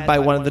the head by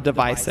one of the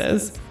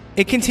devices.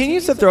 It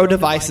continues to throw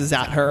devices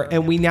at her,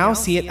 and we now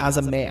see it as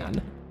a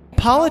man.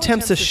 Paul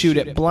attempts to shoot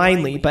it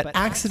blindly, but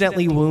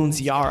accidentally wounds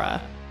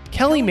Yara.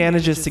 Kelly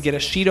manages to get a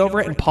sheet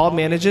over it, and Paul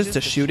manages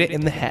to shoot it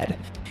in the head.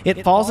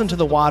 It falls into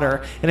the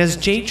water, and as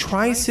Jay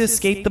tries to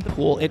escape the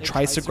pool, it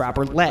tries to grab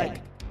her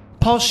leg.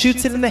 Paul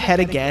shoots it in the head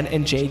again,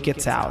 and Jay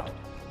gets out.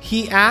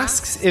 He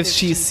asks if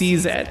she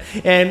sees it,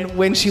 and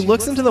when she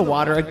looks into the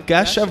water, a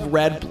gush of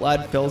red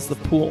blood fills the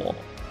pool.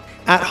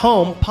 At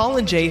home, Paul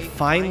and Jay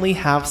finally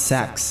have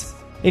sex.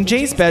 In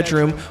Jay's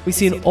bedroom, we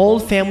see an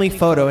old family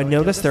photo and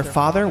notice their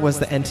father was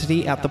the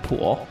entity at the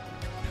pool.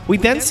 We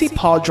then see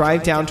Paul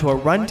drive down to a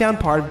rundown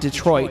part of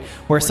Detroit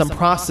where some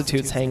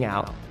prostitutes hang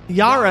out.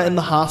 Yara in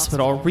the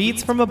hospital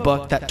reads from a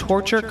book that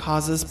torture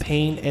causes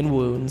pain and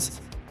wounds.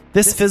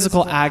 This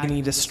physical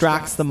agony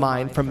distracts the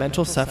mind from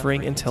mental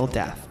suffering until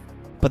death.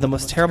 But the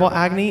most terrible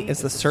agony is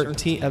the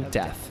certainty of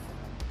death.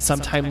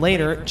 Sometime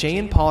later, Jay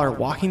and Paul are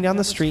walking down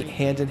the street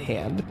hand in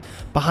hand.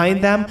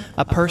 Behind them,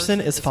 a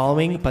person is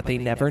following, but they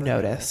never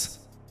notice.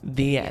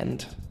 The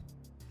end.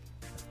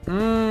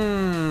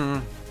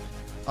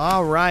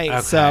 All right,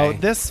 Okay. so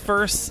this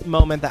first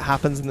moment that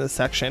happens in this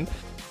section,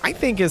 I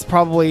think is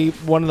probably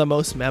one of the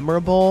most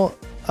memorable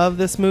of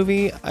this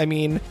movie. I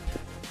mean,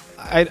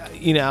 I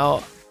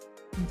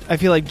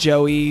feel like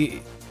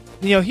Joey,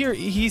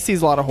 he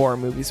sees a lot of horror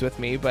movies with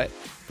me, but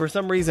for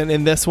some reason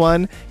in this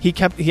one, he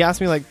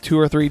asked me like 2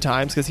 or 3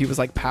 times because he was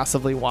like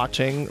passively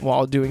watching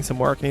while doing some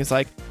work, and he's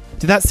like,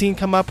 "Did that scene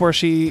come up where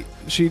she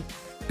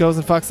goes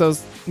and fucks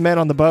those men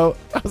on the boat?"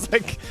 I was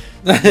like,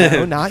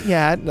 "No, not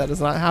yet. That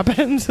has not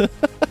happened."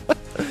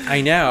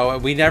 I know.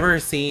 We never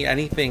see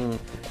anything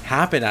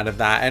happen out of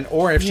that,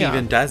 or if she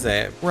even does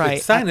it. Right.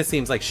 It kind of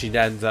seems like she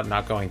ends up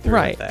not going through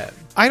with it.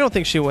 I don't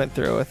think she went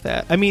through with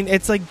it. I mean,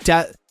 it's like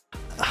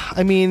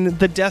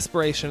the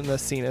desperation in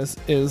this scene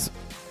is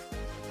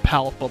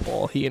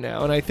palpable,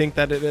 and I think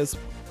that it is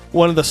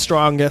one of the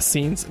strongest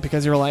scenes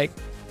because you're like,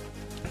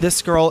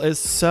 this girl is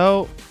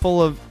so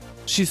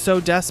she's so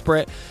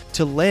desperate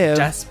to live.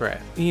 Desperate.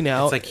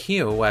 It's like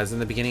Hugh was in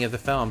the beginning of the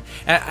film.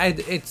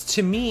 It's,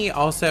 to me,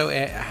 also,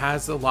 it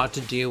has a lot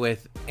to do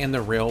with in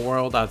the real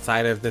world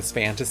outside of this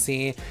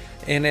fantasy.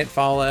 And It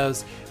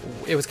Follows,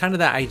 it was kind of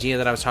that idea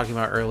that I was talking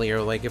about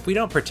earlier. Like, if we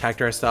don't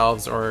protect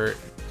ourselves or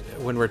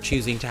when we're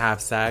choosing to have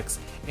sex,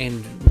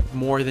 and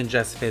more than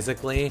just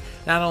physically,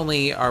 not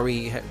only are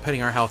we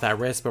putting our health at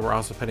risk, but we're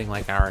also putting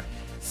like our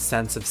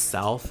sense of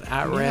self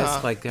at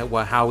risk, like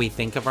how we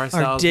think of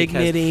ourselves, our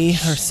dignity,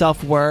 our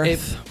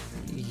self-worth.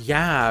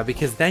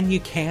 Because then you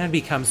can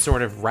become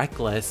sort of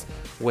reckless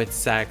with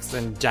sex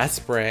and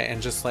desperate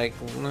and just like,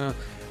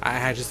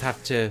 I just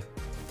have to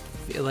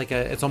feel like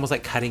it's almost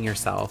like cutting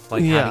yourself,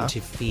 like having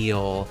to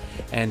feel,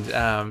 and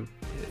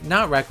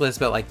not reckless,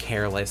 but like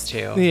careless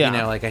too.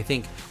 Like I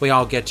think we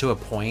all get to a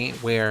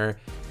point where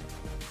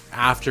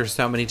after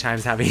so many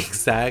times having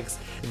sex,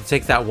 it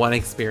takes that one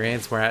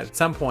experience where at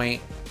some point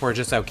we're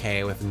just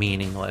okay with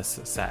meaningless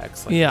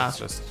sex. Like, it's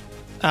just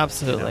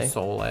absolutely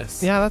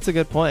soulless. Yeah, that's a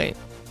good point.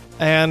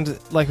 And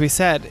like we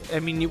said,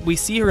 I mean, we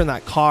see her in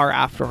that car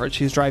afterwards.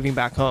 She's driving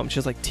back home. She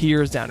has like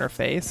tears down her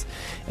face.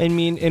 I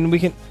mean, and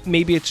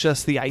maybe it's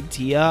just the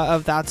idea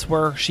of that's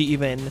where she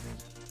even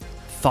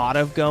thought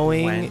of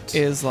going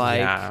is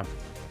like,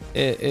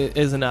 it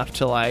is enough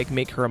to like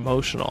make her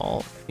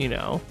emotional,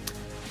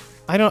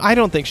 I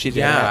don't think she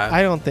did it.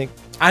 I don't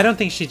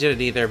think she did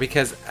it either,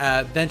 because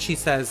then she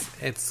says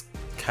it's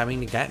coming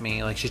to get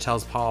me. Like, she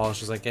tells Paul,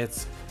 she's like,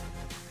 it's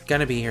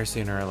gonna be here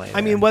sooner or later.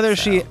 I mean,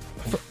 here's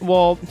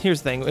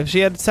the thing. If she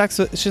had sex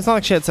with, it's not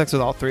like she had sex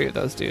with all 3 of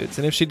those dudes.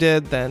 And if she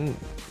did, then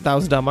that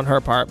was dumb on her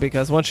part,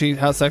 because once she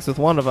has sex with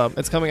one of them,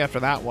 it's coming after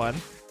that one,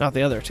 not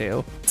the other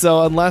 2.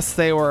 So unless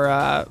they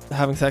were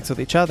having sex with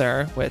each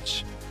other,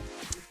 which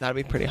that'd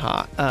be pretty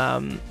hot.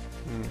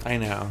 I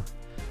know.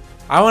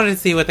 I wanted to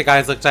see what the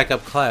guys looked like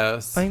up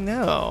close. I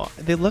know.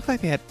 They look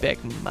like they had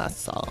big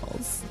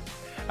muscles.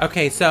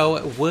 Okay, so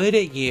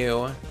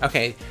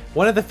okay,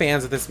 one of the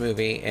fans of this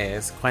movie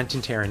is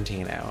Quentin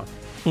Tarantino.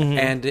 Mm-hmm.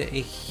 And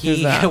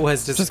he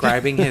was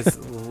describing his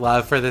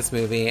love for this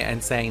movie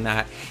and saying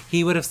that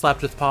he would have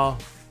slept with Paul.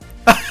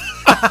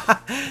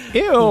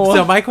 Ew.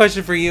 So my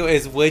question for you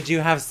is, would you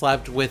have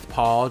slept with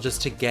Paul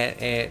just to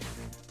get it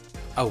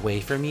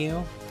away from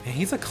you?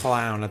 He's a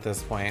clown at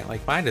this point.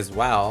 Like, might as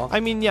well.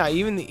 I mean, yeah,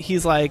 even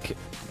he's like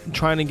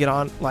trying to get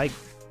on, like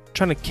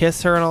trying to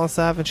kiss her and all this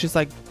stuff. And she's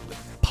like,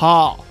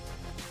 Paul,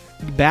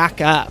 back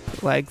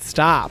up. Like,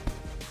 stop.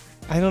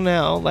 I don't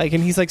know. Like,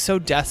 and he's like so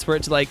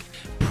desperate to like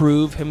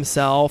prove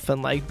himself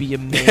and like be a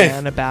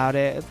man about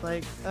it. It's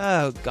like,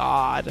 oh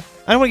God.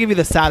 I don't want to give you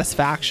the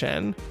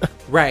satisfaction.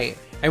 Right.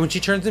 And when she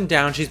turns him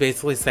down, she's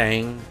basically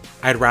saying,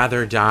 I'd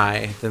rather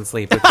die than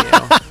sleep with you.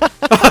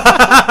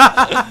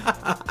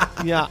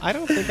 Yeah, I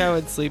don't think I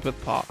would sleep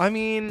with Paul. I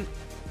mean,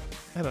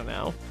 I don't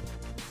know.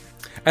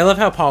 I love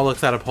how Paul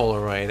looks at a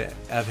Polaroid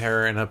of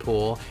her in a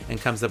pool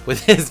and comes up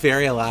with his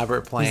very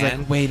elaborate plan. He's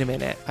like, wait a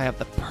minute. I have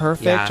the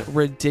perfect, Yeah.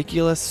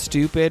 ridiculous,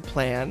 stupid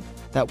plan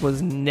that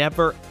was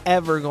never,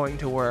 ever going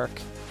to work.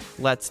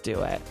 Let's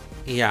do it.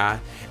 Yeah.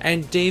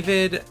 And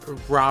David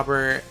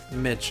Robert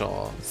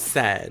Mitchell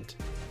said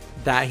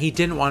that he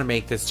didn't want to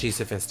make this too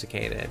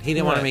sophisticated. He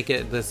didn't want to Right. make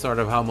it this sort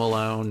of Home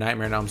Alone,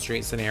 Nightmare on Elm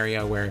Street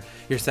scenario where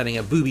you're setting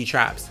up booby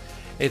traps.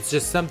 It's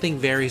just something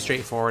very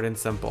straightforward and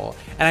simple.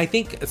 And I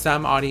think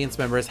some audience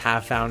members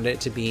have found it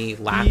to be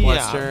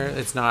lackluster.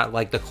 It's not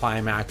like the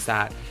climax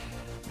that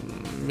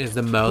is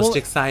the most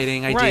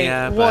exciting idea.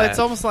 Right. But Well, it's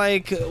almost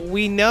like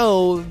we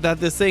know that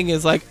this thing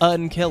is like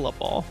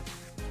unkillable.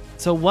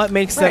 So what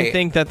makes them Right.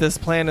 think that this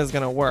plan is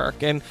going to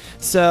work? And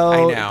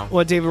so I know.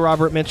 what David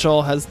Robert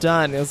Mitchell has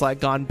done is like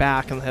gone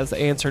back and has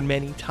answered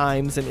many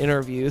times in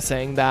interviews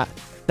saying that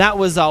that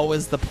was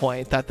always the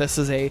point, that this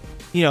is a,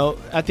 you know,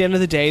 at the end of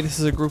the day, this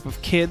is a group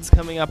of kids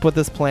coming up with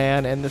this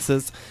plan, and this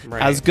is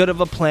Right. as good of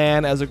a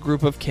plan as a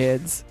group of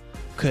kids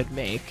could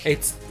make.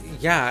 It's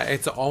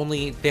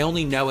only they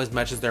only know as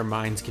much as their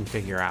minds can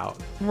figure out.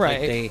 Right.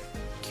 Like, they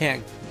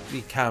can't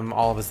become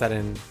all of a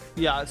sudden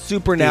Yeah,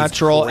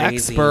 supernatural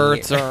These crazy-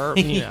 experts, or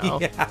you know,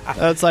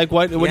 it's like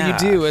what do Yeah. you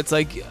do? It's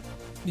like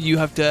you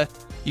have to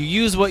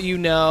use what you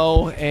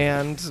know,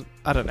 and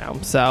I don't know.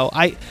 So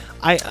I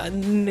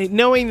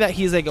knowing that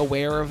he's like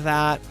aware of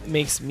that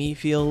makes me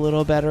feel a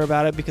little better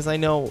about it, because I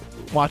know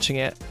watching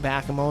it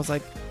back, I'm always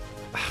like,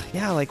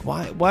 yeah, like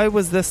why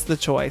was this the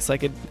choice?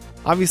 Like it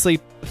obviously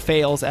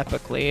fails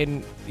epically,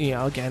 and you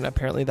know, again,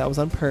 apparently that was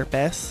on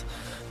purpose,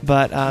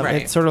 but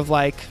Right. it's sort of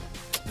like.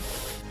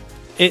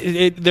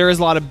 There is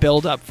a lot of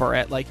build up for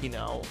it, like, you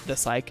know,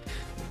 this like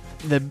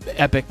the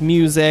epic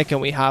music, and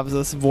we have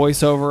this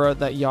voiceover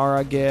that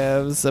Yara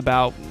gives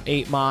about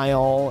 8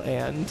 Mile,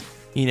 and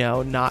you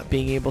know, not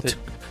being able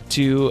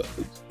to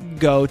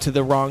go to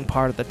the wrong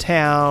part of the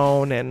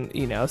town, and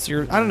you know, so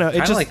you're, I don't know, it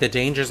kind of just like the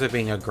dangers of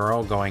being a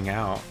girl going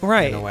out,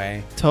 Right. in a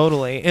way.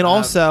 Totally. And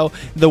also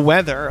the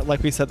weather,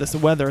 like we said, this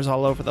weather is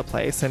all over the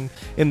place, and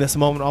in this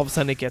moment all of a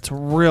sudden it gets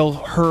real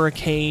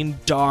hurricane,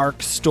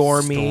 dark,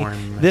 stormy.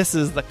 Storm. This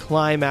is the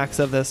climax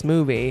of this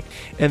movie,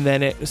 and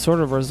then it sort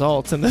of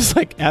results in this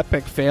like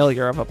epic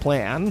failure of a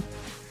plan.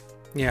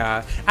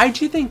 Yeah, I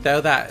do think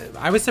though that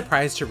I was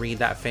surprised to read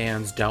that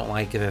fans don't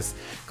like this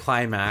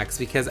climax,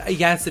 because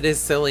yes, it is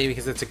silly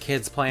because it's a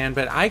kid's plan,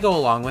 but I go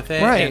along with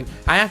it, Right. and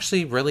I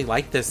actually really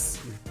like this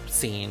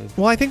scene.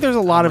 Well, I think there's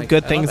a lot of like,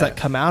 good I things love that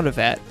it. come out of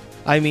it.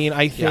 I mean,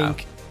 I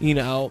think, you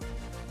know,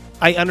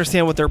 I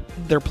understand what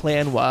their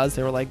plan was.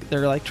 They're like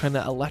trying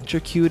to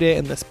electrocute it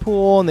in this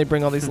pool, and they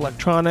bring all these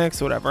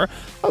electronics, whatever.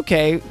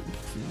 Okay,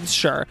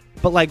 sure.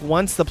 But like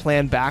once the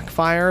plan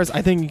backfires,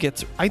 I think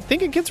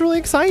it gets really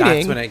exciting.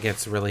 That's when it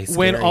gets really scary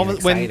when all and the,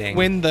 exciting.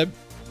 when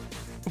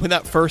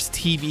that first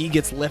TV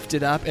gets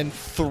lifted up and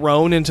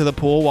thrown into the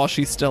pool while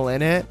she's still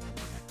in it.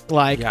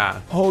 Like,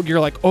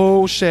 you're like,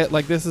 oh shit,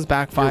 like this is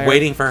backfire. You're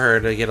waiting for her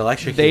to get They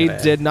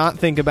electrocuted. did not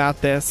think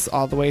about this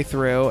all the way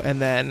through,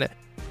 and then,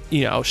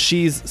 you know,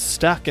 she's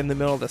stuck in the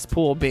middle of this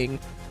pool being,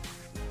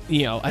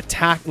 you know,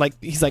 attacked. Like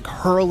he's like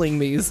hurling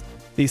these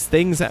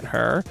things at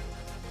her,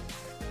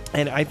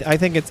 and I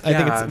think it's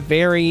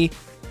very,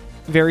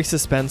 very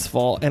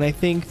suspenseful. And I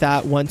think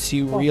that once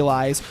you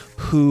realize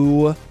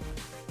who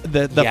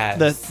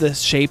the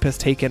shape has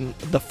taken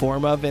the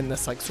form of in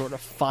this like sort of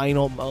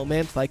final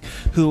moment, like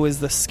who is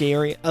the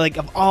scary, like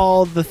of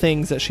all the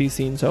things that she's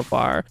seen so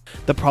far,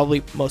 the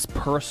probably most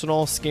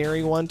personal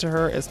scary one to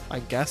her is, I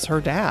guess,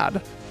 her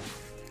dad,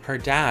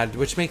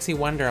 which makes me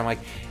wonder, I'm like,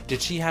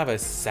 did she have a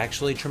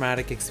sexually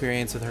traumatic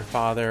experience with her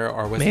father,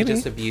 or was he Maybe.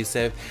 just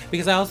abusive?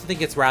 Because I also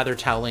think it's rather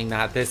telling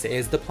that this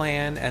is the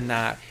plan, and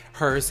that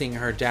her seeing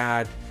her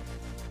dad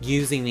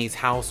using these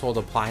household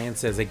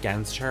appliances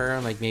against her,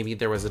 like maybe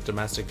there was a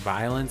domestic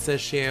violence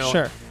issue.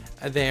 Sure.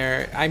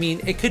 I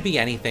mean, it could be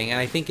anything, and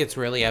I think it's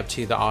really up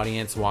to the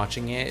audience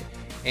watching it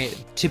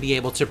to be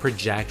able to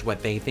project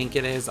what they think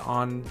it is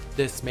on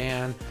this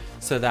man,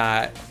 so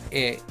that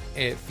it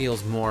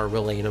feels more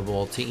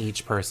relatable to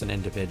each person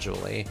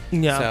individually.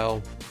 Yeah.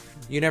 So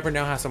you never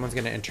know how someone's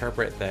going to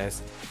interpret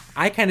this.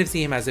 I kind of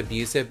see him as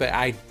abusive, but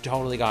I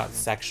totally got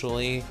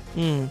sexually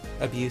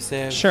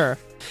abusive. Sure.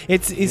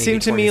 It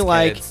seemed to toward me his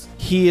like kids.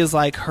 he is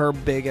like her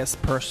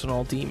biggest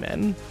personal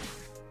demon.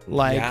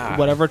 Like Yeah.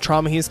 whatever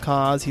trauma he's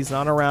caused, he's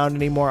not around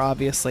anymore,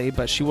 obviously,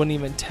 but she wouldn't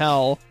even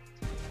tell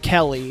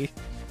Kelly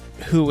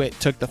who it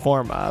took the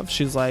form of.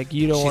 She's like,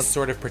 you don't She's want.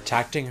 sort of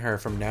protecting her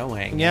from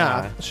knowing.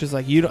 Yeah. She's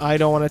like, I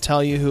don't want to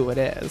tell you who it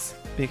is,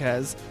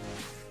 because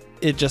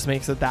it just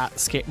makes it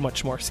that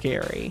much more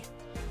scary,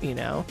 you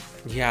know?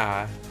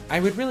 Yeah.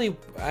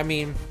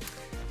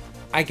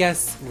 I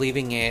guess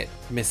leaving it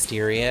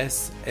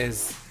mysterious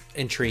is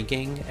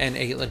intriguing, and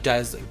it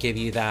does give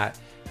you that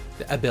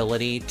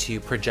ability to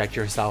project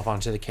yourself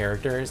onto the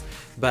characters.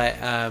 But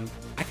I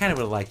kind of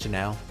would like to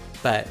know.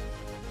 But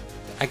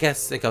I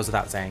guess it goes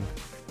without saying.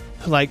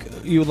 Like,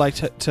 you would like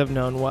to have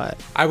known what?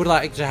 I would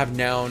like to have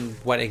known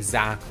what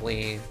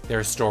exactly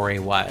their story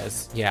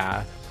was.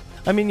 Yeah.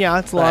 I mean, yeah,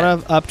 it's a lot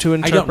of up to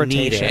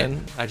interpretation. I don't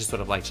need it. I just would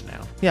have liked to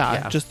know.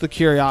 Yeah, just the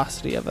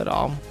curiosity of it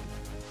all.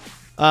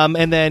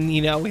 And then,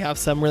 you know, we have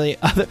some really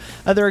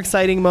other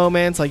exciting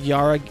moments, like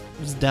Yara's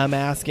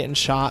dumbass getting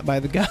shot by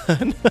the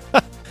gun.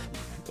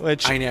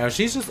 Which I know,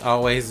 she's just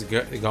always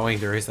going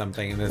through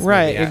something in this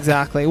right, movie. Yeah.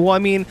 exactly. Well, I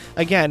mean,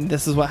 again,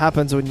 this is what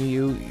happens when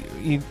you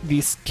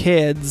these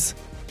kids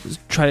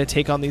try to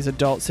take on these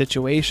adult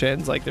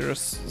situations. Like, they're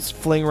just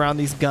fling around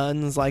these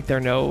guns like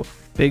they're no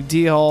big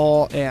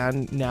deal,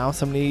 and now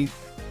somebody's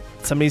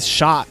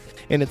shot,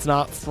 and it's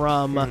not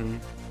from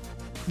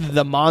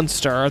the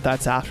monster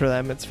that's after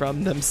them, it's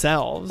from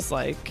themselves.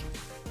 Like,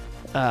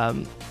 I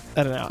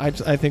don't know, I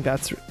think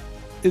that's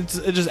it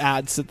just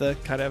adds to the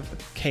kind of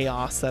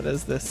chaos that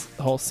is this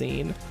whole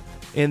scene.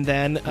 And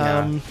then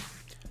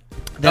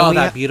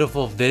that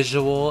beautiful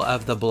visual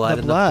of the blood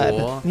in the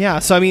pool. Yeah,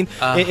 so I mean,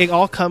 it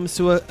all comes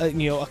to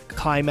a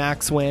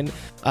climax when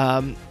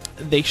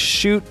they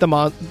shoot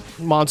the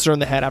monster in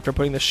the head after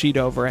putting the sheet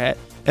over it,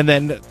 and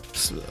then,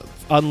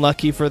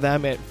 unlucky for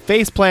them, it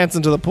face plants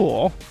into the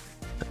pool,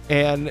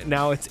 and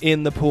now it's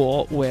in the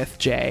pool with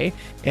Jay,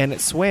 and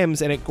it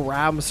swims and it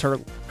grabs her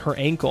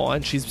ankle,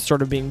 and she's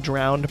sort of being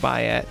drowned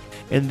by it.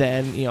 And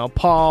then, you know,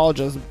 Paul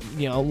just,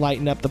 you know,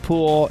 lighten up the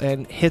pool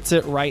and hits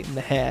it right in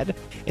the head,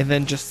 and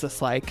then just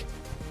this like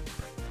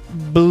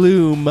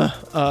bloom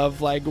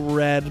of like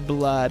red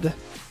blood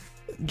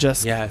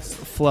just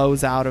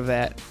flows out of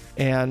it.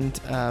 And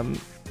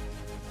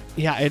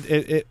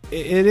it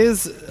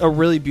is a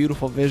really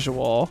beautiful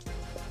visual,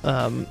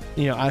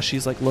 you know, as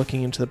she's like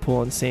looking into the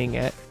pool and seeing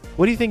it.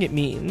 What do you think it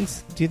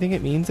means? Do you think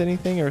it means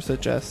anything, or is it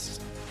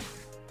just...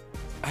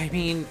 I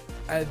mean,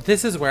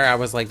 this is where I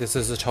was like, this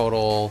is a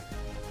total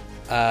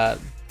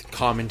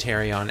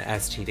commentary on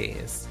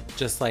STDs.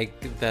 Just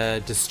like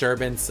the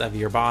disturbance of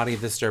your body,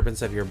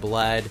 disturbance of your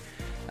blood.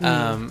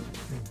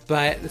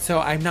 But so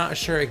I'm not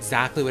sure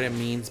exactly what it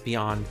means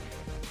beyond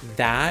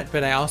that,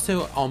 but I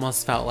also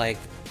almost felt like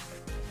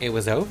it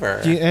was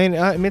over.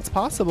 And it's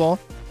possible.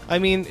 I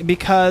mean,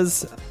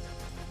 because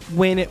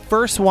when it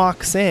first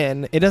walks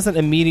in, it doesn't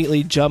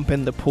immediately jump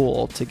in the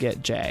pool to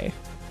get Jay.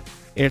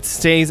 It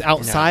stays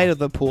outside of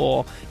the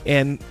pool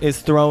and is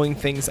throwing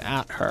things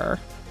at her.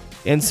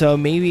 And so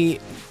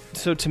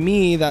to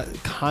me, that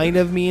kind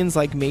of means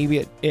like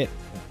maybe it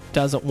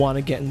doesn't want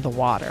to get in the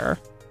water.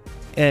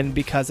 And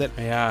because it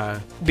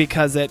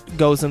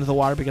goes into the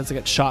water because it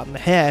gets shot in the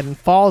head and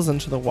falls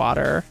into the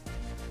water,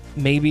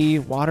 maybe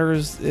water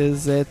is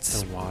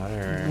its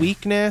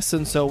weakness,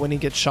 and so when he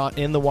gets shot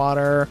in the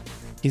water,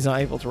 he's not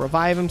able to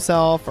revive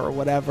himself or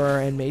whatever,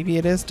 and maybe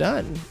it is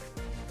done.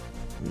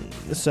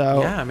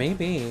 So yeah,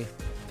 maybe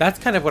that's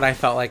kind of what I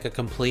felt like, a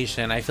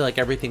completion. I feel like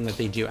everything that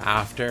they do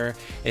after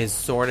is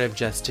sort of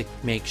just to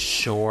make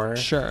sure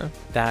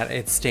that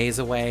it stays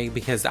away,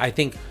 because I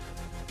think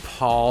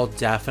Paul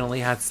definitely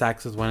had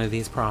sex with one of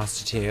these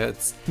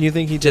prostitutes. You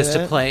think he did? Just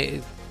to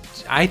play.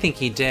 I think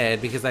he did,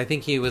 because I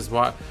think he was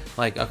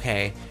like,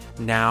 okay,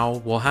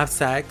 now we'll have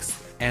sex,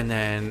 and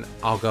then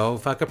I'll go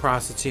fuck a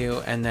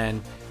prostitute, and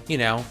then, you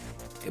know,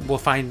 we'll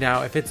find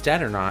out if it's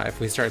dead or not. If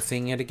we start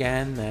seeing it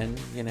again, then,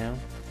 you know.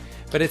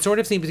 But it sort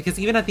of seems, because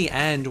even at the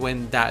end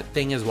when that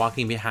thing is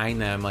walking behind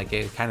them, like,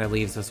 it kind of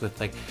leaves us with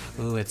like,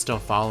 ooh, it's still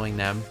following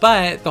them.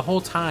 But the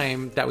whole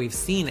time that we've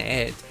seen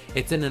it,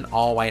 it's in an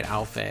all-white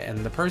outfit,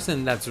 and the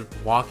person that's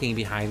walking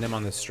behind them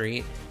on the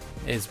street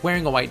is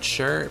wearing a white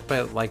shirt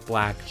but like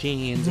black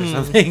jeans or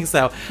something.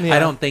 So I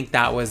don't think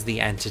that was the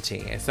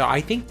entity. So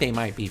I think they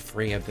might be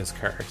free of this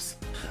curse.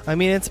 I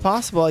mean, it's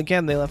possible.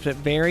 Again, they left it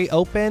very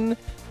open,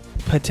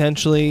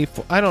 potentially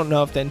I don't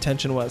know if the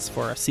intention was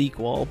for a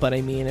sequel, but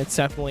I mean, it's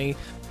definitely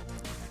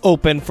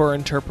open for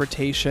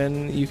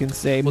interpretation. You can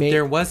say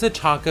there was a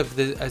talk of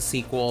a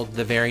sequel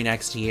the very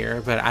next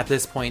year, but at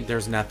this point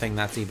there's nothing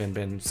that's even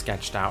been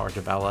sketched out or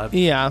developed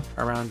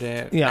around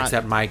it,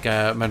 except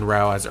Micah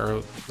Monroe as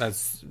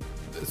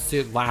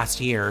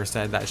last year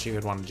said that she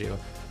would want to do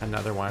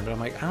another one, but I'm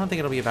like, I don't think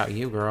it'll be about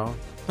you, girl.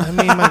 I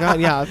mean, my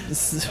God,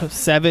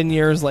 7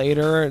 years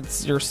later,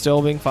 you're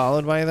still being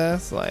followed by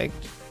this. Like,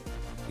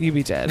 you'd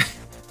be dead.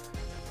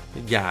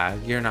 Yeah,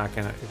 you're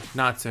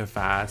not so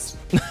fast.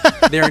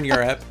 They're in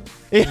Europe.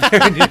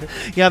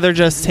 Yeah, they're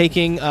just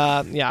taking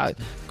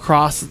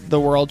cross the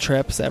world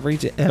trips every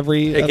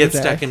it gets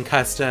stuck in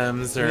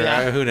customs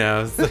or who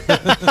knows.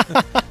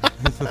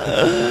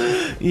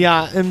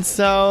 And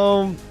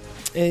so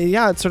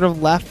it's sort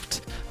of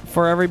left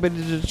for everybody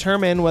to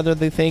determine whether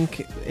they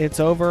think it's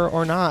over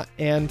or not.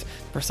 And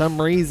for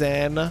some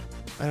reason, I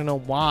don't know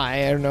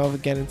why, I don't know if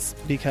again it's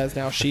because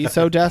now she's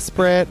so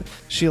desperate,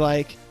 she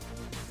like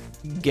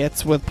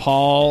gets with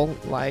Paul,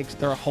 like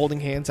they're holding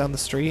hands down the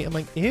street. I'm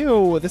like,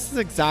 ew, this is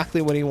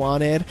exactly what he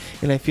wanted.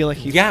 And I feel like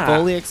he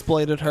fully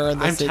exploited her in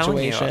this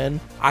situation.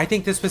 I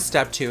think this was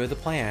step 2 of the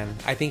plan.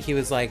 I think he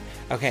was like,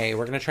 okay,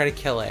 we're going to try to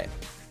kill it.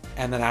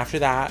 And then after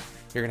that,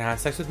 you're going to have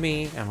sex with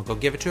me and we'll go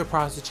give it to a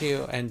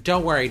prostitute. And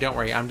don't worry.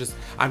 I'm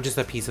just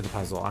a piece of the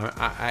puzzle.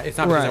 It's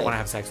not because I want to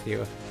have sex with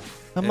you.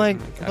 I'm like,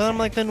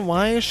 then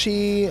why is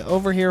she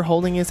over here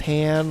holding his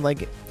hand?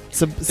 Like,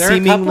 They're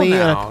seemingly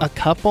a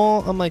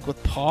couple. I'm like,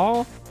 with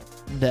Paul?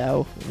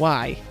 No.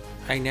 Why?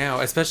 I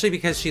know, especially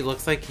because she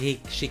looks like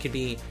she could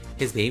be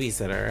his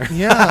babysitter.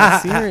 Yeah,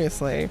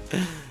 seriously.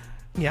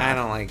 Yeah. I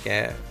don't like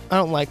it. I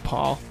don't like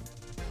Paul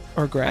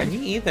or Greg.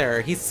 Me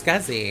either. He's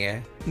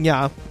scuzzy.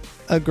 Yeah,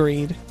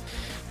 agreed.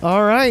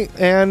 All right,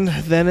 and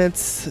then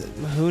it's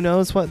who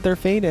knows what their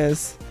fate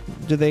is.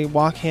 Do they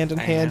walk hand in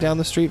hand down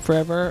the street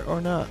forever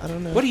or not? I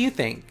don't know. What do you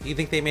think? You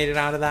think they made it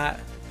out of that?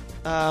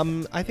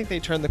 I think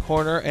they turned the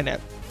corner and it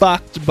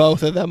fucked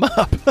both of them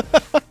up.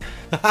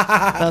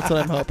 That's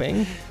what I'm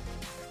hoping.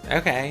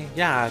 Okay,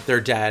 yeah, they're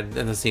dead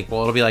in the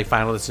sequel. It'll be like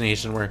Final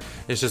Destination, where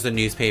it's just a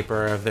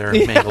newspaper of their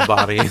mangled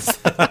bodies.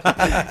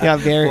 Yeah,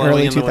 very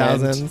early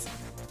 2000s.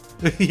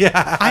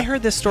 Yeah, I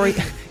heard this story.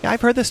 Yeah,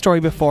 I've heard this story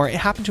before. It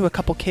happened to a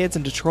couple kids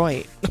in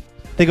Detroit.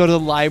 They go to the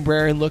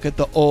library and look at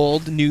the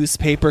old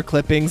newspaper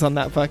clippings on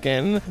that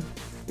fucking, thing.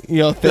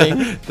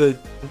 the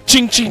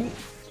ching ching,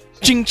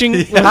 ching ching.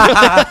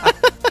 Yeah.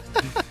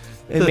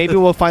 And maybe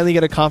we'll finally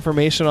get a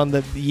confirmation on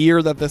the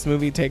year that this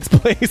movie takes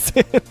place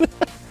in.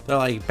 They're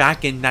like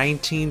back in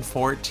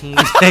 1914,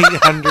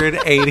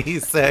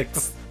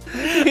 886.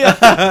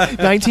 Yeah.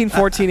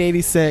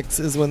 1914-86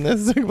 is when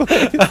this took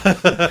place.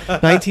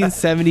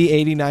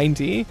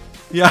 1970-80-90.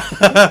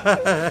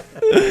 Yeah.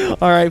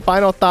 All right,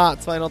 final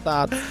thoughts.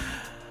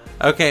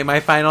 Okay, my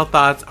final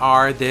thoughts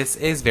are this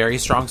is very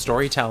strong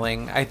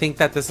storytelling. I think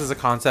that this is a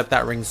concept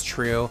that rings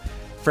true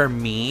for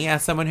me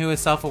as someone who is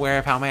self-aware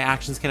of how my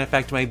actions can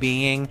affect my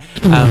being.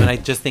 And I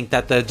just think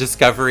that the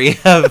discovery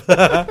of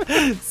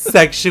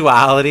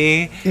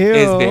sexuality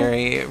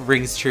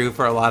rings true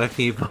for a lot of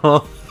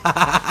people.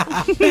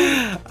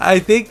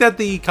 I think that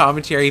the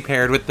commentary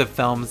paired with the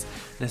film's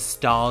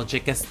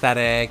nostalgic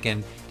aesthetic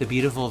and the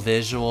beautiful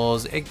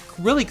visuals, it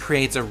really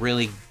creates a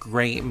really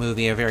great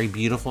movie, a very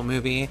beautiful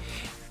movie.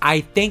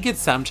 I think it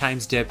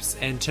sometimes dips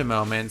into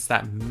moments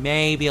that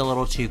may be a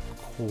little too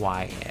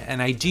quiet,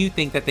 and I do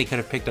think that they could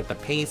have picked up the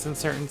pace in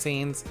certain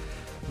scenes,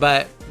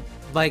 but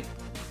like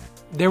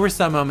there were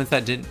some moments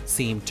that didn't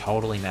seem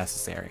totally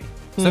necessary.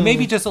 So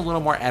maybe just a little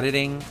more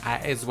editing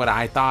is what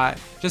I thought,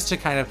 just to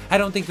kind of, I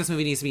don't think this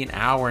movie needs to be an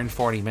hour and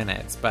 40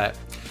 minutes, but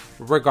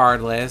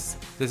regardless,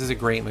 this is a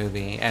great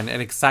movie, and it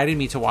excited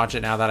me to watch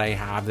it now that I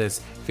have this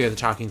Fear the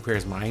Talking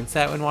Queers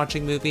mindset when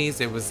watching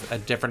movies. It was a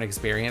different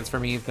experience for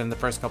me than the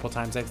first couple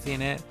times I've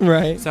seen it.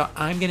 Right. So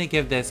I'm going to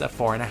give this a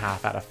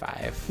 4.5 out of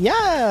 5.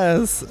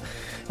 Yes.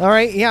 All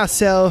right. Yeah.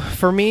 So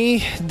for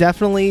me,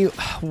 definitely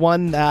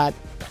one that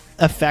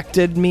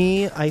affected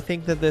me. I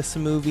think that this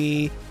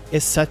movie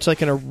is such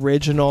like an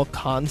original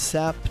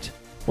concept,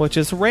 which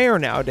is rare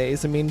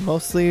nowadays. I mean,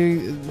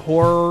 mostly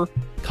horror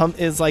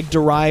is like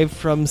derived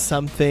from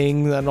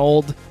something, an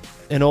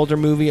older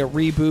movie, a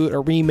reboot, a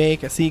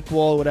remake, a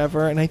sequel,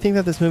 whatever. And I think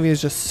that this movie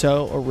is just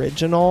so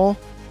original.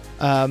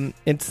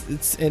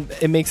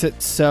 It makes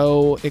it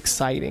so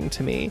exciting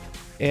to me.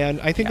 And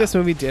I think this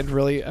movie did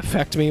really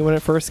affect me when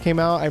it first came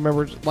out. I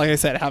remember, like I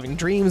said, having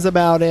dreams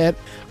about it.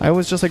 I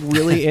was just like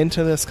really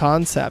into this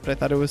concept. I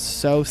thought it was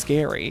so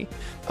scary.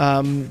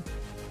 I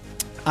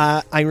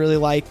really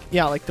like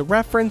the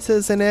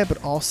references in it,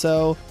 but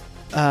also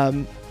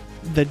the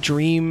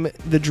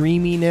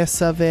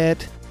dreaminess of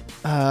it.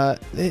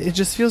 It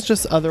just feels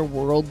just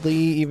otherworldly,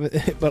 even,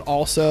 but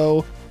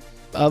also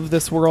of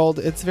this world.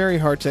 It's very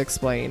hard to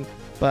explain,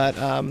 but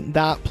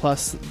that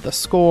plus the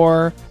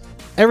score,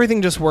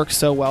 everything just works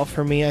so well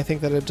for me. I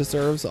think that it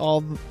deserves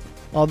all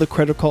the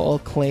critical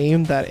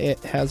acclaim that it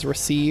has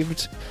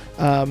received.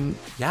 It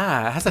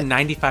has a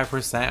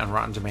 95% on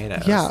Rotten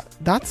Tomatoes. Yeah,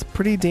 that's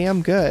pretty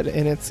damn good,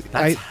 and that's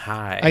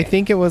high. I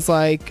think it was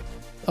like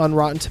on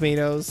Rotten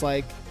Tomatoes,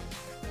 like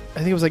I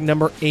think it was like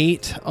number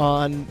 8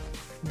 on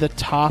the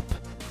top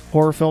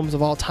horror films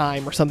of all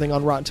time or something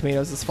on Rotten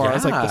Tomatoes as far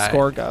as like the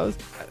score goes.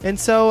 And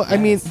so, I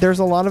mean, there's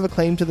a lot of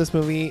acclaim to this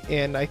movie,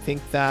 and I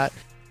think that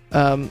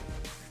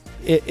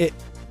it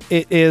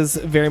is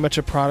very much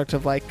a product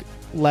of like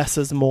less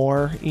is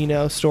more,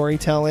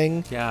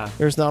 storytelling. Yeah.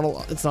 There's not a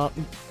lot. It's not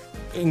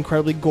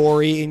incredibly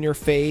gory in your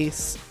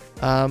face.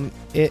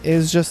 It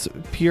is just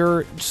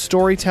pure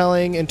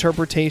storytelling,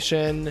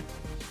 interpretation.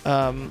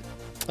 I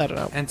don't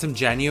know. And some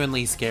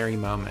genuinely scary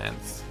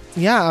moments.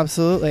 Yeah,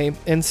 absolutely.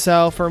 And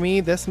so for me,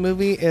 this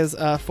movie is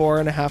a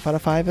 4.5 out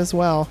of 5 as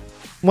well.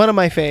 One of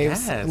my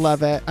faves. Yes.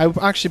 Love it. I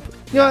actually,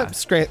 what?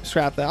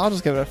 Scrap that. I'll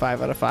just give it a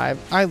 5 out of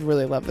 5. I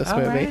really love this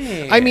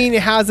movie. Right. I mean,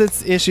 it has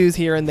its issues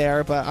here and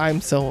there, but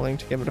I'm still willing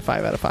to give it a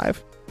 5 out of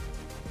 5.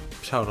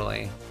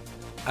 Totally.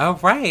 All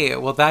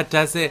right. Well, that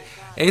does it.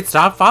 It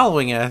stopped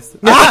following us.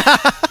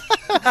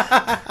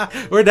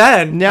 We're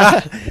done.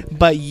 Yeah.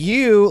 But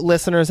you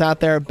listeners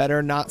out there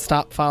better not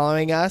stop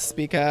following us,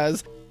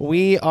 because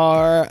we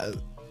are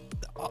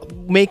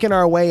making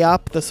our way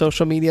up the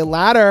social media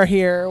ladder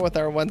here with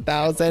our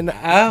 1,000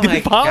 Oh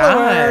my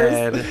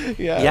followers. God.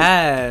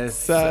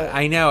 Yes. Yes.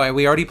 I know.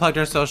 We already plugged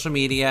our social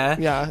media.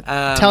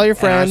 Yeah. Tell your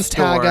and our friends,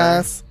 tag store.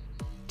 us.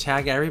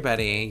 Tag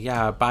everybody.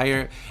 Yeah. Buy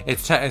your.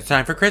 It's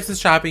time for Christmas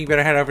shopping. You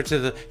better head over to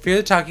the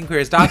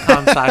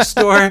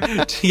fearthetalkingqueers.com/store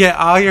to get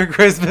all your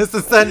Christmas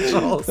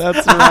essentials.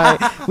 That's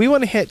right. We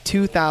want to hit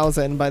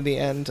 2,000 by the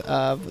end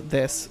of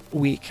this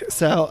week.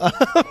 So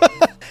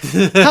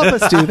help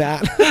us do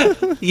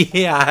that.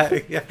 yeah.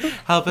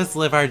 Help us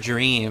live our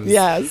dreams.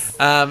 Yes.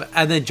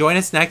 And then join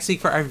us next week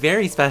for our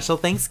very special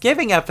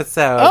Thanksgiving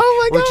episode.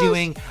 Oh my gosh. We're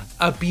doing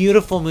a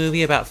beautiful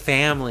movie about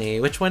family.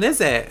 Which one is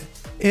it?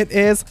 It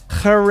is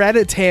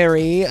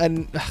Hereditary,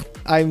 and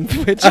I am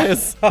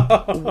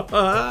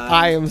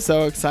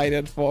so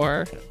excited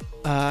for.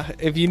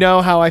 If you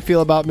know how I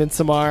feel about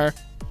Midsommar,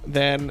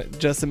 then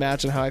just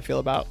imagine how I feel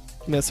about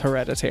Miss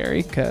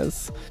Hereditary,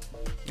 because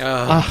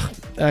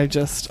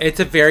it's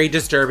a very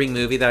disturbing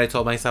movie that I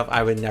told myself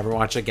I would never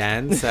watch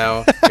again.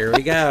 So here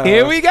we go.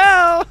 Here we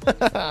go.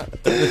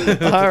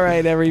 All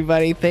right,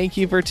 everybody. Thank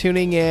you for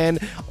tuning in.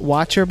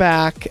 Watch your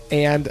back,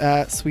 and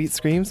sweet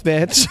screams,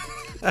 bitch.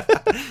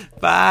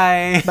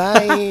 Bye.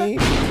 Bye.